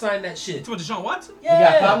not sign that shit. To Deshaun Watson? Yeah.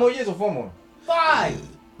 He got 5 more years or 4 more? 5.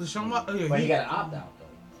 Deshaun Watson. But he got an opt out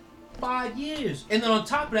though. 5 years. And then on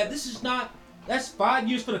top of that, that's 5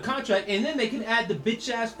 years for the contract, and then they can add the bitch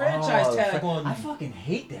ass franchise tag on. I fucking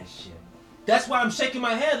hate that shit. That's why I'm shaking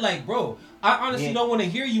my head like, bro, I honestly don't want to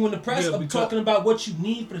hear you in the press talking about what you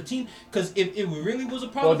need for the team. Because if it really was a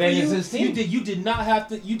problem for you did not have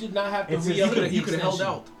to re-up. You could have held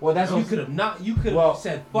out. Well, that's you could have not. You could have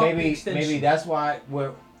said fuck the extension. Maybe that's why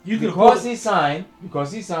because he signed.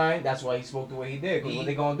 That's why he spoke the way he did. Because what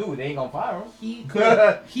they gonna do? They ain't gonna fire him. He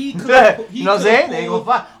could. You know what I'm saying? They ain't gonna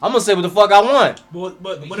fire. I'm gonna say what the fuck I want. But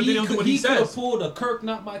what if they don't do what he says? He could have pulled a Kirk,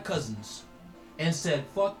 not my cousins, and said,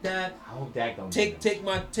 "Fuck that." I hope Dak don't take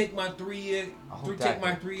my 3-year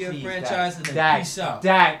franchise and then Dak, peace out.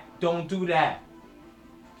 Dak, don't do that.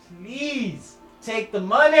 Please take the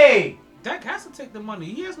money. Dak has to take the money.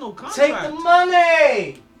 He has no contract. Take the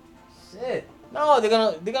money. Shit. No, they're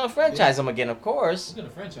gonna franchise him again, of course. They're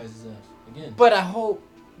gonna franchise his ass again. But I hope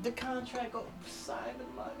the contract sign the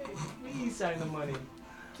money. Please sign the money.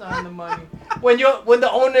 Sign the money. When the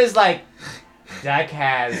owner is like, Dak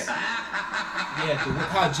has.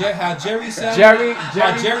 How Jerry sounded.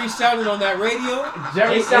 How Jerry sounded on that radio.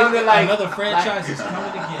 Jerry sounded like another franchise is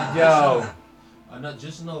coming again. Yo.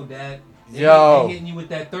 Just know, Dad. They hitting you with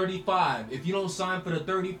that 35. If you don't sign for the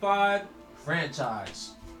 35,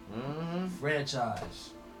 franchise.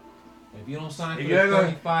 Franchise. If you don't sign for the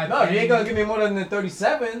 35, no, you ain't gonna give me more than the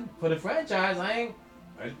 37 for the franchise. I ain't.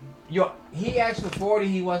 He asked for 40.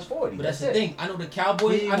 He wants 40. But that's the thing. I know the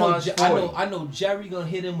Cowboys. I know Jerry gonna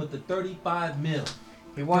hit him with the 35 mil.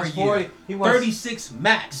 He wants 40. He wants 36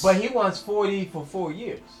 max. But he wants 40 for 4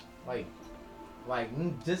 years.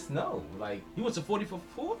 Just no. He wants a 40 for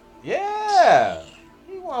 4? Yeah.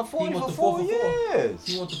 He wants 40 for 4 years.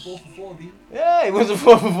 He wants the 4 for 4, B. Yeah, he wants the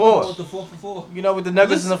 4 for 4. He wants the 4 for 4. You know, with the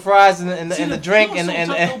nuggets and the fries and the drink and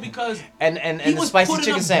the spicy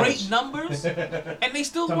chicken sandwich. Great numbers, and they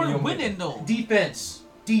still weren't winning though. Defense.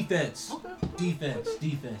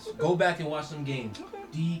 Go back and watch some games.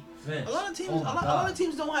 Defense. A lot of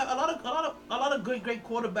teams don't have a lot of great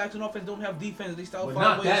quarterbacks and offense don't have defense. They start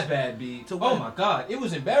not ways that bad, B. Oh my God, it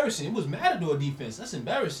was embarrassing. It was Matador defense. That's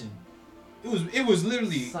embarrassing. It was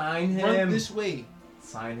literally sign him. Run this way.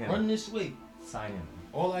 Sign him. Run this way. Sign him.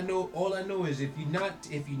 All I know is if you're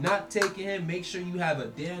not taking him, make sure you have a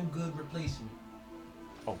damn good replacement.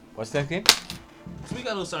 Oh, what's that game? So we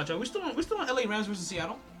got a little sidetrack. We're still on LA Rams versus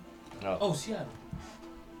Seattle. Oh, Seattle.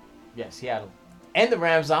 Yeah, Seattle. And the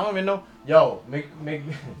Rams, I don't even know. Yo,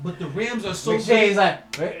 but the Rams are so good.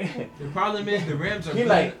 Like, the problem is the Rams are he good.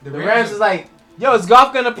 Like, the Rams is like, yo, is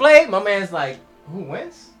Goff gonna play? My man's like, who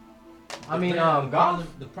wins? Goff.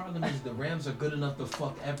 The problem is the Rams are good enough to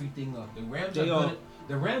fuck everything up. The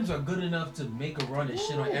Rams are good enough to make a run and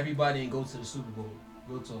shit on everybody and go to the Super Bowl.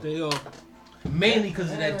 Real talk. They are. Mainly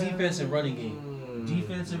because of that defense and running game.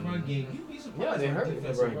 Defense and run game. You'd be surprised. Yeah, they hurt in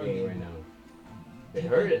the run game right now. They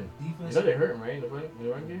hurting. You know they hurting, right? In the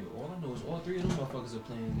run game? All I know is all 3 of them motherfuckers are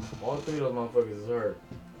playing. All 3 of those motherfuckers is hurt.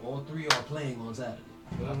 All 3 are playing on Saturday.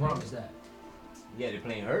 I promise that. Yeah, they're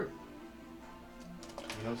playing hurt.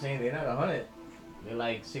 You know what I'm saying? They're not 100. They're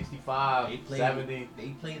like 65, 70. They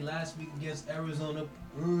played last week against Arizona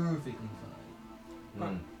perfectly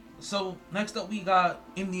fine. So, next up we got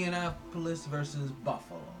Indianapolis versus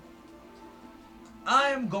Buffalo. I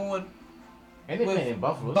am going and they're playing in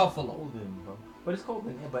Buffalo. But it's cold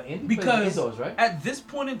in there. But Indy plays indoors, right? At this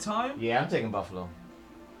point in time... Yeah, I'm taking Buffalo.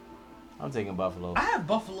 I have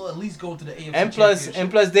Buffalo at least going to the AFC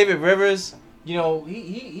And plus David Rivers, you know,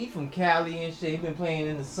 he from Cali and shit. He been playing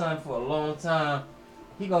in the sun for a long time.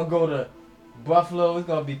 He gonna go to Buffalo. It's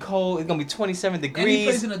gonna be cold. It's gonna be 27 degrees. And he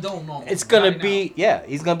plays in a dome normally. It's gonna be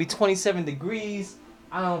he's gonna be 27 degrees.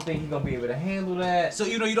 I don't think he's gonna be able to handle that. So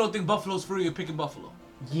you don't think Buffalo's free? You're picking Buffalo.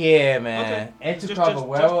 Yeah, man. Okay. And to cover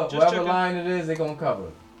wherever line it is, they gonna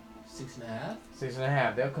cover. 6.5.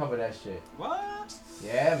 6.5. They'll cover that shit. What?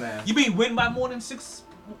 Yeah, man. You mean win by more than 6?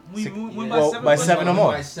 Win by 7 or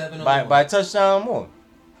more. By a touchdown or more.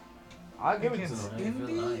 I'll give it to against them.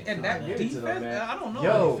 Indy and that Give it to them, defense. man. I don't know.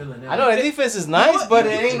 Yo, I know the defense is nice, but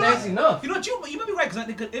it ain't nice enough. You know what? You may be right because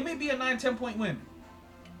it may be a 9-10 point win.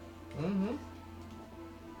 Mm-hmm.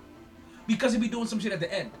 Because he'll be doing some shit at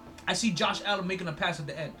the end. I see Josh Allen making a pass at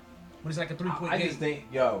the end. When it's like a 3-point game. I just think,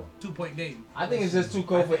 yo. 2-point game. I think it's just too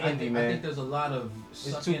cold for Indy, man. I think there's a lot of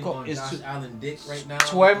sucking on Josh Allen dick right now.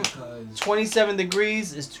 27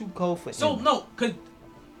 degrees is too cold for Indy. So, no, because...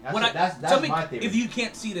 That's tell me my theory. if you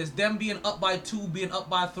can't see this, them being up by 2, being up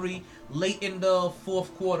by 3, late in the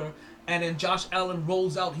fourth quarter, and then Josh Allen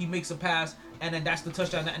rolls out, he makes a pass, and then that's the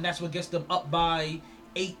touchdown, and that's what gets them up by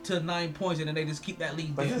 8 to 9 points, and then they just keep that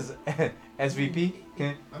lead But there. this is SVP?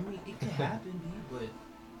 I mean, it could happen, B, but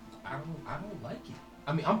I don't like it.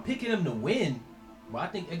 I mean, I'm picking them to win, but I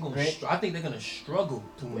think they're gonna struggle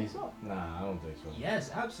to win. Nah, I don't think so. Yes,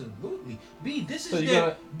 absolutely. B, this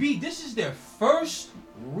So this is their first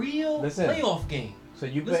real playoff game. So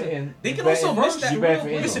you bet in. They can also miss that.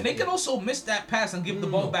 Listen, they can also miss that pass and give the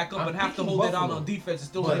ball back up and have to hold it down on defense and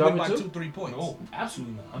still only win by 2-3 points. No,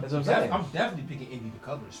 absolutely not. That's what I'm saying. I'm definitely picking Indy to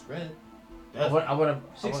cover the spread. I want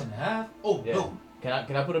 6.5. Oh yeah. no. Can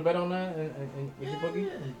I put a bet on that in your boogie?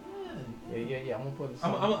 Yeah. I'm gonna put.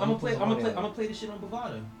 I'm gonna play this shit on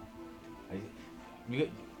Bovada.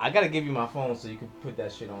 I gotta give you my phone so you can put that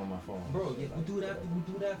shit on my phone. Bro, yeah, we do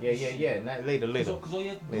that. Yeah. Not later. Because all you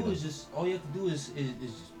have to do is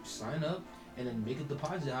just sign up and then make a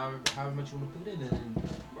deposit however much you want to put in, and then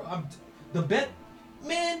bro, the bet,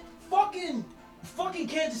 man, fucking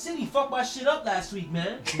Kansas City fucked my shit up last week,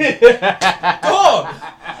 man. Dog,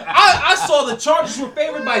 I saw the Chargers were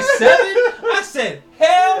favored by 7. I said,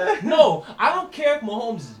 hell no. I don't care if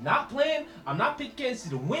Mahomes is not playing. I'm not picking Kansas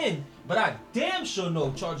City to win, but I damn sure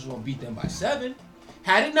know Chargers won't beat them by 7.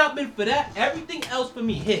 Had it not been for that, everything else for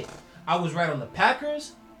me hit. I was right on the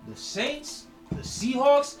Packers, the Saints, the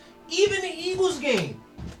Seahawks, even the Eagles game.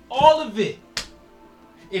 All of it.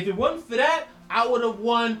 If it wasn't for that, I would have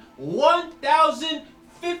won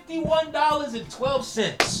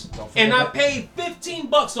 $1,051.12. And I paid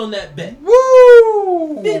 $15 on that bet.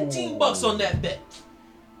 Woo! $15 on that bet.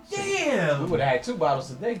 Damn. We would have had 2 bottles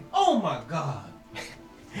today. Oh my God.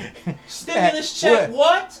 Stimulus check,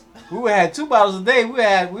 what? We would have had 2 bottles a day.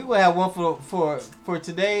 We would have one for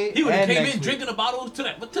today. He would have came in drinking a bottle to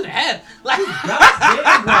the head. Like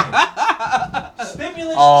goddamn right.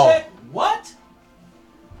 Stimulus check, what?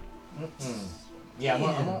 Yeah, I'm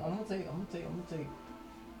gonna take.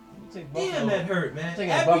 Damn, that hurt, man. I'm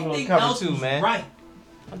taking Buffalo Everything cover else 2, was man. right.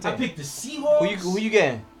 I picked the Seahawks. Who you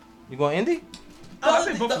getting? You going Indy? The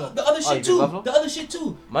other shit too. The other shit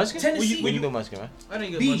too. Munchkin? Tennessee. When you do Munchkin, man? I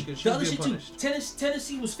didn't get B, Munchkin. the other shit too.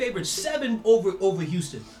 Tennessee was favored 7 over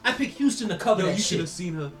Houston. I picked Houston to cover that you should shit. have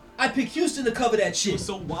seen her. I picked Houston to cover that She shit. was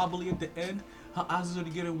so wobbly at the end. Her eyes was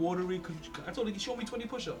already getting watery. Cause I told her, show me 20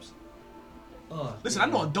 push-ups. Listen, I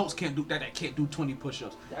know adults can't do that. That can't do 20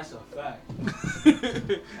 push-ups. That's a fact.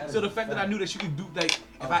 So the fact that I knew that she could do like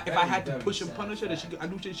if I had to push and punish her, that I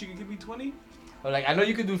knew she could give me 20. But like I know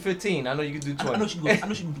you could do 15. I know you could do 20. I know she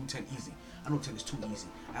can do 10 easy. I know 10 is too easy.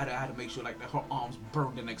 I had to make sure like that her arms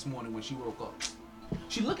burned the next morning when she woke up.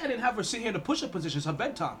 She looked at it and have her sit here in the push-up position. It's her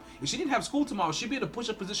bedtime. If she didn't have school tomorrow, she'd be in the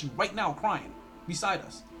push-up position right now crying beside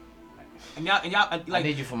us. And y'all like I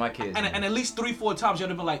need you for my kids. And at least 3-4 times y'all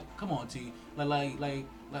have been like, come on, T, like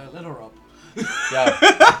let her up. Yo, nah.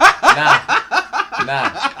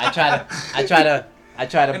 I try to. And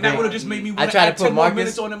that would have just made me. I try to put 10 more Marcus.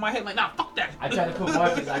 minutes on in my head. Like, nah, fuck that. I try to put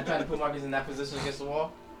Marcus in that position against the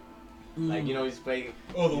wall. Like he's playing.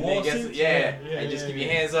 Oh, the wall shit? Yeah, and just keep your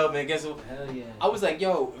hands up and against the wall. Hell yeah. I was like,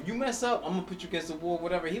 yo, if you mess up, I'm gonna put you against the wall,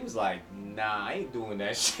 whatever. He was like, nah, I ain't doing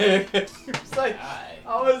that shit. He was like,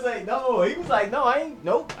 I was like, no. He was like, no, I ain't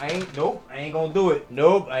gonna do it.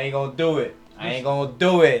 Nope, I ain't gonna do it.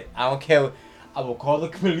 I don't care. I will call the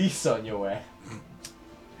police on your ass.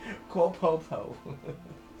 Call Popo.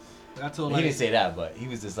 He didn't say that, but he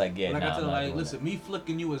was just like, yeah, like nah, I told her, I'm like, not listen, doing me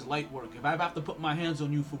flicking you is light work. If I have to put my hands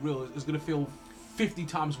on you for real, it's gonna feel 50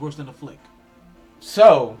 times worse than a flick.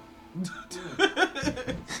 So,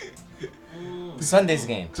 Sunday's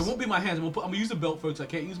game. So it won't be my hands. I'm gonna use the belt first. I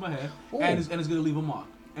can't use my hand, and it's gonna leave a mark.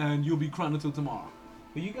 And you'll be crying until tomorrow.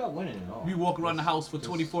 But you got winning and all. We walk around the house for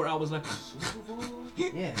 24 hours like.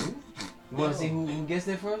 Yeah. You want to see who gets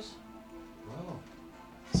there first? Bro.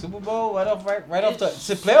 Super Bowl right off the.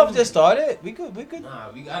 So playoffs just started. We could.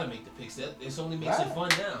 Nah, we gotta make the picks. That it only makes it fun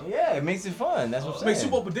now. Yeah, it makes it fun. That's what I'm saying. Make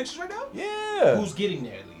Super Bowl predictions right now? Yeah. Who's getting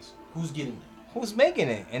there at least? Who's getting there? Who's making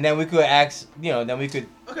it? And then we could ask. Then we could.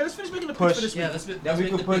 Okay, let's finish making the picks for this week. Yeah, Then we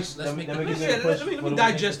could push. Let me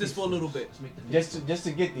digest this for a little bit. Just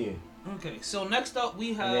to get there. Okay, so next up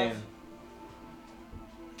we have.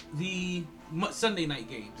 the Sunday night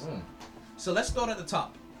games. Mm. So let's start at the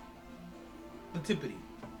top. The tippity.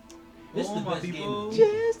 This is the my best people. game.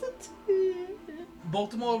 Just a tip.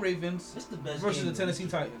 Baltimore Ravens That's the best versus game. the Tennessee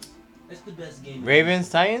Titans. That's the best game. Ravens,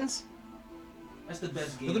 Titans. That's the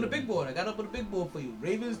best game. Look at the big board. I got up with a big board for you.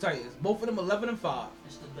 Ravens, Titans. Both of them 11-5.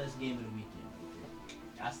 That's the best game of the weekend.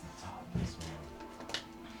 That's the top. This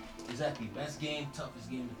one. Exactly. Best game, toughest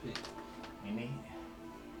game to pick.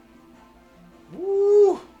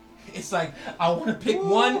 Woo. It's like I want to pick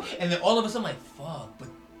one, and then all of a sudden I'm like, fuck. But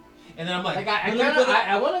and then I'm like,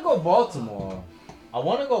 I want to go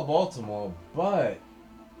Baltimore. But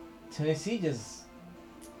Tennessee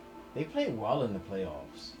they play well in the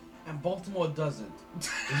playoffs. And Baltimore doesn't.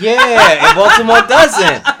 Yeah, and Baltimore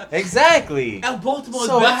doesn't. Exactly. And Baltimore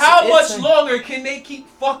So- but doesn't. how it's much a- longer can they keep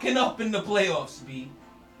fucking up in the playoffs, B?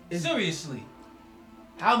 Seriously.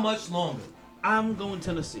 How much longer? I'm going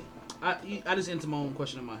Tennessee. I just answered my own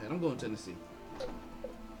question in my head. I'm going Tennessee.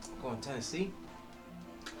 Going Tennessee.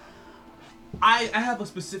 I have a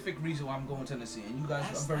specific reason why I'm going Tennessee, and you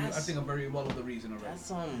guys That's- I think are very well of the reason already.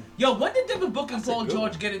 That's Yo, when did Devin Booker and That's a Paul good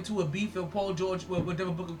George one. get into a beef and Paul George where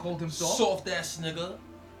Devin Booker called him soft? Soft ass nigga.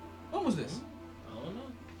 When was this? I don't know.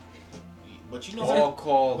 But you know Paul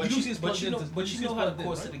called. But You you, see his but plugged you know, into- but you you see know his how the plugged in,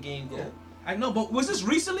 course right? of the game go. Yeah. I know, but was this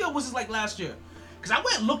recently or was this like last year? Because I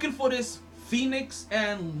went looking for this Phoenix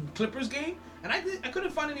and Clippers game, and I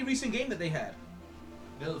couldn't find any recent game that they had.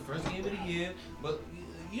 That was the first game of the year, but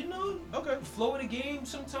you know, Okay. flow of the game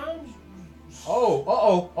sometimes.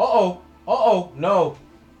 Oh, no.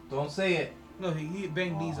 Don't say it. No, he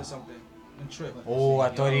banged knees or something and tripped. Oh, I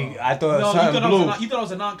thought it No, was something blue. you thought it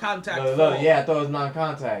was a non-contact. Look, fall. yeah, I thought it was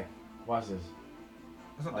non-contact. Watch this.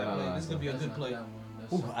 It's not Oh, that no, play. no, This is gonna be a That's good not play. that one.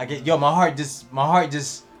 That's Ooh, my heart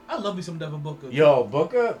just. I love me some Devin Booker. Yo,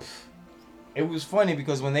 Booker. It was funny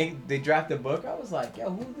because when they drafted Booker, I was like, yo,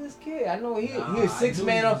 who's this kid? I know he Nah, was I six knew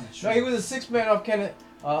man he off. was a No, he was a 6 man off Kentucky.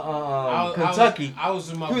 I was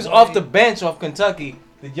in my He was boy- off the bench off Kentucky,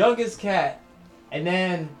 the youngest cat, and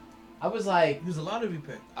then I was like, He was a lottery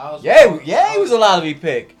pick. I was, yeah, he was a lottery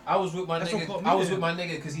pick. I was with my That's what nigga. caught me I was there. with my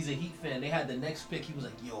nigga because he's a Heat fan. They had the next pick. He was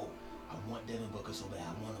like, "Yo, I want Devin Booker so bad.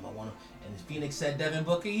 I want him." And Phoenix said Devin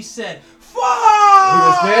Booker. He said, "Fuck." He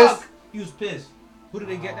was pissed. He was pissed. Who did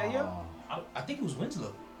they get that year? I think it was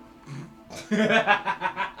Winslow.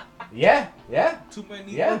 Yeah. Too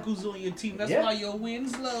many Yeah. uncles on your team. That's Yeah. why your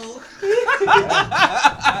wins low.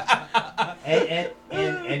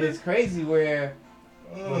 And it's crazy where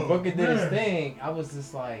when Booker did his thing, I was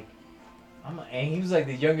just like, and he was like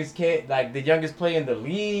the youngest kid, like the youngest player in the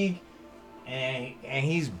league, and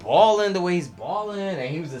he's balling the way he's balling, and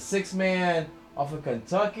he was a 6 man off of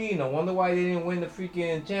Kentucky. No wonder why they didn't win the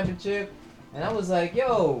freaking championship. And I was like,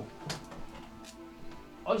 yo,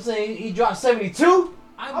 I'm saying he dropped 72.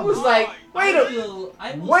 I was like, wait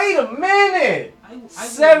a minute.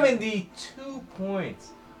 72 points.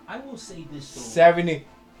 I will say this though. 70.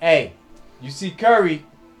 Hey, you see Curry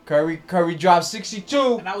dropped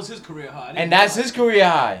 62, And that was his career high. and that's his career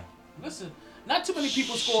high. Listen, not too many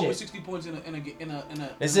people score over Shit. 60 points in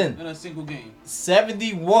a Listen. in a single game.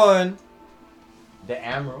 71. The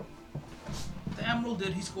Emerald. The Emerald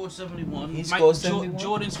did. He scored 71. He scored 71?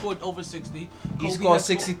 Jordan scored over 60. He Kobe scored had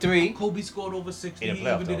 63. Kobe scored over 60. In He the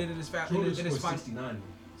playoff, even did though. it in his Jordan in his scored final. 69.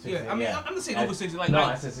 Yeah, I mean, I'm just saying over 60. Like, no,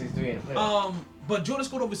 like, I said 63 in the playoff. but Jordan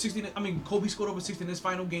scored over 60. I mean, Kobe scored over 60 in his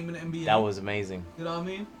final game in the NBA. That was amazing. You know what I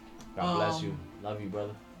mean? God bless you. Love you,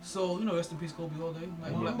 brother. So, you know, rest in peace, Kobe, all day.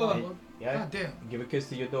 Like, Yeah. blah, blah, blah. Yeah. God damn. Give a kiss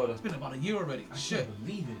to your daughter. It's been about a year already. I Shit. can't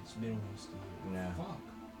believe it. It's been almost a year. Yeah. Fuck.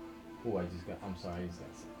 Oh, I'm sorry, I just got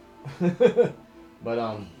sick. But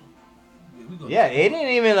We go. yeah, it didn't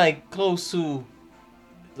even like close to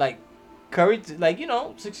like Curry. Like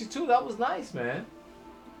 62. That was nice, man.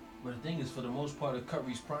 But the thing is, for the most part of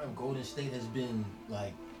Curry's prime, Golden State has been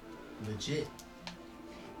like legit.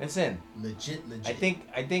 Listen, Legit.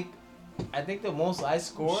 I think the most I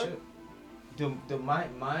scored,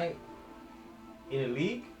 my in the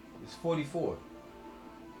league is 44,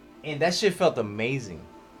 and that shit felt amazing.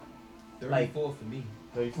 34 for me.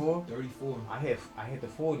 34. 34. I hit the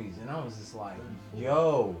 40s, and I was just like, 34.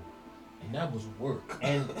 yo. And that was work.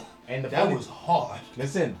 And the that 40s was hard.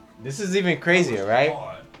 Listen, this is even crazier, right?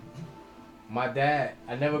 Hard. My dad,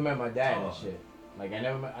 I never met my dad and shit. Like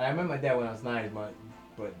I met my dad when I was 9,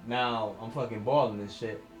 but now I'm fucking balling this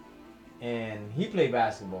shit. And he played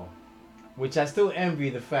basketball, which I still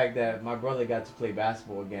envy the fact that my brother got to play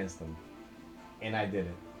basketball against him, and I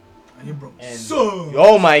didn't. And your bro And sucks.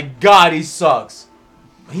 oh my god, he sucks.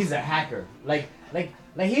 He's a hacker. Like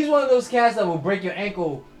he's one of those cats that will break your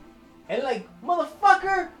ankle, and like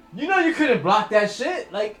motherfucker, you know you couldn't block that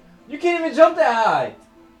shit. Like You can't even jump that high.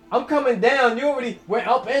 I'm coming down. You already went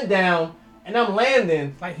up and down, and I'm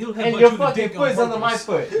landing. Like he'll and headbutt your you fucking the foot's under my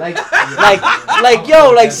purpose. foot. Like,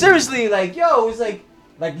 yo, like seriously, like, yo, it's like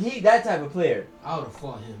he that type of player. I would have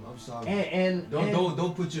fought him. I'm sorry. And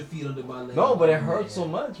don't put your feet under my leg. no, but it hurts so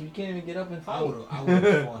much. You can't even get up and fight. I would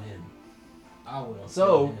have fought him. I would have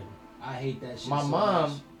So, fought him. I hate that shit. My so mom,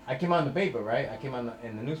 much. I came out in the paper, right? I came out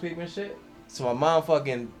in the newspaper and shit. So my mom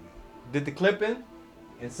fucking did the clipping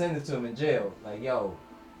and sent it to him in jail. Like, yo,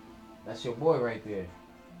 that's your boy right there.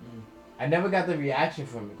 I never got the reaction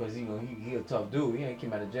from him because he a tough dude. He ain't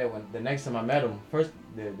came out of jail. When the next time I met him,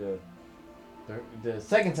 the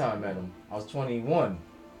second time I met him, I was 21.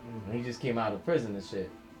 And he just came out of prison and shit.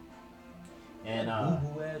 And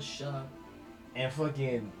boo-boo ass shot. And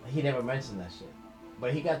fucking, he never mentioned that shit.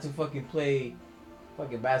 But he got to fucking play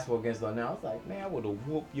fucking basketball against Lionel. I was like, man, I would have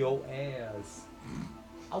whooped your ass.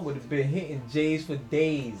 I would have been hitting J's for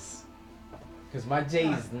days. Because my J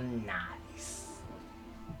is nice.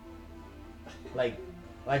 Like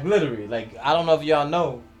literally. Like, I don't know if y'all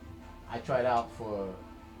know, I tried out for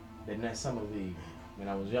the next summer league when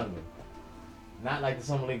I was younger. Not like the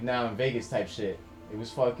summer league now in Vegas type shit. It was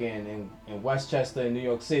fucking in Westchester, in New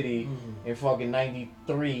York City, in fucking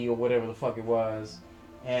 '93 or whatever the fuck it was,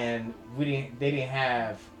 and they didn't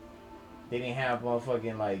have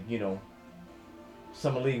motherfucking, like, you know,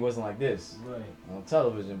 summer league wasn't like this on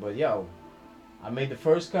television. But yo, I made the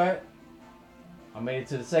first cut, I made it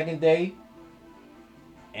to the second day,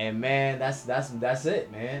 and man, that's it,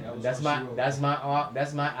 man. That's my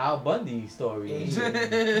Al Bundy story. You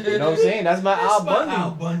know what I'm saying? That's my Al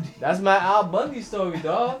Bundy. That's my Al Bundy story,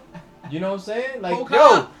 dog. You know what I'm saying? Like,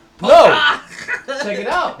 check it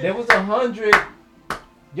out. There was 100.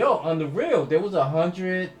 Yo, on the real, there was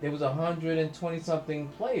 120 something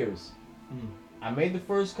players. I made the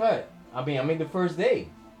first cut. I made the first day.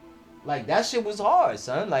 Like, that shit was hard,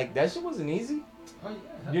 son. Like, that shit wasn't easy. Oh,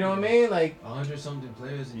 yeah, you know what I mean? Like 100 something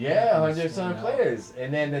players. Yeah, 100 something players.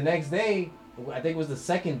 And then the next day, I think it was the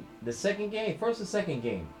second game, first or second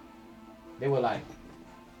game. They were like,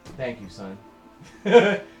 "Thank you, son." You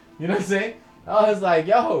know what I'm saying? I was like,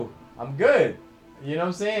 "Yo, I'm good." You know what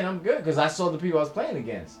I'm saying? I'm good because I saw the people I was playing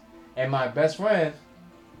against. And my best friend,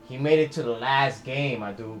 he made it to the last game.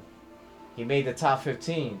 He made the top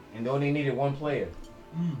 15, and they only needed one player.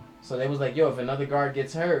 So they was like, "Yo, if another guard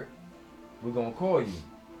gets hurt, we're gonna call you."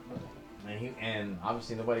 And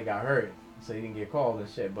obviously nobody got hurt, so he didn't get called and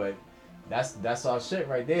shit. But that's our shit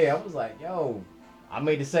right there. I was like, yo, I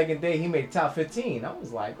made the second day. He made top 15. I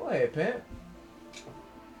was like, go ahead, pimp.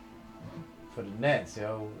 For the Nets,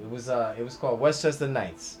 yo, it was called Westchester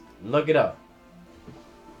Knights. Look it up.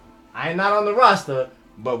 I ain't not on the roster,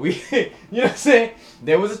 but we, you know what I'm saying?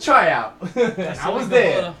 There was a tryout. I was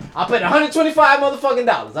there. I paid $125 motherfucking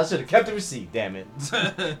dollars. I should have kept the receipt, damn it.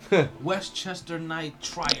 Westchester Night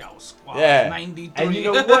tryout squad. Yeah. 93. And you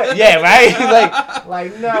know what? Yeah, right?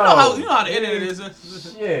 like no. You know how the internet is.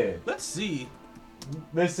 Yeah. Let's see.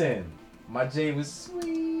 Listen, my J was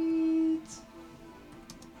sweet.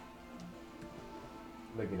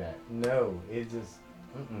 Look at that. No, it just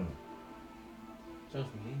Trust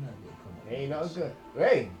me, ain't not good. Come on. ain't no good.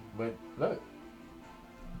 Hey, but look.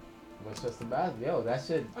 Westchester basketball, yo, that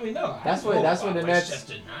shit. I mean, no. That's where the Nets.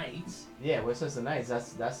 Westchester Knights. Yeah, Westchester Knights.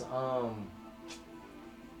 That's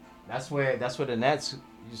where the Nets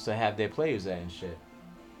used to have their players at and shit.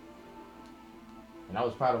 And I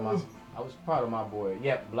was proud of my boy.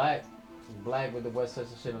 Yeah, black with the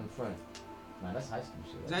Westchester shit on the front. Nah, that's high school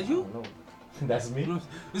shit. Is that you? I don't know. That's me. Wait, no,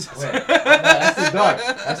 that's too dark.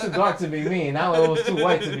 That's too dark to be me. Now it was too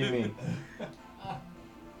white to be me.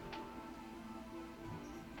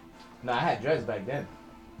 No, I had dreads back then.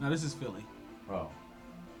 No, this is Philly. Bro.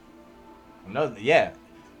 No, yeah.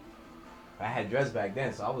 I had dreads back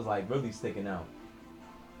then, so I was like really sticking out.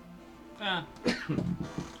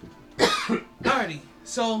 Alrighty.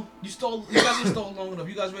 So you guys have stole long enough.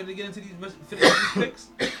 You guys ready to get into these picks?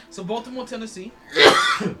 So Baltimore, Tennessee.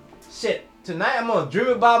 Shit. Tonight I'm gonna dream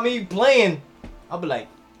about me playing. I'll be like,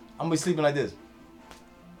 I'm gonna be sleeping like this.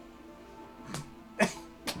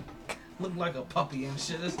 Look like a puppy and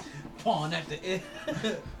shit. It's pawing at the end.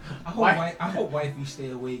 I hope wifey stay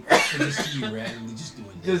awake and just see you randomly just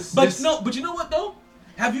doing this. But you know what though?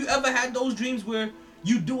 Have you ever had those dreams where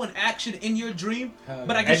you do an action in your dream,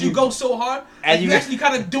 but I guess you go so hard and you actually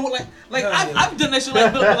kind of do it like I've done that shit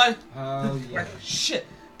like shit.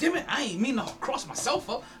 Damn it, I ain't mean to cross myself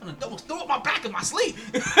up and then almost throw up my back in my sleep.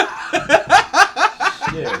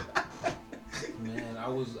 Yeah. Man, I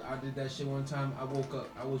did that shit one time. I was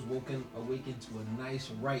awakened to a nice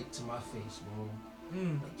right to my face, bro.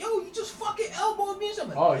 Like, yo, you just fucking elbowed me or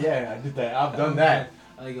something. Oh yeah, I did that. I've done that.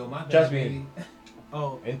 Like, yo, my bad, Trust me. baby.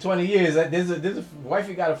 Oh, In 20 years, there's a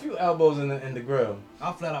wifey got a few elbows in the grill.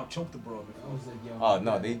 I flat out choked the bro I before. was like, yo, Oh my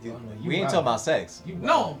no, bad. they did. Oh, no, you We ain't wildin'. talking about sex. You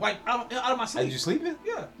No, wildin'. like out of my Are sleep. you sleeping?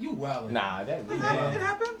 Yeah. You wildin'. Nah, that. It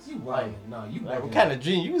happens. You wildin'. Nah, you Like, bugging. what kind of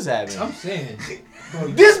dream you was having? I'm saying. Bro,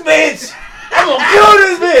 This bitch! I'm gonna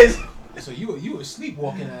kill this bitch! so you a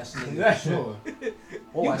sleepwalking ass nigga, for Exactly. sure.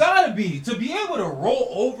 Oh, You I- gotta be. To be able to roll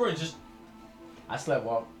over and just... I slept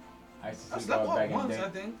walk. I used to I sleep slept walk back in once, the day. I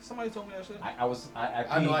think. Somebody told me that shit. I peed.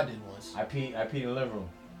 I know I did once. I peed in the living room.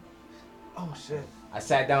 Oh shit. I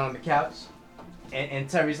sat down on the couch, and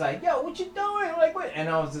Terry's like, "Yo, what you doing?" I'm like, what? And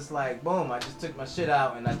I was just like, boom! I just took my shit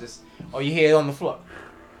out, and you hear it on the floor.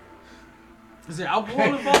 Is there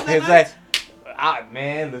alcohol involved that It's night? like,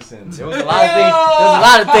 man, listen, there was a lot of things. There was a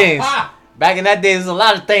lot of things. Back in that day, there's a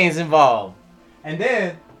lot of things involved. And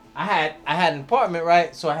then I had an apartment,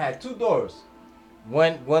 right? So I had two doors.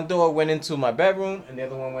 One door went into my bedroom, and the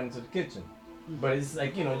other one went into the kitchen. But it's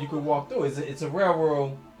like, you could walk through. It's a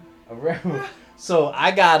railroad. So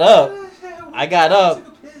I got up.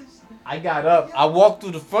 I walked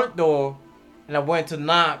through the front door, and I went to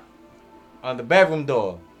knock on the bedroom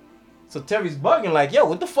door. So Terry's bugging like, yo,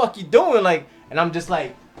 what the fuck you doing? Like, and I'm just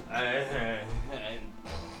like,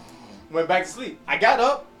 went back to sleep. I got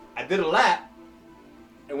up, I did a lap,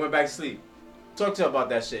 and went back to sleep. Talk to her about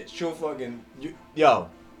that shit. She'll fucking, yo,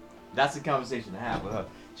 that's the conversation I had with her.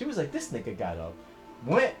 She was like, this nigga got up,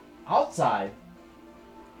 went outside,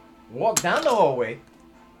 walked down the hallway,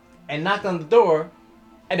 and knocked on the door,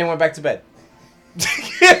 and then went back to bed.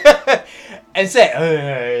 And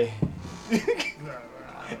said,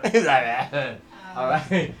 he's like, all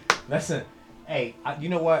right, listen, hey, you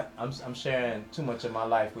know what? I'm sharing too much of my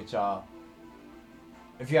life with y'all.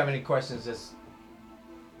 If you have any questions, just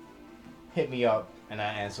hit me up and I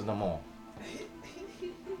answer them all.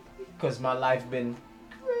 Cause my life been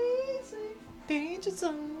crazy, danger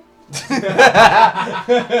zone.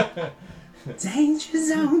 Danger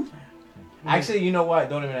zone. Actually, you know what?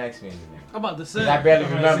 Don't even ask me anything. I'm about to 'Cause say. I barely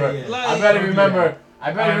remember. yeah. I barely remember.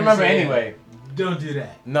 I barely remember say, anyway. Don't do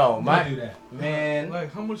that. No, Don't do that. man.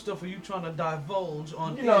 Like, how much stuff are you trying to divulge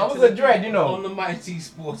on? You know, I was a dread. You On know. the MyT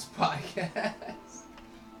Sports Podcast.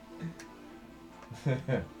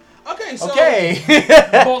 Okay, so Okay.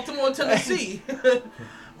 Baltimore, Tennessee.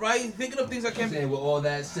 Right? Thinking of things I I'm can't. saying with all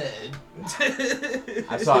that said, I'm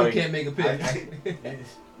still sorry. can't make a pick.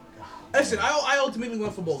 Listen, I ultimately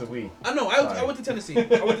went for It's the Baltimore. weed. I know. I Sorry. went to Tennessee.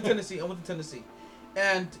 I went to Tennessee,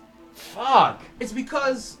 and Fuck. it's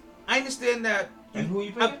because I understand that And who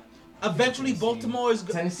you picking? eventually Baltimore is.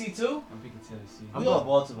 Tennessee too? I'm picking Tennessee. I'm We all- going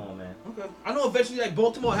Baltimore, man. Okay. I know eventually like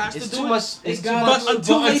Baltimore has It's to too do much. it. It's too got much. But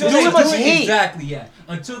until they do too it, much heat. Exactly, yeah.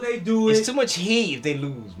 Until they do it, It's too much heat if they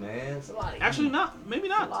lose, man. It's a lot of heat. Actually, not. Maybe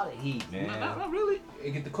It's a not. lot of heat, man. Not really.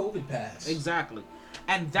 they get the COVID pass. Exactly.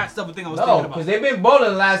 And that's the other thing I was No, thinking because about. they've been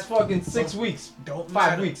bowling the last fucking 6 weeks, Don't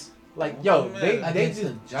 5 matter. weeks. Like, yo, they Against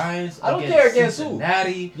just the Giants. I don't against care against who.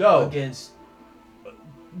 Cincinnati. Yo. Against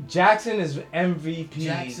Jackson is MVP.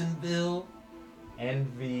 Jacksonville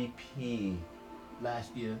MVP,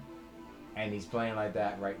 last year. and he's playing like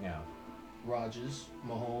that right now. Rodgers,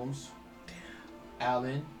 Mahomes,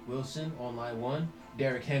 Allen, Wilson on line one.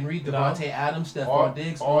 Derrick Henry, Devontae Adams, Stephon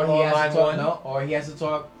Diggs or on he has line to talk. one. No, or he has to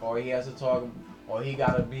talk, or he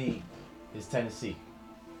gotta be his Tennessee.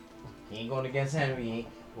 He ain't going against Henry. He ain't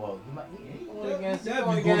going against. He's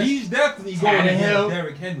definitely going Tannehill. against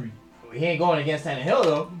Derrick Henry. He ain't going against Tannehill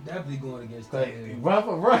though. He's definitely going against Cause Tannehill.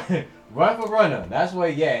 run for runner. That's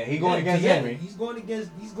what. Yeah, he going against Henry. He's going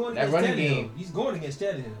against That Tannehill. running game. He's going against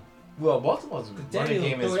Tannehill. Well, Baltimore's running Tannehill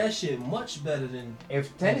game throw is. that shit much better than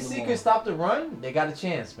If Tennessee Lamar. could stop the run, they got a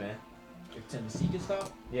chance, man. If Tennessee can stop.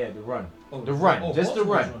 Yeah, the run, Oh, the run, oh, just the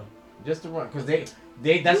Baltimore's run, just the run. Cause they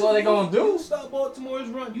that's all they gonna do. You stop Baltimore's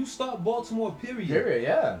run. You stop Baltimore. Period. Period.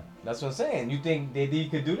 Yeah, that's what I'm saying. You think they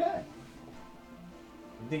could do that?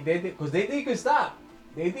 You think they did? Cause they could stop.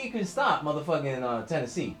 They could stop motherfucking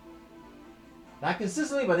Tennessee. Not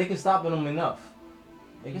consistently, but they can stop them enough.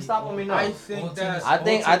 They can stop them enough. I think that. I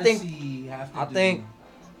think- Tennessee have to I think- do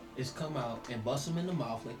is come out and bust them in the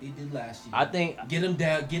mouth like they did last year. I think Get them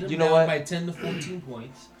down. Get them You know down what? by 10 to 14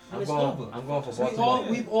 points. And I'm it's going. over. I'm going for So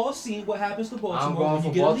Baltimore. we've all seen what happens to Baltimore I'm going when for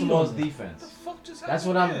you get a lead Baltimore's on them. defense. What the fuck just That's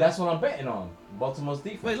what happened I'm. there? That's what I'm betting on. Baltimore's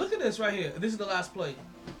defense. Wait, look at this right here. This is the last play.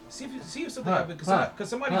 See if something Huh, happens. huh, Because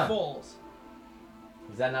somebody huh. falls.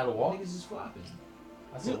 Is that not a wall? Niggas is flopping.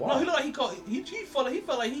 That's a No, wall. he looked like he caught. He felt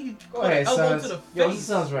like he Go caught ahead, an elbow Sons. to the Yo, what's face.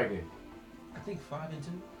 the Sons record? I think 5 and 2,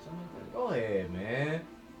 something like that. Go ahead, man.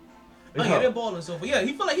 Oh, yeah, they're balling so far. Yeah,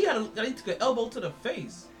 he felt like he took an elbow to the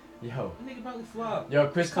face. Yo. That nigga probably flopped. Yo,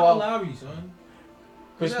 Chris Kyle Paul. Lowry, son.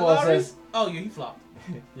 Chris Was that Paul Lowry? says. Oh, yeah, he flopped.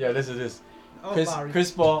 Yo, listen to this. Oh, Lowry.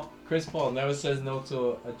 Chris Paul never says no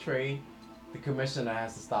to a trade. The commissioner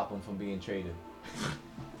has to stop him from being traded.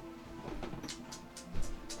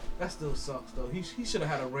 That still sucks, though. He should have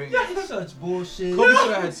had a ring. Yeah, such bullshit. Kobe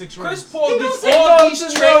should have had 6 rings. Chris Paul He gets don't say all no these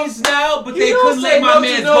to trades no- now, but He they don't couldn't say let my no to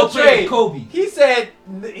man no go play trade. with Kobe. He said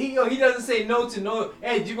he doesn't say no to no.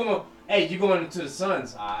 Hey, you going to the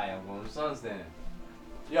Suns? Alright, I'm going to the Suns then.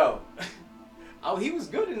 Yo, he was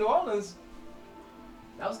good in New Orleans.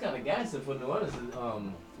 That was kind of gassing for New Orleans.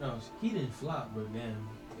 No, he didn't flop, but man,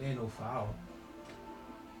 there ain't no foul.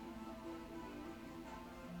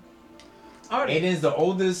 Aiden's the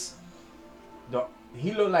oldest.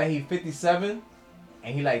 He looked like he 57,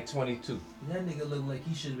 and he like 22. That nigga looked like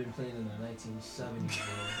he should have been playing in the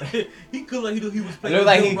 1970s, bro. He could like he was It playing looked with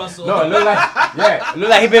like Bill he. Russell. No, it looked like it looked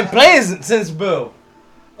like he been playing since Bill.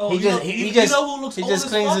 Oh, He you just know- he you just know who looks he old just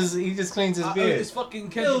as cleans fuck? his beard. It's fucking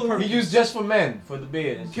Kendrick Perkins. He used just for men for the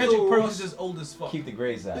beard. Kendrick Perkins is old as fuck. Keep the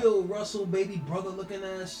grays out. Bill Russell, baby brother looking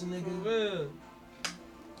ass nigga. Yeah.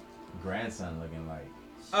 Grandson looking like.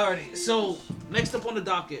 Alrighty, so next up on the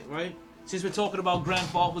docket, right? Since we're talking about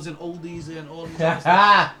grandfathers and oldies and all these other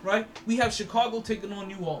stuff, right? We have Chicago taking on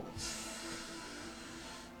New Orleans.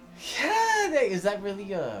 Yeah, is that really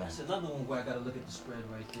That's another one where I gotta look at the spread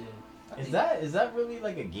right there. Is that really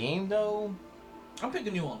like a game though? I'm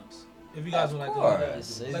picking New Orleans. If you guys would like to Of do that.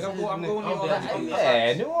 course. Like I'm going New Orleans.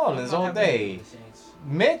 Yeah, New Orleans all day.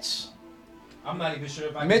 Mitch I'm not even sure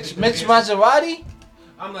if I can Mitch pick the Bears. Maserati?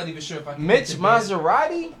 I'm not even sure if I can Mitch pick the Bears.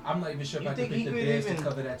 Maserati? I'm not even sure if You I can think pick he the could Bears even- to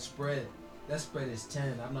cover that spread. That spread is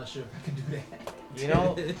 10. I'm not sure if I can do that. You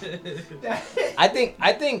know,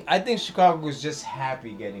 I think Chicago is just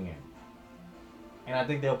happy getting in, and I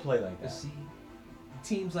think they'll play like But that. see,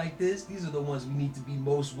 teams like this, these are the ones we need to be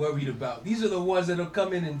most worried about. These are the ones that'll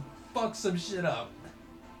come in and fuck some shit up.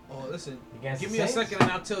 Oh, listen. Against Give the me a Saints? second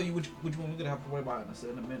and I'll tell you which one we're gonna have to worry about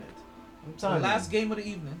in a minute. I'm The telling you. last game of the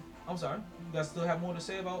evening. I'm sorry. You guys still have more to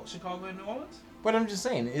say about Chicago and New Orleans? But I'm just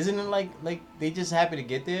saying, isn't it like they just happy to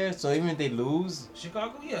get there? So even if they lose,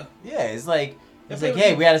 Chicago, yeah. yeah, it's like If they-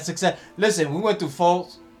 hey, we had a success. Listen, we went through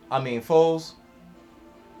Foles.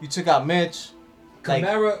 You took out Mitch. Like,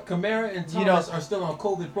 Kamara and Thomas you know- are still on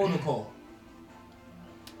COVID protocol.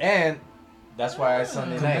 and that's why it's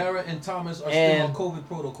Sunday night. Kamara and Thomas are And- still on COVID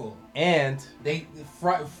protocol. And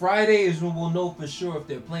Friday is when we'll know for sure if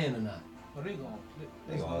they're playing or not. Oh, they gonna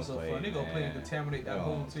gonna so play, fun. They gonna play and man. contaminate that They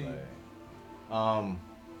whole gonna team.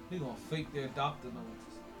 They gonna fake their doctor notes.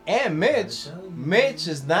 And Mitch, I'm telling you. Mitch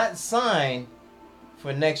is not signed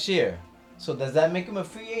for next year. So does that make him a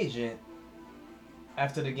free agent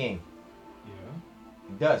after the game? Yeah.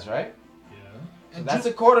 He does, right? Yeah. So And that's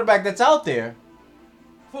a quarterback that's out there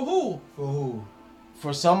For who? For who?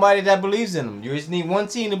 for somebody that believes in him. You just need one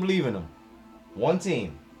team to believe in him. One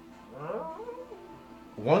team.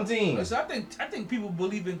 One team. Listen, I think people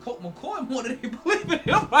believe in Colt McCoy more than they believe in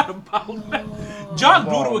him right about that. John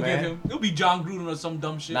Come on, Gruden will get man. him. It'll be John Gruden or some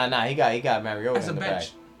dumb shit. Nah, he got Mariota As in a the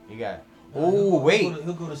bench. back. He got. Oh wait,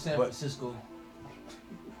 He'll go to San But- Francisco.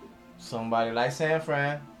 somebody like San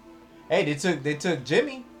Fran. Hey, they took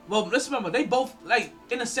Jimmy. Well, let's remember they both like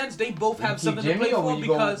in a sense they both You have keep something Jimmy, to play or for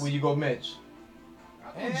because will you go Mitch?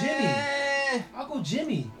 I'll go Jimmy. I'll go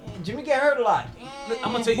Jimmy. Jimmy get hurt a lot.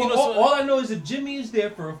 I'm gonna tell you, But you know, all I know is if Jimmy is there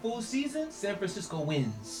for a full season, San Francisco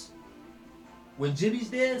wins. When Jimmy's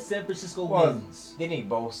there, San Francisco Well, wins. they need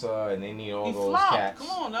Bosa and they need all he those flopped. cats. Come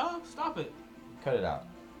on now, stop it. Cut it out.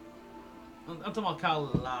 I'm talking about Kyle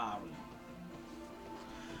Lowry.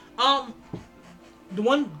 The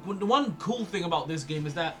one cool thing about this game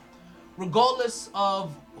is that regardless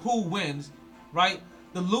of who wins, right,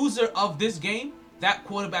 the loser of this game, that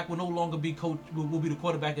quarterback will no longer be will be the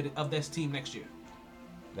quarterback of this team next year.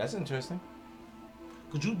 That's interesting.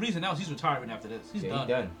 Because Drew Brees announced he's retiring after this. He's Yeah,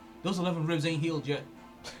 done. Those 11 ribs ain't healed yet.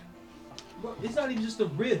 Bro, it's not even just the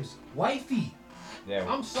ribs. Wifey. Yeah.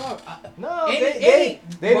 I'm sorry. No, Any-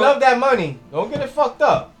 they bro, love that money. Don't get it fucked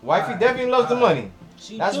up. Wifey definitely loves the money.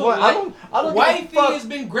 She That's do, what like, I don't Wifey give a fuck. has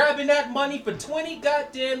been grabbing that money for 20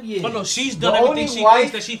 goddamn years. But no, she's The done everything only she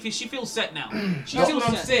wife- thinks that she feels set now. She That's feels what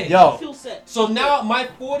I'm set. saying. Yo. She feels set. So now my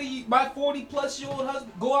 40 plus year old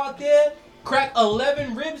husband go out there, crack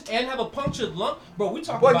 11 ribs, and have a punctured lung. Bro, we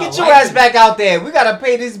talking Boy, about get your life ass and- back out there. We gotta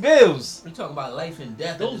pay these bills. We talking about life and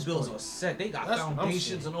death. Those bills are set. They got That's what I'm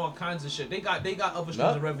foundations saying. and all kinds of shit. They got other streams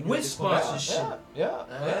Yeah. of revenue. With at this point. sponsorship.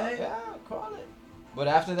 Yeah, call it. But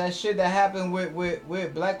after that shit that happened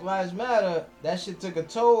with Black Lives Matter, that shit took a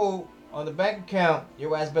toll on the bank account.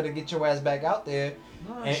 Your ass better get your ass back out there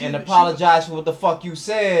No, and apologize for what the fuck you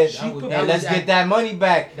said. And let's get that money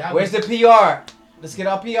back. Where's the PR? Let's get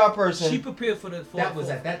our PR person. She prepared for the. That was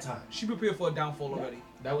at that time. She prepared for a downfall already.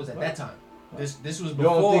 That was at that time. This was before. You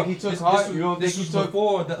don't think he took heart? You don't think he took?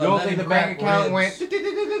 Before the you don't think the bank account went?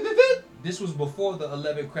 This was before the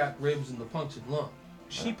 11 cracked ribs and the punctured lung.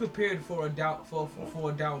 She prepared for a down for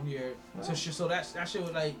a down year. So that shit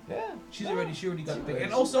was like. Yeah. She already got the thing.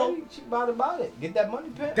 And She also, ready. She about it. Get that money,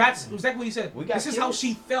 Pat. that's exactly what he said. We got This is how kids.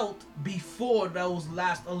 she felt before those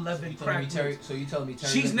last 11 cracked ribs. So you telling me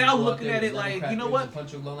Terry? She's Lippman now go out looking there at with it 11 like, cracked you know ribs what? and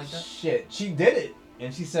punch your lung like that? Shit, she did it,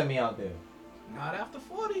 and she sent me out there. Not after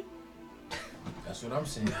 40. That's what I'm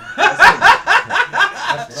saying.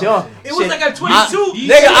 Sure. It was like at 22.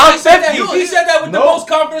 Nigga, I'm 50. He said that with the most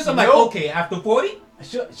confidence. I'm like, okay, after 40?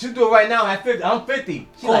 She'll do it right now at 50. I'm 50.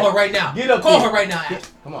 She Call her right now. Get up Call here. her right now.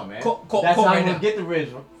 Come on, man. Call That's how right I'm now. gonna get the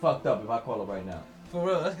ribs fucked up if I call her right now. For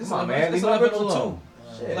real. Come on, man. Leave my ribs alone.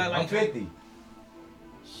 Shit, Like- I'm 50.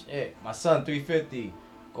 Shit, my son 350.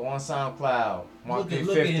 Go on SoundCloud. Mark Look at him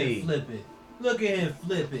 350. flip it. Look at him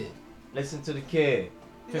flip it. Listen to the kid.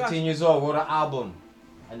 15 years old, wrote an album.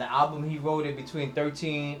 And the album he wrote it between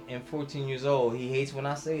 13 and 14 years old. He hates when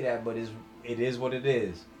I say that, but it is what it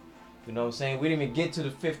is. You know what I'm saying? We didn't even get to the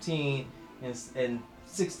 15 and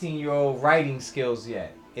 16-year-old writing skills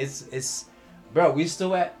yet. It's bro, we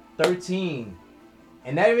still at 13.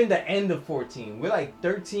 And not even the end of 14. We're like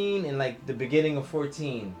 13 and like the beginning of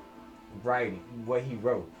 14 writing what he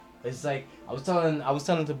wrote. It's like I was telling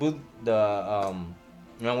the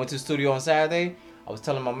when I went to the studio on Saturday, I was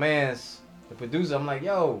telling my man's the producer, I'm like,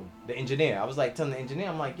 yo, the engineer. I was like telling the engineer,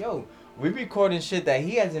 I'm like, yo, we recording shit that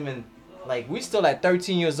he hasn't even, like, we still at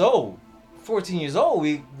 13 years old, 14 years old,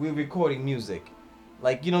 we recording music.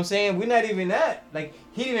 Like, you know what I'm saying? We're not even at, like,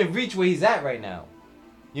 he didn't even reach where he's at right now.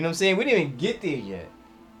 You know what I'm saying? We didn't even get there yet.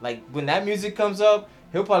 Like, when that music comes up,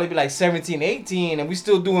 he'll probably be like 17, 18, and we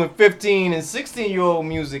still doing 15 and 16-year-old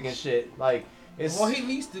music and shit. Like, it's... All he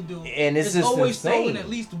needs to do and it's just always insane. throwing at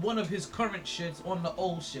least one of his current shits on the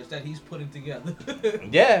old shits that he's putting together.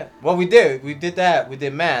 Yeah, well, we did that. We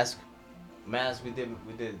did Mask. We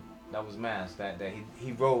did that was Mask that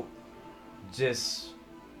he wrote. Just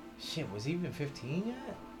shit, was he even 15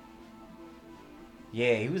 yet?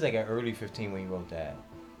 Yeah, he was like an early 15 when he wrote that.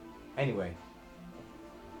 Anyway,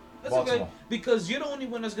 That's okay, because you're the only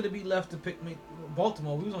one that's gonna be left to pick me.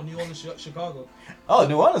 Baltimore. We was on New Orleans, Chicago. Oh,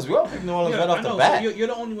 New Orleans. We all picked New Orleans right off the bat. So you're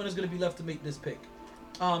the only one that's gonna be left to make this pick.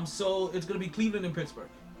 So it's gonna be Cleveland and Pittsburgh.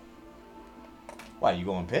 Why, you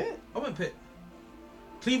going Pitt? I went Pitt.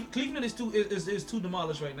 Cleveland is too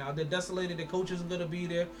demolished right now. They're desolated. Their coach isn't gonna be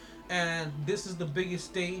there, and this is the biggest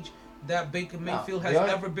stage that Baker Mayfield has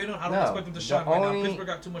ever been on. I don't expect him to shine right now. Pittsburgh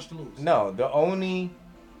got too much to lose. No, the only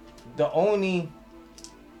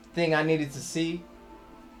thing I needed to see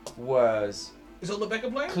was is Odell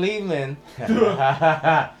Beckham playing?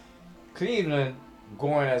 Cleveland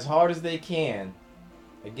going as hard as they can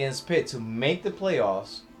against Pitt to make the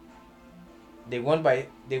playoffs. They won by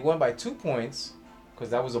 2 points because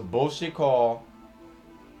that was a bullshit call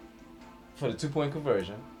for the 2-point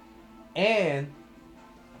conversion, and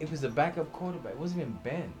it was the backup quarterback. It wasn't even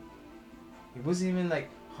Ben. It wasn't even like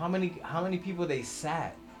how many people they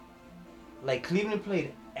sat. Like Cleveland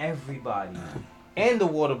played everybody and the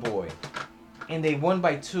water boy, and they won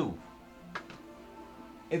by 2.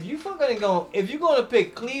 If you're gonna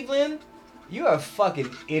pick Cleveland, you're a fucking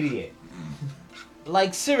idiot.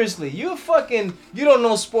 Like seriously, you don't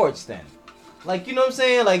know sports then. Like, you know what I'm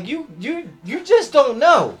saying? Like you just don't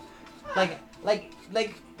know. Like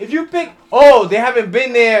if you pick, oh, they haven't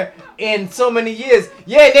been there in so many years.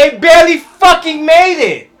 Yeah, they barely fucking made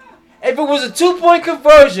it. If it was a 2-point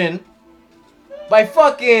conversion by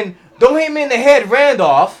fucking, don't hit me in the head,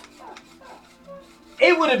 Randolph,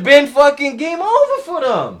 it would have been fucking game over for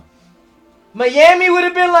them. Miami would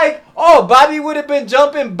have been like, oh, Bobby would have been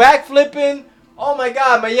jumping, backflipping. Oh my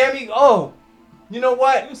God, Miami. Oh, you know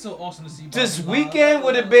what? It was so awesome to see. This weekend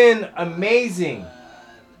would have been amazing.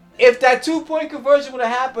 If that 2-point conversion would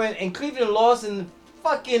have happened and Cleveland lost in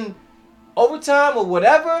fucking overtime or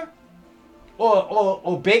whatever,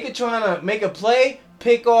 or Baker trying to make a play,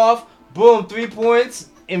 pick off, boom, 3 points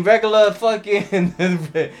in regular fucking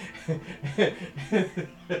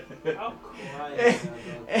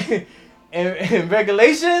in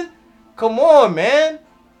regulation, come on, man.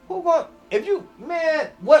 What's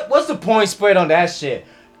the point spread on that shit?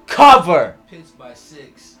 Cover. Pitts by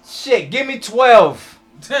 6. Shit, give me 12.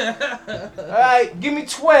 Alright, give me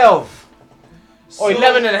 12. Or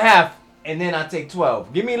 11 and a half, and then I take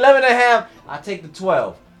 12. Give me 11 and a half, I take the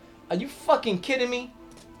 12. Are you fucking kidding me?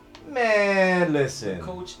 Man, listen. The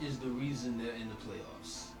coach is the reason they're in the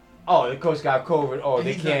playoffs. Oh, the coach got COVID. Oh,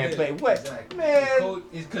 they He's can't not play. there. What? Exactly. Man. The coach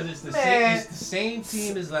is because it's the same. It's the same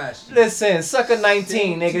team as last year. Listen, sucker 19,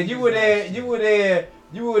 Same nigga. team You as were there. last You were there.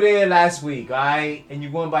 You were there last week, all right? And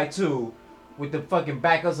you won by 2 with the fucking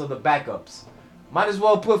backups of the backups. Might as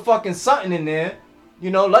well put fucking something in there. You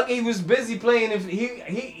know, lucky he was busy playing. If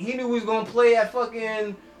he knew he was gonna play at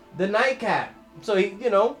fucking the nightcap. So he, you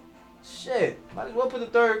know, shit. Might as well put the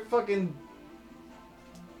third fucking.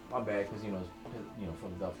 My bad, cause you know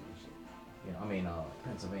Philadelphia and shit. You know, I mean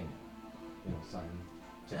Pennsylvania. You know, something.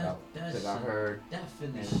 Took out Heard. That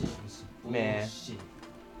Philly shit was bullshit. Man.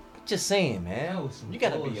 Just saying, man. That was some You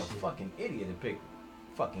gotta be a bullshit. fucking idiot to pick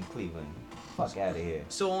fucking Cleveland. Fuck out of here.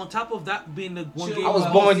 So on top of that being the one game, I was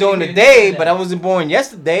I born hope during you the hear day, that. but I wasn't born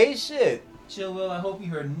yesterday. Shit. Chill, Will. I hope you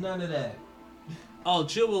heard none of that. Oh,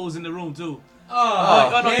 Chilwell was in the room too.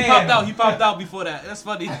 Oh, no, he damn. popped out. He popped out before that. That's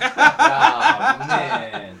funny. Oh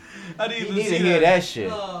man. I didn't You even need see to hear that shit.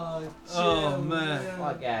 Oh, Oh, chill, man. Fuck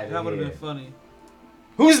out of here. That would have been funny.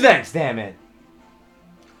 Who's next? Damn it.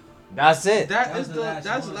 That's it. That's was the the last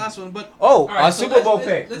that's the one. last one. But Oh, right, our so Super Bowl let's-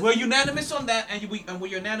 pick. let's- we're unanimous on that, and we're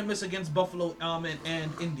unanimous against Buffalo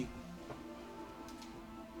and Indy.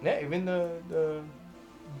 Yeah, even the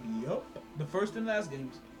Yup. The first and last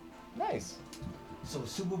games. nice So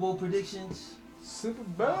Super Bowl predictions. Super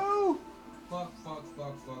Bowl. Fuck.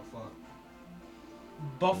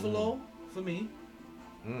 Buffalo for me.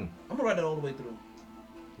 Mm. I'm gonna ride that all the way through.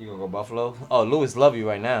 You gonna go Buffalo? Oh, Lewis love you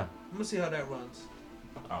right now. I'm gonna see how that runs.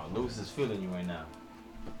 Oh, Lewis is feeling you right now.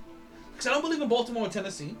 Cause I don't believe in Baltimore or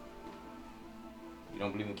Tennessee. You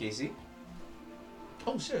don't believe in KC?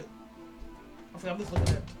 Oh shit. I forgot I'm just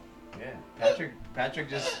looking at. Yeah. Patrick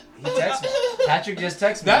just he texted me. Patrick just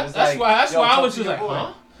texted me. That's He was why "Yo, I talk was to just your like, boy."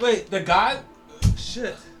 huh? Wait, The guy.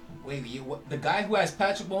 shit. Wait, the guy who has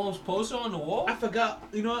Patrick Mahomes poster on the wall? I forgot.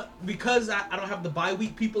 You know what? Because I don't have the bye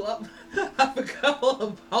week people up. I forgot all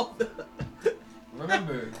about the.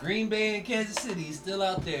 Remember, Green Bay and Kansas City is still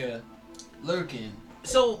out there lurking.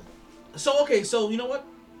 So okay. So you know what?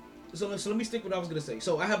 So let me stick with what I was gonna say.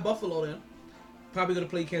 So I have Buffalo then. Probably gonna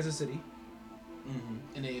play Kansas City,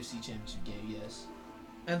 In the AFC Championship game, yes.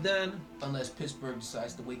 and then Unless Pittsburgh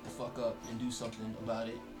decides to wake the fuck up and do something about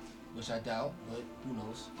it, which I doubt, but who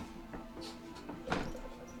knows.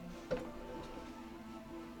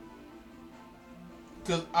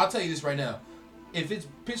 Because I'll tell you this right now. If it's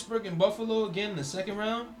Pittsburgh and Buffalo again in the second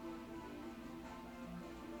round,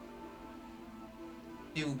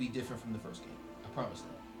 it will be different from the first game. I promise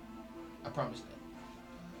that. I promise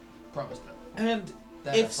that. Promise that. and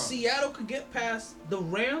That I if promise. Seattle could get past the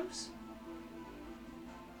Rams,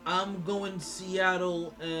 I'm going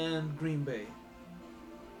Seattle and Green Bay.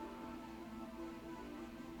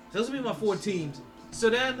 So those would be my 4 teams. So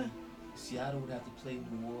then, Seattle would have to play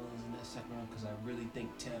New Orleans in that second round because I really think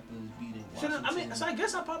Tampa is beating so then, Washington. I mean, so I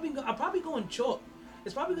guess I'm probably going chalk.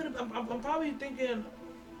 It's probably gonna. I'm probably thinking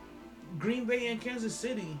Green Bay and Kansas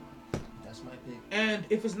City. That's my pick. And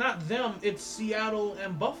if it's not them, it's Seattle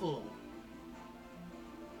and Buffalo.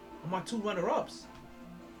 Are my 2 runner-ups.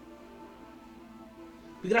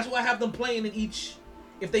 Because that's why I have them playing in each.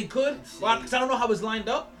 If they could, well, because I don't know how it's lined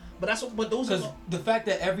up. But that's what. But those Because are. the fact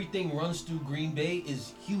that everything runs through Green Bay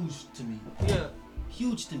is huge to me. Yeah.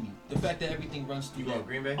 Huge to me. The fact that everything runs through them.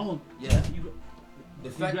 Green Bay? Oh Yeah. You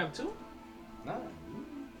The fact. grab 2? Nah.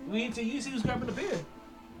 We need to. You see who's grabbing the beer.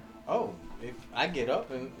 Oh, if I get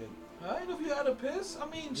up and I ain't know if you had a piss. I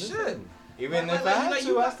mean, shit. listen, even if I had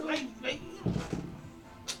to, I still.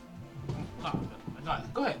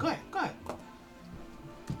 Go ahead.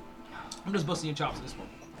 I'm just busting your chops at this point.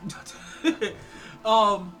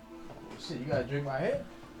 Shit, you gotta drink my head.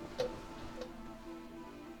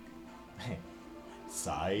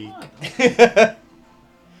 Psych.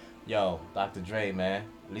 Yo, Dr. Dre, man.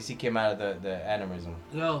 At least he came out of the aneurysm.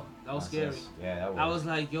 Yo, that was scary. Yeah, that was. I was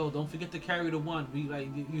like, yo, don't forget to carry the 1. We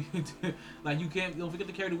you can't don't forget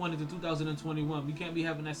to carry the 1 into 2021. We can't be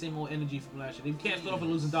having that same old energy from last year. You can't start off with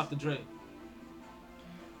losing Dr. Dre.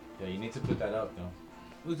 Yeah, you need to put that up though.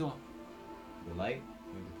 What you doing? The light,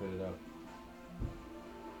 you need to put it up.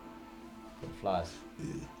 For the flies.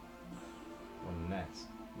 On the gnats.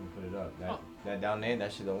 You put it up. That down there,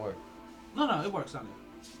 that shit don't work. No, it works on there.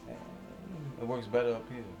 It works better up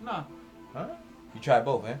here. No, Huh? You try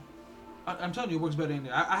both, man. I'm telling you, it works better in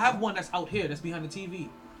there. I have one that's out here, that's behind the TV.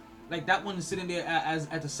 Like that one is sitting there as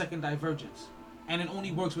the second divergence, and it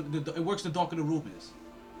only works with it works the darker the room is.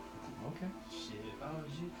 Okay. Shit, if I was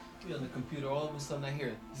you, be on the computer, all of a sudden I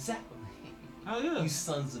hear zap. Oh yeah. You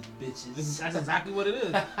sons of bitches. That's exactly what it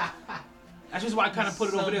is. That's just why I kind of put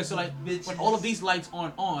it over there. So like, Bitches. when all of these lights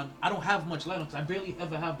aren't on, I don't have much light on because I barely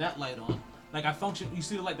ever have that light on. Like I function, you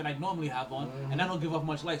see the light that I normally have on, and I don't give off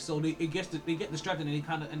much light. So they get distracted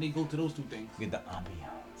and they go to those two things. Get the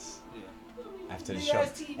ambiance. Yeah. After the Big show.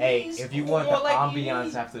 ass TVs, Hey, if you want the more like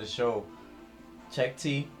ambiance me. after the show, check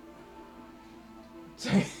T.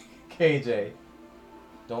 Check KJ.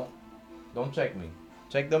 Don't check me.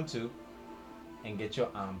 Check them too. And get your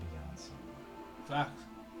ambiance. Facts.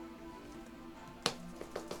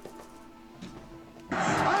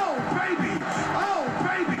 Oh, baby! Oh,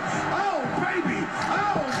 baby! Oh, baby!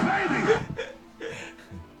 Oh, baby!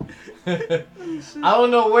 I don't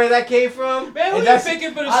know where that came from. Man, who And you that's- picking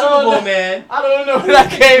for the I Super don't Bowl, know- man? I don't know where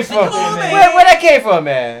that came from. Come on, man. Where that came from,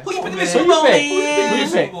 man? Who you picking man. this Super Who you Bowl, pick? man? Who you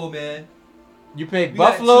Super pick? Bowl, man. You picked We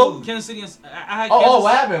got Buffalo? two. Kansas City and I had Oh, Kansas.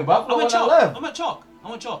 what happened? Buffalo I went when I chalk. left. I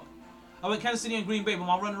went chalk. I went Kansas City and Green Bay, but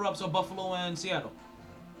my runner-ups are Buffalo and Seattle.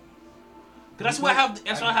 'Cause that's where I have.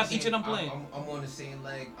 That's where I have each of them playing. I'm on the same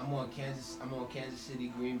leg. I'm on Kansas City,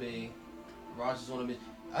 Green Bay. Rodgers on them.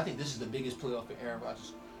 I think this is the biggest playoff for Aaron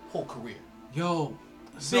Rodgers' whole career. Yo,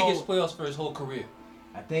 Biggest playoffs for his whole career.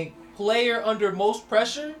 I think Player under most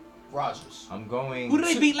pressure, Rodgers. I'm going. Who did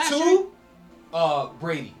they beat last year?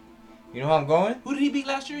 Brady. You know how I'm going? Who did he beat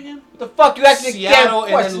last year again? What the fuck you actually Seattle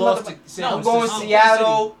can't and then question, lost to motherfucker? San I'm going Francisco.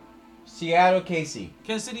 Seattle. Seattle, KC.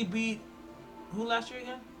 Kansas City beat who last year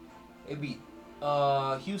again? They beat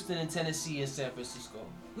Houston and Tennessee and San Francisco.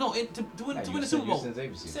 No, to win the Super Bowl. San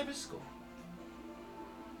Francisco.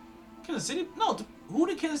 Kansas City? No, who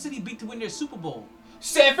did Kansas City beat to win their Super Bowl?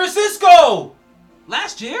 San Francisco!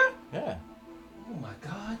 Last year? Yeah. Oh my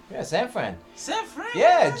God. Yeah, San Fran. San Fran?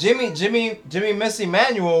 Yeah, Jimmy Messi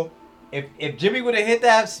Manuel. If Jimmy would have hit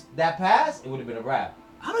that pass, it would have been a wrap.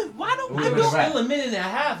 Why don't It There would've was been a wrap. still a minute and a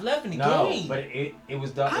half left in the No, game. but it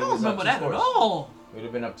was done. I it don't was up remember 2 that scores. at all. It would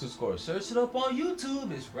have been up 2 scores. Search it up on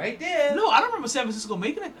YouTube. It's right there. No, I don't remember San Francisco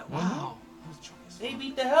making it. Wow. They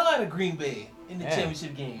beat the hell out of Green Bay in the Yeah.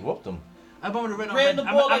 championship game. Whooped them. I remember the red on Ran red. the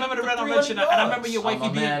I ball like remember the red on 300 red shit. And I remember your yards. My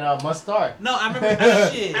wifey being. man must start. No, I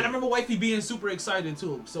remember. Shit. And I remember wifey being super excited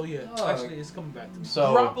too. So yeah, Oh. actually, it's coming back to me.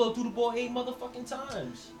 So Garoppolo threw the ball 8 motherfucking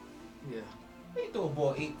times. Yeah. They threw a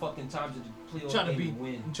ball 8 fucking times in the playoff Trying to game beat, and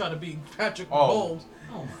win. trying to beat Patrick Oh. Mahomes.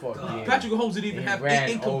 Oh fuck God. yeah. Patrick Mahomes didn't even He have ran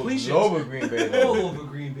 8 incompletions. all over Green Bay. All though. over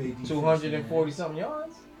Green Bay defense. 240 something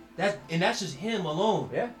yards. That's just him alone.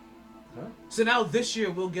 Yeah. So now this year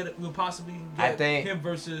we'll possibly I get think- him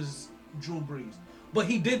versus Drew Brees. But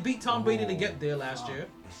he did beat Tom Brady to get there last year.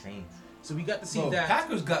 The Saints. So we got to see Bro, that.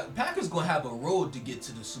 Packers gonna have a road to get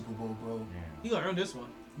to the Super Bowl, bro. He gonna earn this one.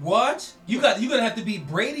 What? You're gonna have to beat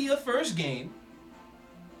Brady your first game,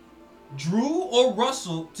 Drew or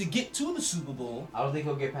Russell to get to the Super Bowl. I don't think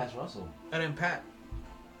he'll get past Russell. And then Pat.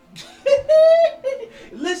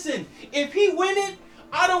 Listen, if he win it,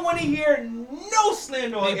 I don't want to hear no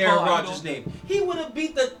slander on Hey, Aaron Paul, Rodgers' name. He would have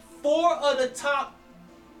beat the 4 of the top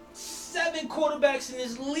 7 quarterbacks in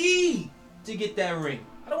this league to get that ring.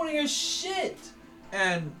 I don't want to hear shit.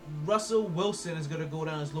 And Russell Wilson is gonna go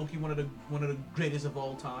down as low-key one of the greatest of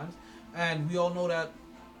all times. And we all know that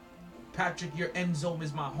Patrick, your end zone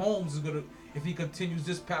is Mahomes is gonna, if he continues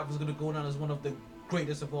this path, is gonna go down as one of the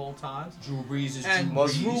greatest of all times. Drew Brees is And Drew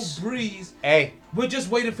Drew Brees. Brees, Hey, we're just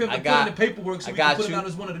waiting for him to I put got- in the paperwork so I we can got put him you. down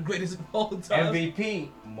as one of the greatest of all time. MVP,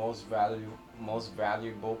 most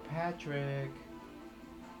valuable Patrick.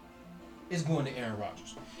 Is going to Aaron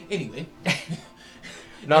Rodgers. Anyway.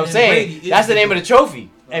 No, I'm then saying Brady is that's the the- name of the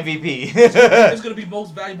trophy. MVP. It's gonna be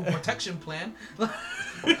most valuable protection plan.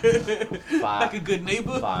 Like a good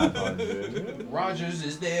neighbor. 500. Rodgers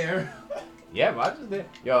is there. Yeah, Rodgers did.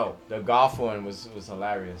 Yo, the golf one was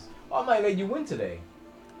hilarious. Oh, I might let you win today.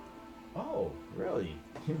 Oh, really?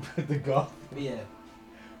 You put the golf. Yeah.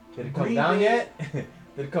 Did it come Green down Bay- yet? Did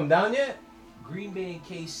it come down yet? Green Bay and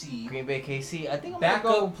KC. Green Bay, KC. I think I'm Backup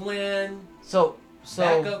gonna go. plan. So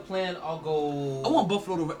Backup plan. I'll go. I want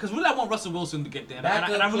Buffalo to wreck, because really I want Russell Wilson to get there. And I Backup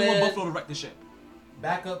really want plan. Buffalo to wreck the ship.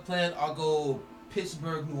 Backup plan. I'll go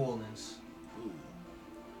Pittsburgh, New Orleans.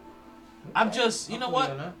 I'm just, you know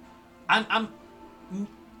what?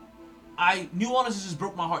 New Orleans has just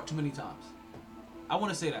broke my heart too many times. I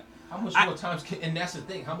want to say that. How much more times can? And that's the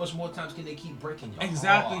thing. How much more times can they keep breaking your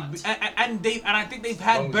Exactly, heart? and I think they've As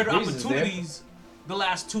had long as better Breeze is there. opportunities the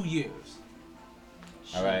last 2 years.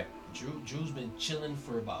 All right. Drew's been chilling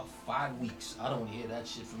for about 5 weeks. I don't want to hear that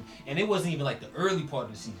shit from. And it wasn't even like the early part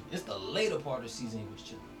of the season. It's the later part of the season he was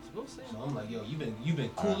chilling. So I'm like, yo, you've been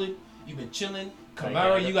cooling, you've been chilling.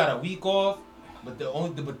 Kamara, you got a week off, but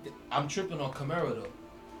I'm tripping on Kamara though,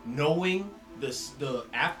 knowing the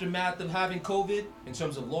aftermath of having COVID in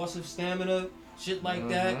terms of loss of stamina, shit like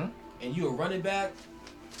that. and you a running back,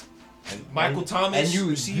 Michael Thomas, and you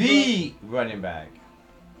receiver, the running back.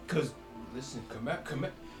 Because listen,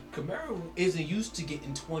 Kamara isn't used to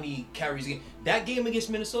getting 20 carries a game. That game against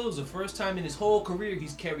Minnesota was the first time in his whole career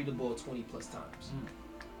he's carried the ball 20 plus times.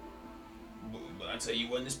 But I tell you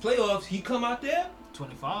what, in this playoffs, he come out there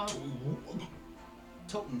 25.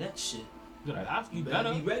 Toting that shit. You better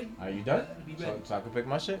better be ready. Are you done? Be ready. So I can pick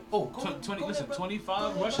my shit? Oh, go ahead,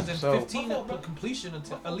 25 rushes and So- 15 at completion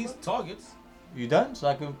at least targets. You done? So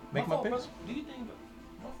I can make my picks? Do you think?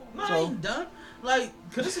 No, I So- ain't done. Like,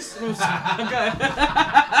 cause this is. Okay.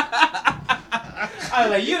 I was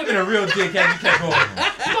like, you'd have been a real dick had you kept going.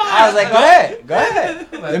 I was like, go ahead.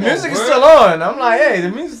 The music is still on. I'm like, hey, the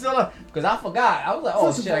music's still on. Because I forgot. I was like,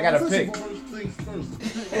 oh shit, I gotta pick.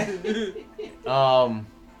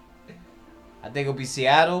 I think it'll be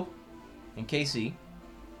Seattle and KC.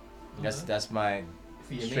 That's my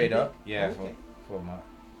For your straight main up. pick? Yeah, Okay. for my.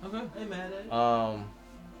 Okay. Ain't mad at it.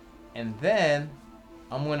 And then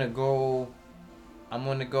I'm gonna go.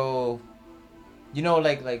 You know,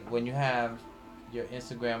 like when you have your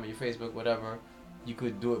Instagram or your Facebook, whatever, you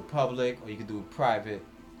could do it public or you could do it private.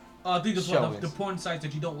 I think it's one of Showings. the porn sites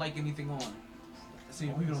that you don't like anything on. See,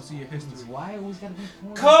 we don't see your history. Why always gotta be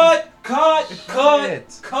porn? Cut.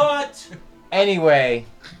 Anyway,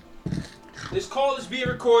 This call is being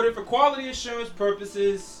recorded for quality assurance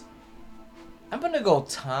purposes. I'm gonna go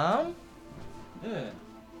Tom. Yeah.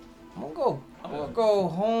 I'm gonna go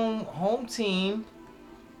home team.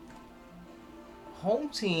 Home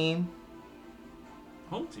team.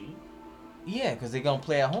 Home team? Yeah, because they're gonna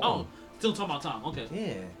play at home. Oh, still talking about Tom. Okay.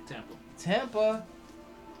 Yeah. Tampa. Tampa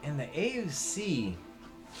and the AFC.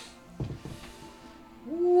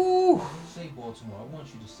 Woo. Don't say Baltimore. I want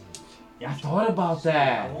you to say it. I thought about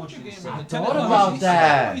that. I want you to say I it. thought about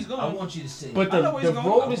that. I want you to say it. But I know where the he's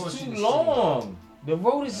road going. is I want you too to say long. The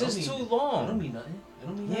road is I don't just mean- too I don't long. mean nothing. I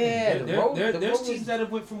don't mean Yeah, nothing. the road- the There's road teams is- that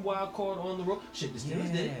have went from wild card on the road. Shit, the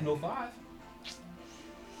Steelers did it in 05.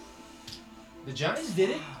 The Giants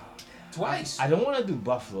did it twice. I don't want to do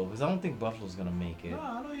Buffalo because I don't think Buffalo's gonna make it. No,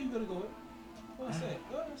 I know you're gonna go with. Go ahead, say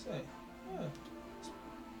it. Go ahead, say it.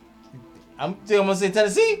 I'm gonna say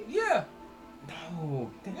Tennessee. Yeah. No.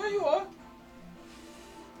 Yeah, you are.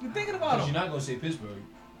 You're thinking about Because him. you're not gonna say Pittsburgh.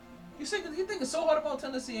 You're thinking so hard about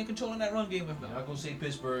Tennessee and controlling that run game. You're not gonna say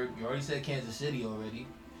Pittsburgh. You already said Kansas City already.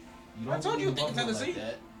 You don't I told you believe think Buffalo Tennessee. Like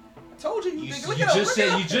that. I told you You think. just Look it up, look it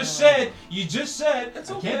up. You just said. It's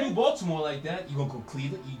I okay. can't do Baltimore like that. You gonna go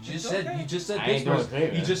Cleveland? You just It's said. okay. You just said I ain't doing Pittsburgh.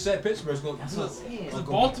 Cleveland. You just said Pittsburgh's going. That's what I'm saying. If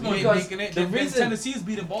Baltimore ain't Because making it, the then reason- Tennessee is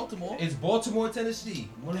beating Baltimore. It's Baltimore, Tennessee.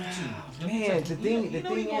 One of the two. Man, the thing you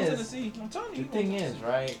know he is, going Tennessee. I'm telling you. the thing is,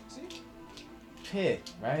 right? See?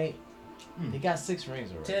 Pitt, right? They got 6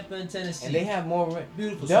 rings already, Tampa and Tennessee. and they have more rings.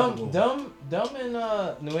 beautiful Super Bowl. Dumb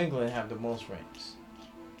and New England have the most rings.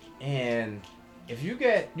 And if you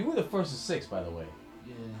were the first of 6, by the way.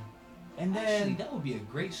 Yeah. And Actually, then that would be a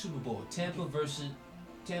great Super Bowl. Tampa versus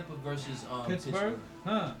Pittsburgh.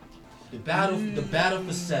 Huh? The battle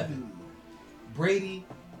for 7. Brady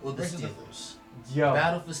or the Versus the- Steelers. yo,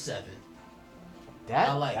 Battle for 7.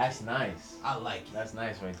 I like that's nice. I like it. That's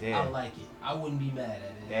nice right there. I like it. I wouldn't be mad at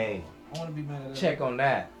it. Hey, I want to be mad at that. check on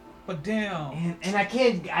that. But damn, And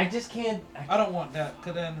I just can't. I don't want that.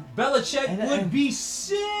 Cause then Belichick And- would be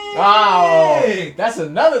sick. Wow, that's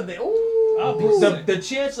another thing. Ooh, I'll be sick. The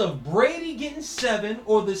chance of Brady getting 7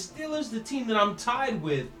 or the Steelers, the team that I'm tied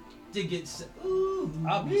with, to get 7. Ooh,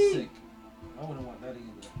 I'll be sick. I wouldn't want that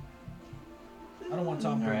either. I don't want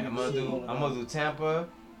Tom All right, Brady. I'm gonna do Tampa.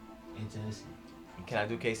 in Tennessee. Can I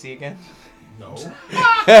do KC again? No. The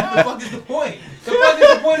fuck is the point? The fuck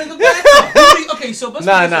is the point of the backup? Okay, so let's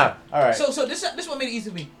Nah. put this up. All right. So this one made it easy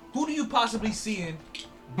for me. Who do you possibly see in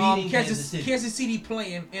Beating Kansas City. Kansas City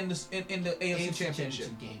playing in the AFC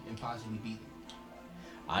Championship? game and possibly beat them.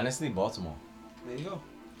 Honestly, Baltimore. There you go.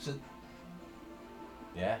 So,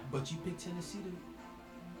 Yeah, but you picked Tennessee to.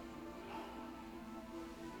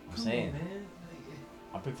 I'm Come saying. on, man.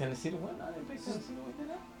 I picked Tennessee to win. I didn't pick Tennessee to win,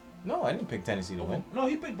 did I? No, I didn't pick Tennessee to win. No,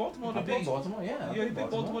 he picked Baltimore to I picked beat. Baltimore. Yeah, I Yeah, he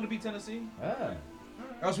picked Baltimore to beat Tennessee. Yeah,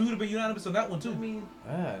 Else we would have been unanimous on that one too. I mean,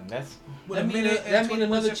 that's. With that a mean, minute and that mean 21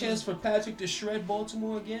 another seconds. chance for Patrick to shred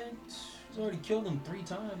Baltimore again? He's already killed them 3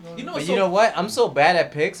 times. You know But what's you know what? I'm so bad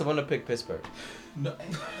at picks. I'm gonna pick Pittsburgh. No.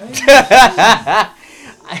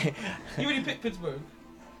 You already picked Pittsburgh.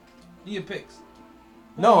 In your picks.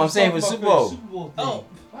 No, I'm saying with Super Bowl. Oh.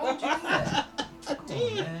 Why would you do that? Come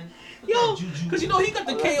on, man. Yo, Juju. because you know he got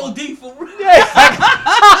the KOD for real.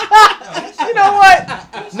 You know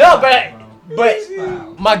what? No, but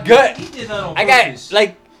my gut. He did that on I got purpose.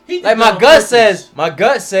 like He did my that on gut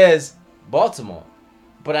purpose. says Baltimore.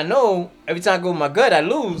 But I know every time I go with my gut, I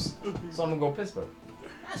lose. So I'm gonna go Pittsburgh.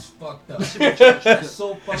 That's fucked up. That's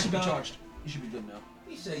so That should fucked be up. charged. You should be good now.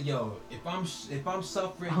 He said, "Yo, if I'm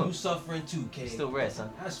suffering, you suffering too, K." Still red, son.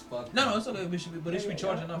 That's fucked. No, up. no, it's okay. But it should be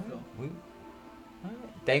charged enough though.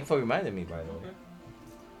 Thank you for reminding me, by the way.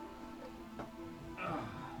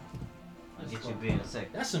 I'll get you being a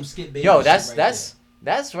sec. That's some skip baby. Yo, shit that's right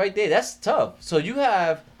that's right there. That's tough. So you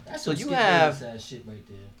have. there. That's So some you skip have. baby ass shit right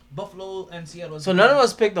there. Buffalo and Seattle. So none of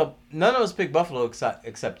us picked Buffalo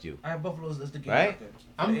except you. I have Buffalo as the game. Right?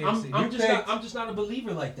 I'm AFC. just not a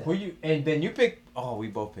believer like that. Who you? And then you pick. Oh, we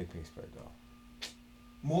both picked Pittsburgh though.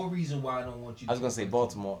 More reason why I don't want you. I was gonna say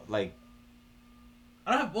Baltimore, like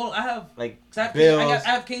I don't have. Well, I have. like I have, Bills. I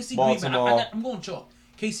have KC Baltimore. Green Bay. I'm going chalk.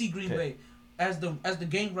 KC Green Okay. Bay as the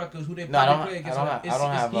game records who they No, I don't play ha- against. I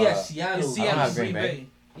don't have, Yeah, Seattle. It's I don't Seattle have Green Green Bay. Bay.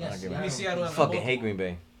 Yes, Give me Give me Seattle. and fucking Baltimore. hate Green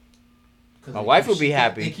Bay. 'Cause My they wife keep would be shit-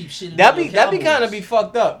 happy. They keep shitting That'd on be your that'd be Cowboys. kind of be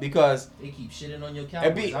fucked up because They keep shitting on your It'd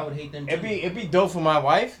Cowboys. be- I would hate them too. it'd be dope for my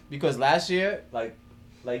wife because last year like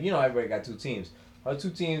you know everybody got two teams. Her two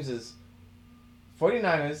teams is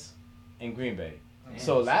 49ers and Green Bay.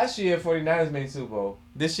 So last year 49ers made the Super Bowl.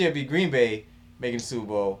 This year be Green Bay making the Super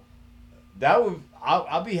Bowl. That would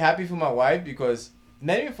I'll be happy for my wife because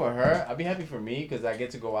not even for her. I'll be happy for me because I get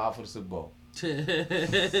to go out for the Super Bowl.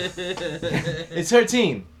 It's her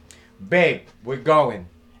team. Babe, we're going.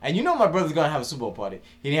 And you know my brother's gonna have a Super Bowl party.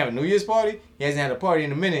 He didn't have a New Year's party. He hasn't had a party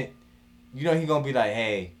in a minute. You know he gonna be like,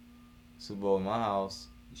 hey, Super Bowl in my house.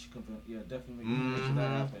 You should come. Yeah, definitely make sure that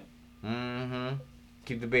happen. Mm-hmm.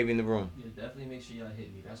 Keep the baby in the room. Yeah, definitely make sure y'all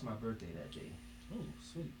hit me. That's my birthday that day. Oh,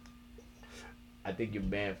 sweet. I think you're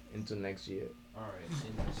banned until next year. All right,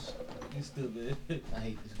 serious. You still good. I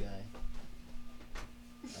hate this guy.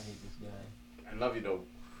 I hate this guy. I love you though.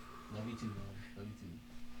 Love you too, man. Love you too.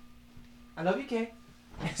 I love you, Kay.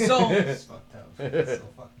 So It's fucked up. It's so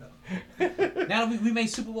fucked up. now we made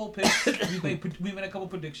Super Bowl picks. we made a couple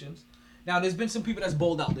predictions. Now there's been some people that's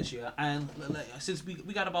bowled out this year, and since we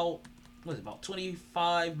got about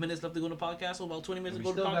 25 minutes left to go on the podcast, so about 20 minutes We to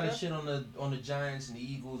go still to the got podcast. shit on the Giants and the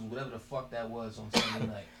Eagles and whatever the fuck that was on Sunday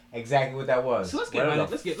night. Exactly what that was. So let's get Whatever right the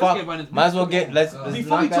in. Let's get fuck. right into. Might as well get. Let's Before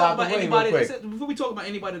Before we knock that talk out the about way anybody, real quick. before we talk about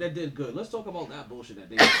anybody that did good, let's talk about that bullshit that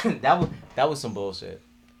they did. that was some bullshit.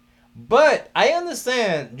 But I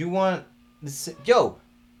understand you want yo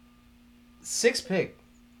 6 pick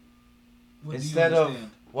What do you instead of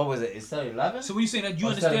understand? what was it? Instead of 11. So what you saying that you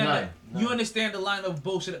Or instead of understand that nine. you understand the line of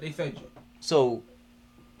bullshit that they fed you? So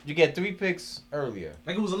you get 3 picks earlier.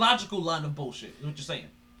 Like it was a logical line of bullshit. Is what you're saying?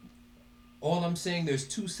 All I'm saying, there's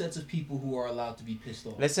 2 sets of people who are allowed to be pissed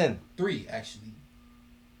off. Listen, 3 actually.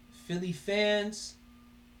 Philly fans,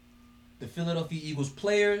 the Philadelphia Eagles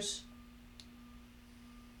players,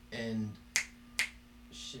 and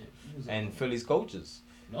shit. who was that? and Philly's coaches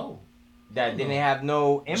No. that didn't have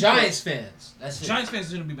no input. Giants fans. That's it. Giants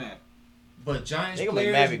fans are gonna be mad. But Giants They gonna be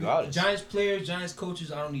players, mad regardless. Giants players, Giants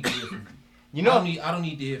coaches, I don't need to hear from you. You know, I don't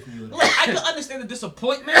need to hear from you. Look, I can understand the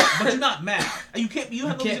disappointment, but you're not mad. You can't. You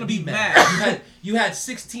have no reason to be mad. You had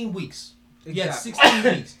 16 weeks. You had Exactly. 16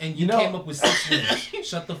 weeks, and you You know- came up with 6 wins.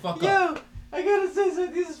 Shut the fuck up. yo, I gotta say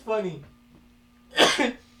something. This is funny.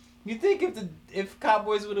 You think if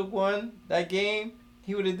Cowboys would have won that game,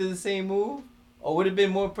 he would have did the same move, or would have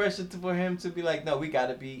been more pressure for him to be like, no, we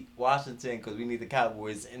gotta beat Washington because we need the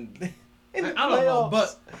Cowboys in the I don't know, playoffs.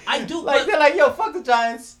 but I do. Like but, they're like, yo, fuck the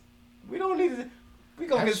Giants. We don't need to. We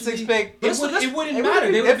gonna get Actually, 6 pick. It wouldn't it matter. would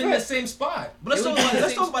be They would have been in the different. same spot. but let's They talk would've about been in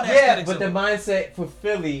let's the talk same about the Yeah, aesthetics but of the it. mindset for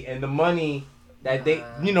Philly and the money that they,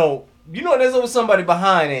 Nah. you know, there's always somebody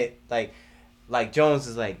behind it. Like Jones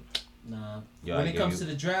is like, Nah. Yo, when I it give comes you-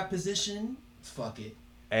 to the draft position, fuck it.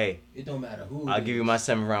 hey, It don't matter who. I'll it give you is. my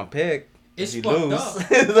 7th-round pick. It's if you fucked lose.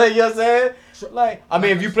 up. Like, you know what I'm saying? Like, I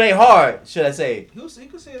mean, if you play hard, should I say? You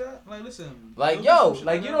could say that. Like, listen. Like, you'll yo, do some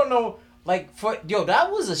like, shit you like don't know. Like,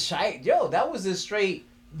 that was a shite. Yo, that was a straight.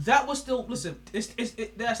 that was still listen.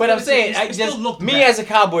 That's But I'm saying, I it still just, looked me bad. as a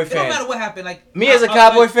Cowboy It don't matter fan. what happened. Like Me as a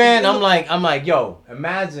Cowboy fan, it I'm looked- like, yo,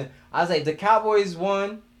 imagine. I was like, the Cowboys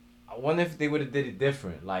won. I wonder if they would have did it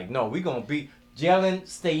different. Like, no, we gonna beat Jalen,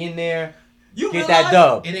 stay in there, you get realize that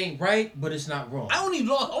dub. It ain't right, but it's not wrong. I only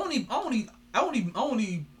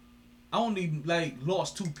like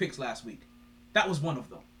lost 2 picks last week. That was one of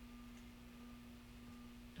them.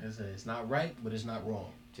 I said it's not right, but it's not wrong.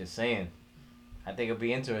 Just saying. I think it'll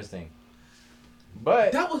be interesting.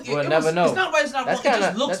 But That was. we'll it never was, know. It's not right. It's not That's wrong. It kinda-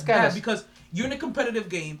 just looks that's kinda- bad because you're in a competitive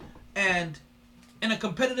game, and in a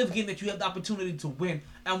competitive game that you have the opportunity to win.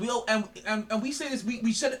 And we say this.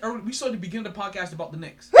 We said it early, we said at the beginning of the podcast about the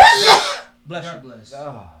Knicks. Bless you. Bless.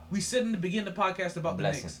 Oh. We said in the beginning of the podcast about the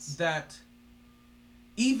Knicks Blessings. that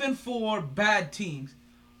even for bad teams,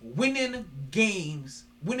 winning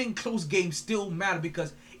close games still matter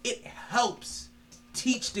because it helps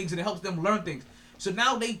teach things and it helps them learn things. So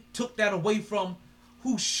now they took that away from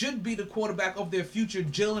who should be the quarterback of their future,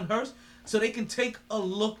 Jalen Hurts, so they can take a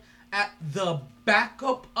look at the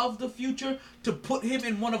backup of the future to put him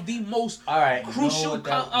in one of the most crucial.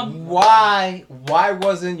 Why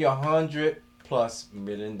wasn't your $100+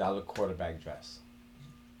 million quarterback dressed?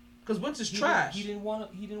 Because Wentz is trash. He didn't want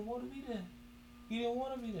to be there. He didn't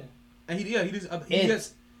want to be there. And he's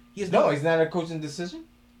not a coaching decision.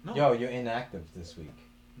 No. Yo, you're inactive this week.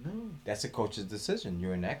 No. That's a coach's decision.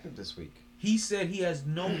 You're inactive this week. He said he has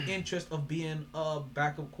no interest of being a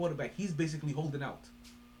backup quarterback. He's basically holding out.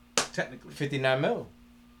 Technically. $59 million.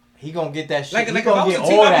 He gonna get that shit. Like he if gonna I was get a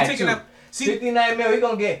team, all I'd be that taking too. that. See, $59 million. He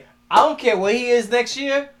gonna get. I don't care what he is next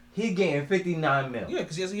year. He's getting $59 million. Yeah,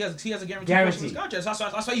 because he has a guarantee. His contract.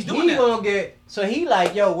 That's why he's doing that. He gonna get. So he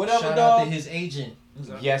like, yo, whatever, Shout dog. out to his agent.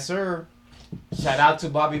 Exactly. Yes, sir. Shout out to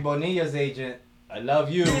Bobby Bonilla's agent. I love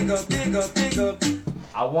you. Big up.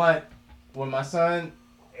 I want, when my son,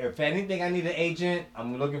 if anything I need an agent,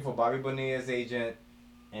 I'm looking for Bobby Bonilla's agent.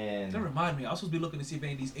 And That remind me, I was supposed to be looking to see if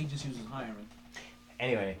any of these agencies was hiring.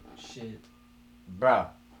 Anyway. Shit. Bro.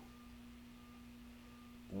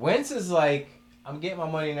 Wentz is like, I'm getting my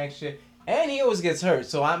money next year. And he always gets hurt.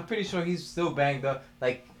 So I'm pretty sure he's still banged up.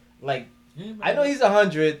 Like I know he's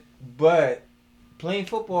 100, but playing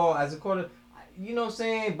football as a quarter, you know what I'm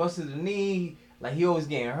saying? Busted the knee. Like, he always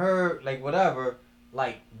getting hurt. Like, whatever.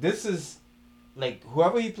 Like, this is, like,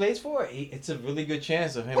 whoever he plays for, it's a really good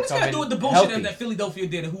chance of him What does coming that do with the bullshit healthy. that Philadelphia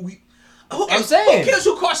did and who he... I'm saying. Who cares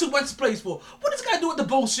who Carson Wentz plays for? What does that do with the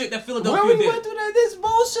bullshit that Philadelphia Where we did? went through that? This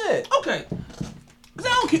bullshit. Okay. Because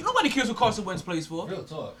I don't care. Nobody cares who Carson Wentz plays for. Real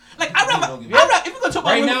talk. Like, I'd rather, if we're going to talk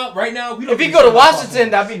about... Right now, we don't If he give go a to shit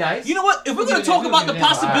Washington, that'd be nice. You know what? If we're going to talk about the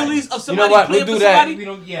possibilities of You know somebody what? playing We'll for do that.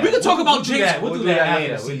 somebody, we can talk about James... We'll do that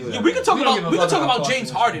later. after the season. Yeah, we can talk We don't give a about fuck about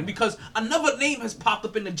James Carson Harden because another name has popped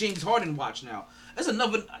up in the James Harden watch now. That's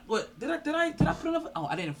another. What did I put another? Oh,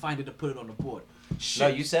 I didn't find it to put it on the board. Shit. No,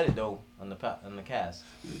 you said it though on the cast.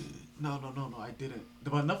 No, I didn't.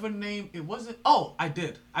 But another name, it wasn't. Oh, I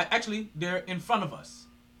did. They're in front of us.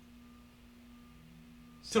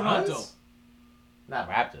 Toronto. Suns? Not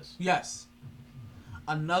Raptors. Yes.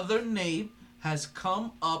 Another name has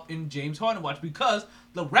come up in James Harden watch because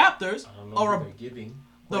the Raptors are they're giving.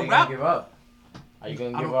 What are you gonna give up? Are you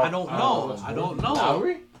gonna give up? I don't know.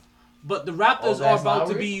 Lowry? But the Raptors Oh, are that's about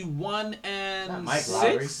to Lowry? be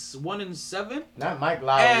 1-6, 1-7. Not Mike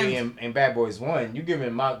Lowry and Bad Boys 1. You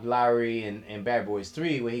giving Mike Lowry and Bad Boys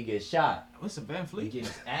 3 where he gets shot. What's a Van Fleet? Get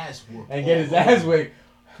his ass whooped. And get his ass whipped.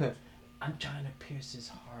 I'm trying to pierce his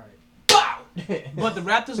heart. Bow! But the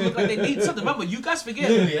Raptors look like they need something. Remember, you guys forget.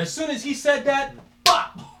 Literally, as soon as he said that,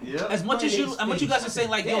 bop! Yep. As much as you guys are saying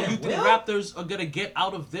like, yo, you think the Raptors are gonna get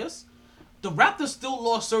out of this? The Raptors still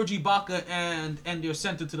lost Serge Ibaka and their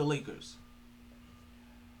center to the Lakers.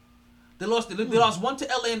 They lost one to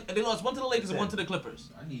LA and they lost one to the Lakers and one to the Clippers.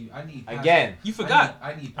 I need Again. You forgot.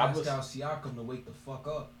 I need Pascal Siakam to wake the fuck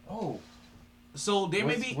up. Oh. So there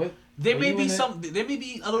may be there may be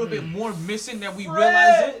a little bit more missing than we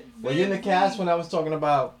realize it. Were you in the cast when I was talking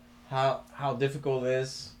about how difficult it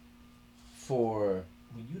is for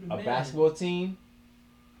a basketball team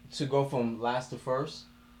to go from last to first?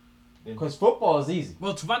 Because football is easy.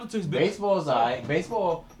 Well, Toronto took baseball is alright.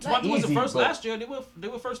 Baseball. Toronto was the first last year. They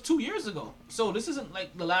were first 2 years ago. So this isn't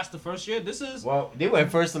like the last to first year. This is they went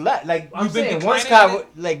first to last. Like I'm We've been saying, once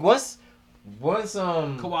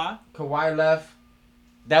Kawhi left,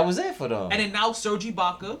 that was it for them. And then now Serge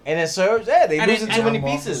Ibaka. And then Serge, they losing too many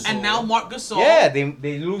pieces. And now Marc Gasol. Yeah,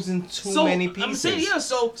 they losing too many pieces. I'm saying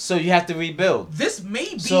so you have to rebuild. This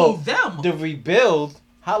may be them. The rebuild.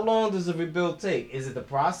 How long does the rebuild take? Is it the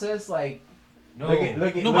process? Like, look at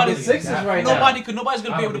Sixers right now. Nobody's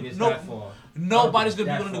gonna be able to. Nobody's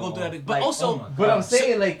gonna be willing to go through that. But I'm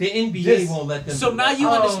saying like the NBA won't let them. So now you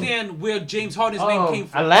understand where James Harden's name came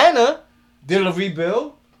from. Atlanta did a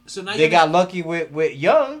rebuild. So now they got lucky with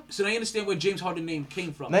Young. So now you understand where James Harden's name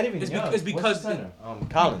came from. Not even Young. It's because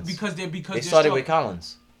Collins. Because they started with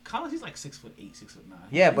Collins. Collins, he's like 6'8", 6'9".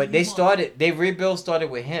 Yeah, but they rebuild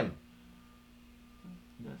started with him.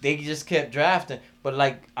 They just kept drafting, but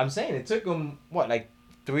like I'm saying, it took them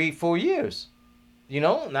 3-4 years. You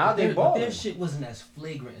know, now they ball. Their shit wasn't as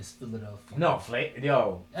flagrant as Philadelphia. No, that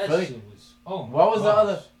shit was. Oh my. What was the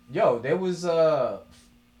other? Yo, there was that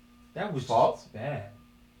was False bad.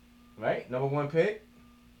 Right, number 1 pick.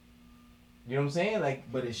 You know what I'm saying?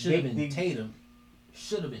 Like, but it should have been Tatum.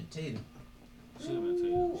 Should have been Tatum.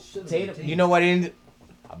 Tatum. You know what?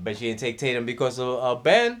 I bet you didn't take Tatum because of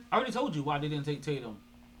Ben. I already told you why they didn't take Tatum.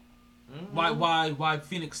 Why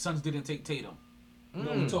Phoenix Suns didn't take Tatum.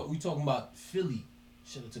 No, we talking about Philly.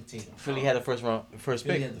 Should have took Tatum. Philly had the first Philly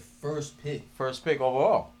pick. had the first pick. First pick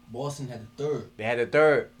overall. Boston had the third. They had the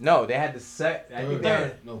third. No, they had the second.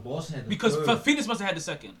 Third. No, Boston had the because third. Phoenix must have had the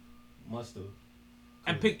second. Must have.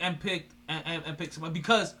 And picked someone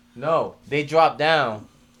because no, they dropped down.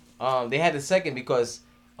 They had the second because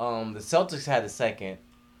the Celtics had the second,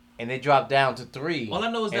 and they dropped down to 3. all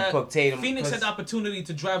I know is and that put Tatum Phoenix had the opportunity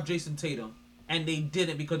to draft Jason Tatum, and they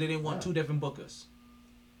didn't because they didn't want 2 different bookers.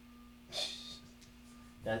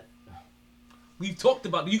 That we've talked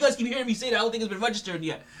about. You guys keep hearing me say that. I don't think it's been registered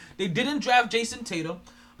yet. They didn't draft Jason Tatum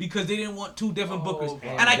because they didn't want 2 different bookers.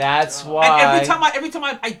 And that's why. And every time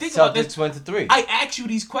I think about this, Celtics went to 3. I ask you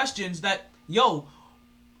these questions that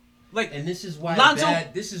and this is why Lonzo,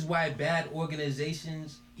 bad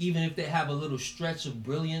organizations, even if they have a little stretch of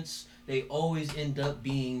brilliance, they always end up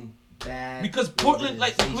being bad. Because Portland,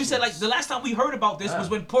 like we said, like the last time we heard about this was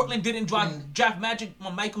when Portland didn't draft Magic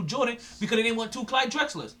on Michael Jordan because they didn't want 2 Clyde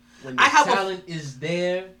Drexlers. When the talent is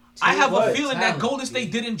there. I have a feeling that Golden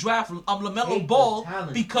State didn't draft LaMelo Ball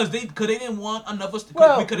because they didn't want another.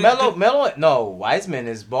 Melo, no, Wiseman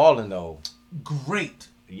is balling though. Great.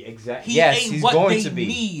 Exactly. He yes, ain't he's what going they to be.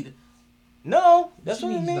 need. No, that's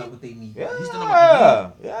what I mean. He's not what they need. Yeah, he's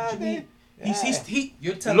not what they need. Yeah.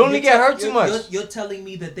 You're telling get hurt too much. You're telling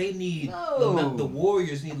me that they need the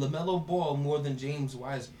Warriors need LaMelo Ball more than James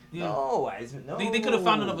Wiseman. Yeah. No, Wiseman. No. They could have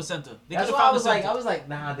found another center. That's why I was like,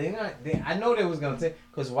 nah, they're not. I know they was gonna take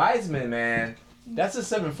because Wiseman, man, that's a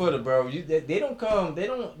 7-footer, bro. They don't come. They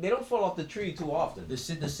don't fall off the tree too often. The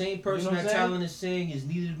same person You know that Talon is saying is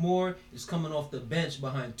needed more is coming off the bench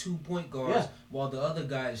behind 2 point guards while the other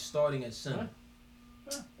guy is starting at center.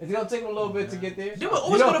 It's gonna take him a little bit to get there. They were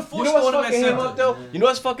always gonna force what's him at fucking him center. up though? You know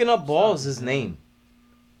what's fucking up Ball's his name.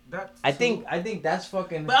 I think that's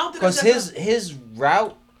fucking because his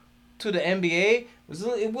route to the NBA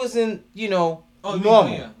wasn't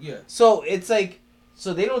normal. Yeah. So it's like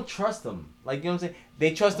they don't trust him. Like you know what I'm saying?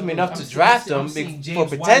 They trust him enough to draft him for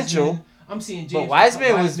potential. I'm seeing James. But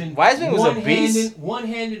Wiseman was a beast.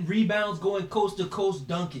 One-handed rebounds going coast to coast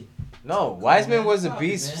dunking. No, Wiseman was a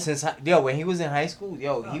beast since when he was in high school.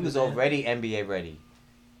 He was already NBA ready.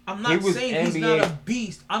 I'm not saying he's not a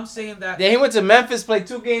beast. I'm saying that. Yeah, he went to Memphis, played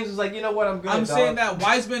 2 games. Was like, you know what, I'm good. I'm saying that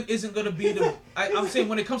Wiseman isn't gonna be the. I'm saying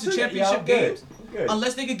when it comes to championship games,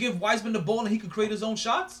 unless they could give Wiseman the ball and he could create his own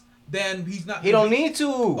shots, then he's not. He don't need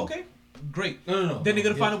to. Okay, great. No. Then they're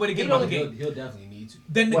gonna find a way to get him out of the game. He'll definitely need to.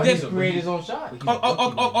 Then create his own shot.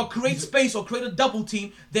 Or create space or create a double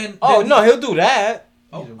team. Then no, he'll do that.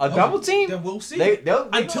 A double team? Then we'll see.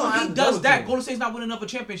 Until he does that, Golden State's not winning another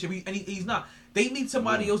championship, and he's not. They need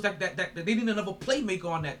somebody else that they need another playmaker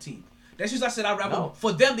on that team. That's just I said I'd rather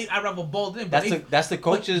for them. I'd rather ball them. That's the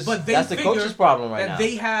coach's. But that's the coach's problem right now.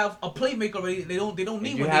 They have a playmaker already. They don't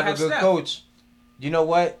need. You when have they a good Steph. coach. You know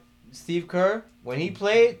what? Steve Kerr when he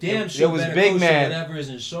played, there was big man.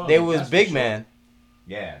 There was big man.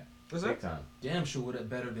 Yeah. Big time. Damn sure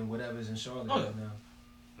better than whatever's in Charlotte right now.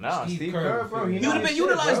 No, Steve Kerr, bro. He would have been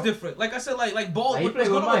utilized different. Like I said, like Ball. What's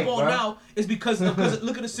going on with Ball now is because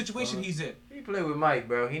look at the situation he's in. He played with Mike,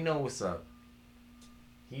 bro. He know what's up.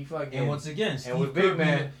 He fucking. And once again, Steve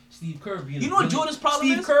Kerr being. You know what Jordan's problem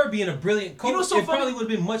is? Steve Kerr being a brilliant coach. You know what's so it funny? probably would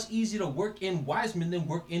have been much easier to work in Wiseman than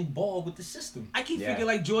work in Ball with the system. I keep thinking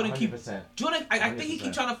like Jordan 100%. I think he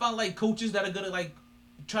keep trying to find like coaches that are gonna like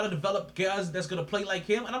try to develop guys that's gonna play like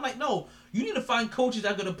him, and I'm like, no, you need to find coaches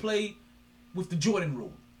that are gonna play with the Jordan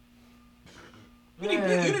rule. You need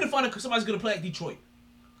to find somebody's gonna play like Detroit.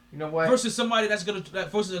 You know what? Versus somebody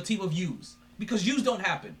versus a team of U's, because U's don't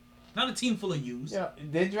happen. Not a team full of U's. Yeah,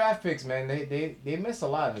 their draft picks, man. They miss a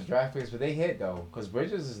lot of the draft picks, but they hit though, cause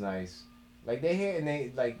Bridges is nice. Like they hit and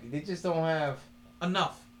they just don't have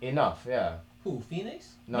enough. Yeah. Who?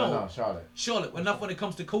 Phoenix? No, Charlotte. Charlotte. Enough when it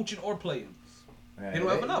comes to coaching or playing. Yeah, they don't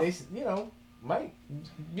have enough. Mike,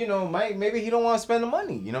 maybe he don't want to spend the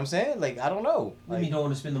money. You know what I'm saying? Like, I don't know. What do you mean don't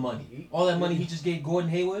want to spend the money? All that money he just gave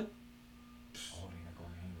Gordon Hayward?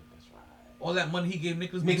 All that money he gave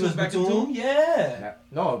Nicholas Batum? Yeah.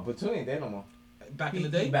 No, Batum ain't there no more. Back in the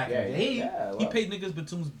day? Back in the day. Yeah, he paid Nicholas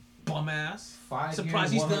Batum's bum ass. 5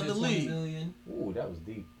 Surprised he's still in the league. Million. Ooh, that was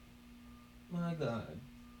deep. My God.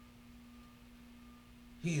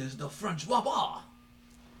 He is the French Waba.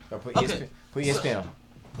 Put ESPN on.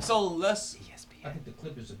 So let's. I think the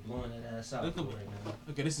Clippers are blowing that ass out right now.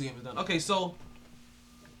 Okay, this game is done. Okay, so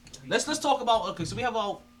let's talk about. Okay, so we have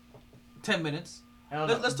about 10 minutes.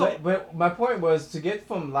 Let's talk. But my point was to get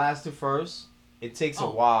from last to first. it takes a So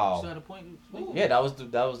while. at a point. Yeah, that was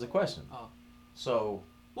the question. Oh. So.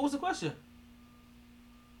 What was the question?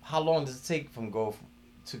 How long does it take to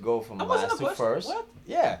go from That wasn't last a to question. first? What?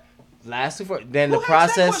 Yeah, last to first. Then Who the asked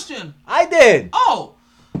process. that question? I did. Oh,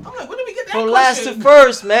 I'm like, when did we get that From question? last to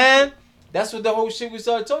first, man. That's what the whole shit we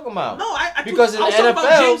started talking about. No, because in I the was talking about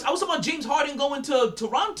NFL, I was talking about James Harden going to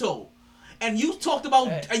Toronto, and you talked about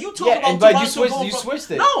about but Toronto. you switched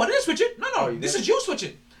it. No, I didn't switch it. No, Oh, you this did? is you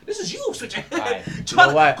switching. This is you switching. Right. You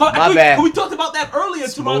know what? My bad. We talked about that earlier.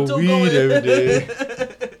 Smoke Toronto weed going. every day.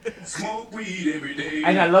 Smoke weed every day.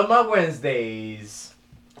 And I love my Wednesdays.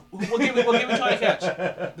 What game we trying to catch?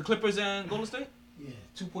 The Clippers and Golden State? Yeah,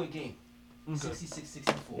 2-point game. Okay.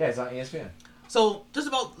 66-64. Yeah, it's on ESPN. So, just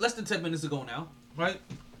about less than 10 minutes ago now, right?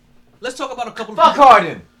 Let's talk about a couple of Fuck people.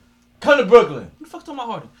 Harden. Come to Brooklyn. What the fuck talking about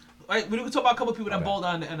Harden? Right? We talk about a couple of people that balled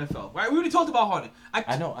out in the NFL. Right? We already talked about Harden.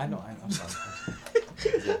 I know. I'm sorry.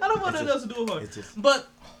 I don't want nothing else to do with Harden. It's just. But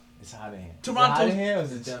It's hot in here. Toronto's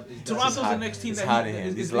the next team it's that hot in here.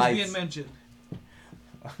 is These being lights. mentioned.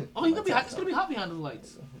 Oh, it's gonna be hot behind the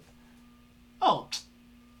lights. Oh,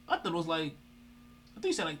 I thought it was like. I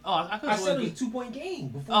think you said like. Oh, I said it was a 2-point game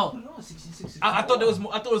before Oh. we put it on 66. I thought there was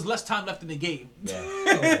more. I thought there was less time left in the game. Yeah.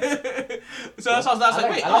 So that's why I was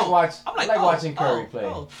like, wait. I like watching Curry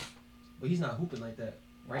play. But he's not hooping like that.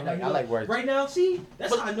 I like watching. Right now, see,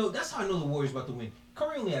 that's how I know the Warriors about to win.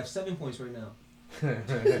 Curry only have 7 points right now. There's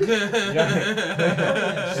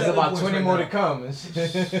about 20 more to come.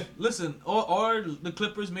 Listen, or the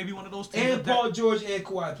Clippers may be one of those teams. And Paul George and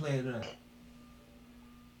Kawhi playing tonight.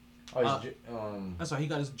 That's why he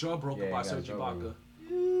got his jaw broken by Serge Ibaka.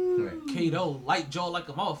 Right. Kato, light jaw like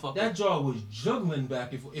a motherfucker. That jaw was juggling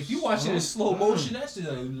back and forth. If you watch it in slow motion, that's just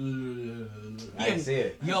like. I didn't see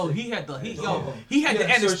it. Yo, he had the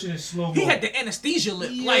anesthesia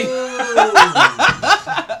lip. Like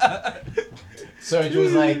Serge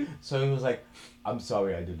was like, I'm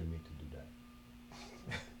sorry, I didn't mean to do that.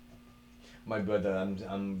 My brother,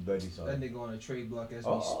 I'm very sorry. That nigga on a trade block as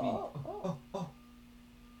we speak.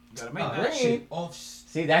 Gotta make that shit off.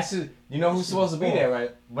 See, that's you know who's supposed to be there,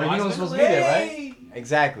 right? But you know who's supposed to be there, right?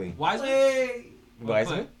 Exactly.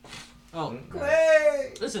 Wiseman? Oh,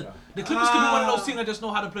 Clay. Listen, the Clippers could be one of those teams that just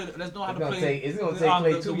know how to play. It's gonna take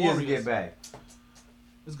Clay 2 years to get back.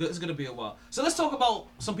 It's good. It's gonna be a while. So let's talk about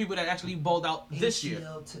some people that actually balled out this year.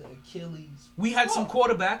 ACL to Achilles. We had some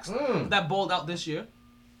quarterbacks that balled out this year,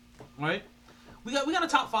 right? We got a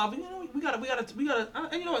top 5. You know, we got and you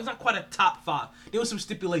know it's not quite a top 5. There was some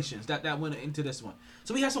stipulations that went into this one.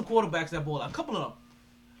 So we had some quarterbacks that balled out. A couple of them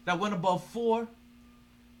that went above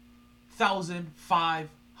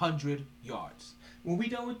 4,500 yards. When we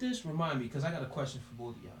done with this, remind me, because I got a question for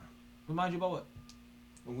both of y'all. Remind you about what?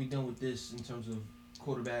 When we done with this in terms of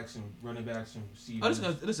quarterbacks and running backs and receivers.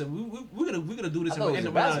 Listen, we're gonna do this I thought in it a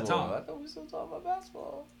was run out of basketball. time. I thought we still talking about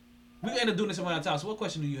basketball. We're gonna end up doing this in a run out of time. So what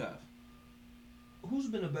question do you have? Who's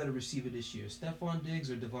been a better receiver this year, Stephon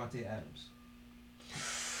Diggs or Devontae Adams?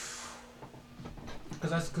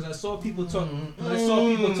 Because I saw people talk. I saw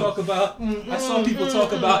people talk about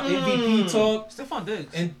MVP talk. Stephon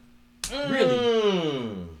Diggs. And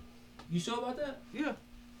really, you sure about that? Yeah.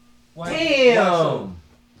 Why? Damn. Why so?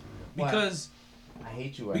 Because I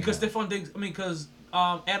hate you. Because Stephon Diggs. I mean, because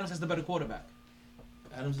Adams has the better quarterback.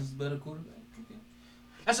 Adams is the better quarterback.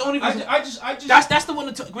 That's the only reason. I just. That's the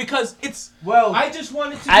one to because it's. Well, I just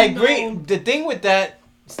wanted to. I agree. The thing with that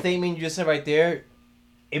statement you just said right there,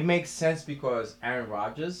 it makes sense because Aaron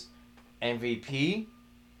Rodgers, MVP,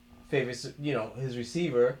 favorites. You know, his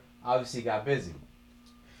receiver obviously got busy.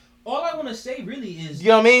 All I want to say really is. You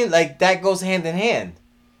know what I mean? Like that goes hand in hand.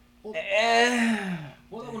 All I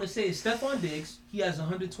want to say is Stephon Diggs. He has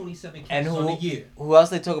 127 catches And on the year. Who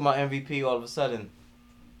else they talking about MVP all of a sudden?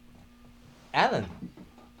 Allen.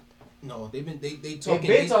 No, they talking. They talking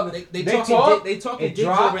Diggs over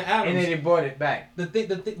Adams, and then they brought it back. The thing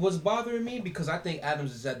what's bothering me because I think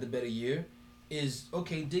Adams is at the better year is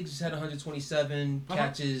okay. Diggs has had 127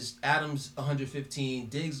 catches, Adams 115,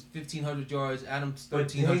 Diggs 1,500 yards, Adams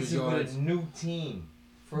 1,300 yards. With a new team.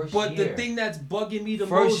 First but year. the thing that's bugging me the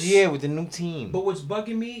first most. year with the new team. But what's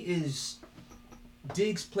bugging me is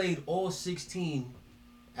Diggs played all 16.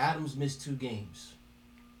 Adams missed 2 games.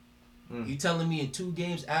 You telling me in 2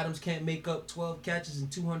 games Adams can't make up 12 catches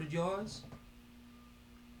and 200 yards?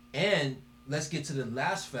 And let's get to the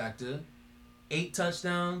last factor. 8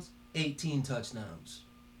 touchdowns, 18 touchdowns.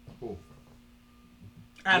 Cool.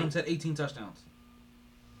 Adams had 18 touchdowns.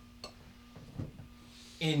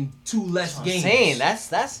 In 2 less games. I'm saying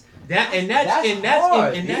that's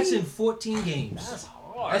in 14 games. That's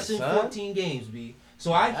hard. That's in 14 games, B.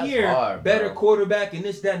 So I That's hear hard, better bro. quarterback and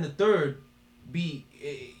this, that, and the third.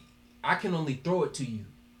 I can only throw it to you.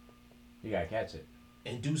 You gotta catch it.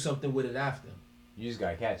 And do something with it after. You just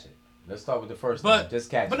gotta catch it. Let's start with the first But one. Just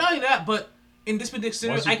catch But it. not only that, but in this particular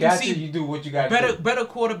scenario, Once you I can catch see it, you do what you gotta do. better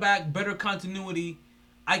quarterback, better continuity.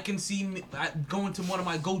 I can see going to one of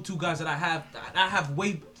my go-to guys that I have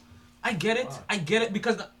way. I get it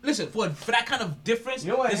because listen, for that kind of difference,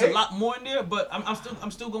 You know what I there's hate? a lot more in there. But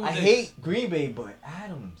I'm still going. I with hate Green Bay, but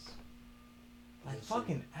Adams. Like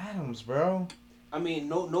fucking Adams, bro. I mean,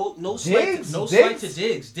 no Diggs? slight to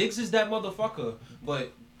Diggs. Diggs is that motherfucker.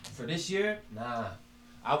 But for this year, nah.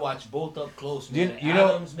 I watch both up close, man. You know,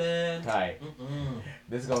 Adams, man. Tight.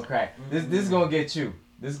 This is gonna crack. This is gonna get you.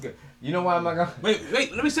 This is good. You know why am I gonna? Wait.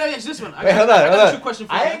 Let me say this one. Wait, hold on. I got a question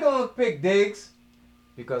for you. I ain't gonna pick Diggs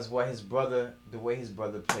because the way his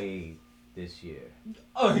brother played this year.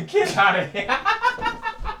 Oh, get out of here.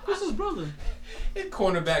 Who's his brother?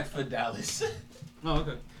 Cornerback for Dallas. Oh,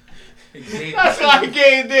 okay. That's why I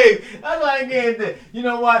gave Diggs. You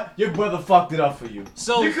know what? Your brother fucked it up for you.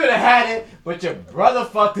 So you could have had it, but your brother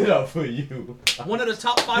fucked it up for you. One of the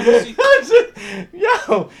top 5 receivers.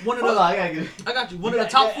 Yo, One of the. I got you. One of the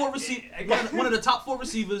top 4 receivers. One of the top 4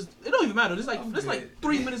 receivers. It don't even matter. There's like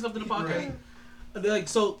 3 minutes left in the podcast. Like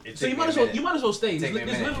so you might as well stay. Take me a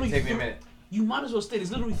minute. You might as well stay.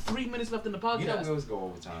 There's literally 3 minutes left in the podcast. You know we always go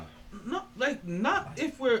overtime. Not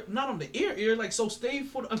if we're not on the ear. Like so, stay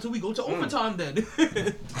for until we go to overtime. Then.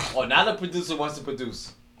 Oh, now the producer wants to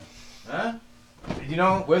produce. Huh? You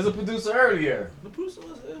know, where's the producer earlier? The producer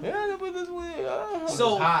was here. Yeah, the producer was here.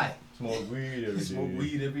 So high. Smoke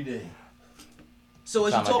weed every day. So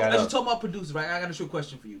as you talk about producers, right? I got a short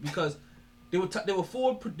question for you because there were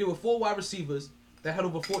four wide receivers that had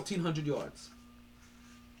over 1,400 yards.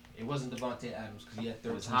 It wasn't Devontae Adams because he had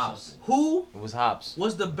 13 Hops. Who? It was Hops.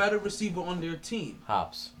 Was the better receiver on their team?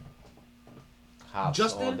 Hops all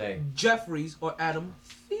Justin day. Jeffries or Adam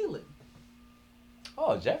Thielen?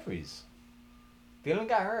 Oh, Jeffries. Thielen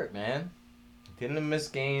got hurt, man. Thielen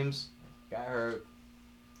missed games. Got hurt.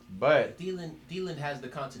 But Thielen has the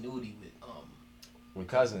continuity with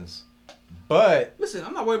Cousins. But listen,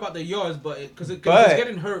 I'm not worried about the yards, but because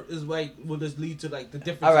getting hurt is like will just lead to like the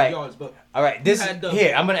difference in yards. But all right,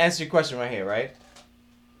 here I'm gonna answer your question right here, right?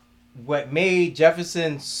 What made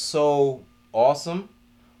Jefferson so awesome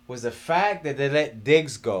was the fact that they let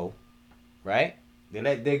Diggs go, right? They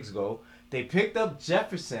let Diggs go. They picked up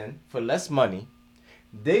Jefferson for less money.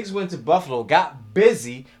 Diggs went to Buffalo, got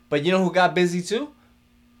busy, but you know who got busy too?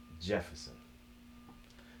 Jefferson.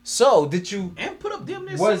 So did you and put up damn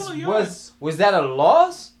near similar yards? Was that a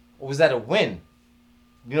loss or was that a win?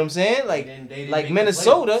 You know what I'm saying? Like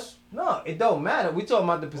Minnesota. No, it don't matter. We talking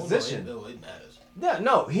about the position. Oh, no, it matters. Yeah,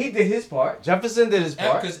 no, he did his part. Jefferson did his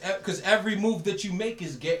part. Because every move that you make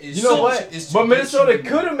is you know what? But Minnesota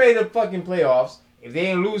could have made the fucking playoffs if they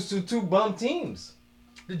didn't lose to 2 bum teams.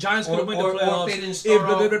 The Giants could have won the playoffs. Or if they didn't start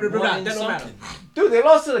off that don't matter. Dude, they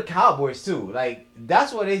lost to the Cowboys too. Like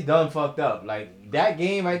that's what they done fucked up. Like that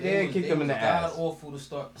game right there kicked them in the ass. Awful to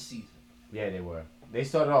start the season. Yeah, they were. They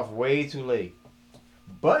started off way too late.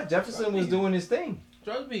 But Jefferson was doing his thing.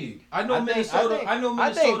 Trust me. I know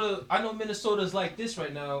Minnesota's like this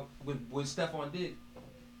right now with Stephon Diggs.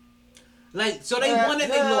 Like so they won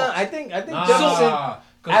and they lost. I think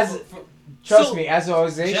Jefferson trust me, as an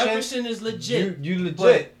organization, Jefferson is legit. You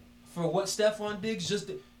legit. For what Stephon Diggs just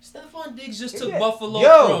took Buffalo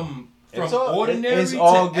from ordinary it's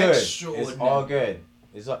all to good. extraordinary.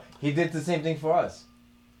 It's all good. He did the same thing for us.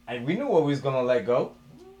 And we knew what we was gonna let go.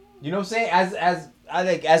 You know what I'm saying?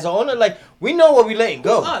 As an owner, like we know what we letting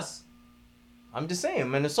go. Who's us? I'm just saying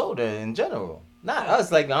Minnesota in general. Not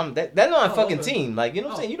us, like they're not my fucking team. Like you know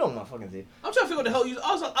what I'm saying? You don't my fucking team. I'm trying to figure out the hell you.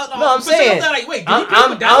 I'm saying. Like, wait,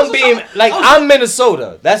 I'm being like I'm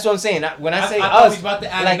Minnesota. That's what I'm saying. When I say us,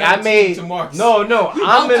 like I made no.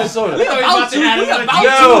 I'm Minnesota.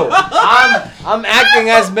 I'm acting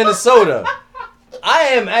as Minnesota. I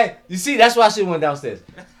am. You see, that's why I should have went downstairs.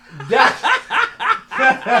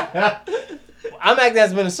 I'm acting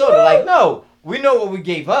as Minnesota. Like no, we know what we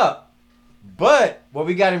gave up, but what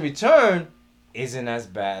we got in return isn't as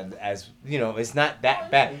bad as it's not that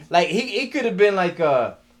bad. Like he could have been like who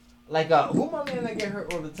my man that get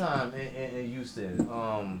hurt all the time in Houston?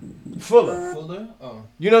 Fuller. Oh.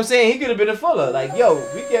 You know what I'm saying? He could have been a Fuller. Like yo,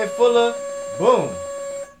 we get Fuller, boom,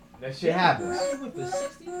 that shit happens.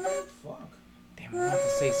 Fuck. Damn, I'm about to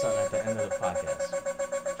say something at the end of the podcast.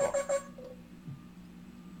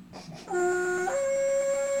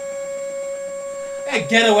 That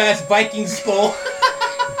ghetto ass Viking skull.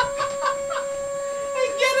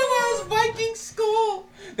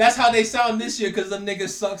 That's how they sound this year because them niggas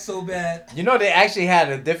suck so bad. You know they actually had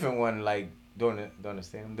a different one. Like during the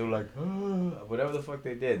stadium. They were like, whatever the fuck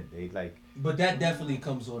they did. They like. But that definitely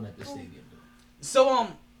comes on at the stadium. Though. So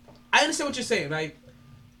I understand what you're saying, right?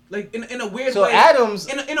 Like in a weird So way. Adams,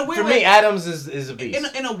 in a weird for way, me, Adams is a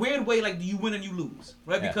beast. In a weird way, like you win and you lose,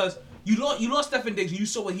 right? Yeah. Because you lost Stephen Diggs and you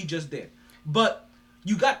saw what he just did, but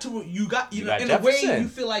you got in a way Jefferson. you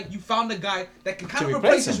feel like you found a guy that can kind To of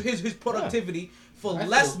replace replace his productivity for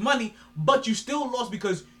less money, but you still lost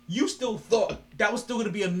because you still thought that was still going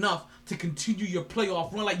to be enough to continue your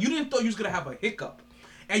playoff run. Like you didn't thought you was going to have a hiccup,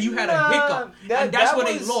 and you had a hiccup, and that's where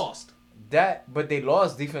they lost. But they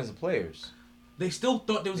lost defensive players. They still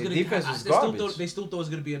thought there was going to be. Defense was They still thought it was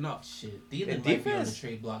going to be enough. Shit, Thielen might be on the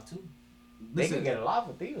trade block too. They can get a lot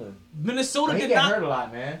for Thielen. Minnesota he did get not hurt a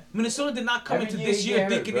lot, man. Minnesota did not come Every into year this he year get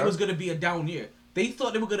hurt, thinking bro. it was going to be a down year. They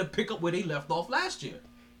thought they were going to pick up where they left off last year.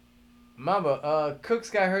 Mamba, Cooks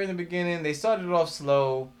got hurt in the beginning. They started off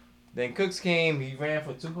slow. Then Cooks came. He ran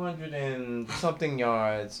for 200 and something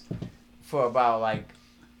yards for about like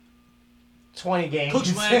 20 games.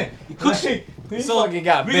 Cooks, man. Cooks, he fucking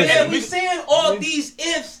got busy. And we saying all these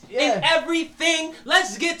ifs and everything.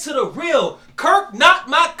 Let's get to the real. Kirk, not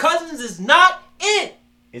my cousins, is not it.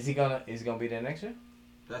 Is he gonna be there next year?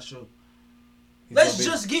 That's true. Let's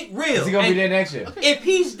just get real. Is he gonna be there next year? If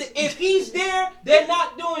he's there, they're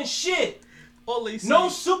not doing shit. No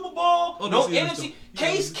Super Bowl, no NFC.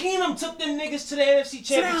 Case Keenum took them niggas to the NFC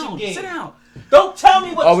Championship game. Sit down. Don't tell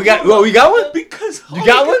me what. We got one. Because you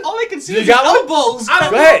got one. All I can see You is got one? elbows. I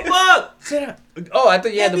don't Go give ahead. a fuck. Sit down. Oh, I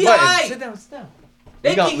thought you had the They be button. aight. Sit down. Sit down.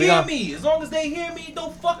 They can hear me. As long as they hear me, it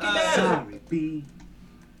don't fucking matter. Sorry, B.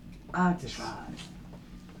 I tried.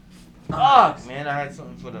 Fuck, man. I had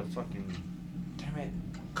something for the fucking. Damn it.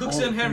 Cooks and Henry.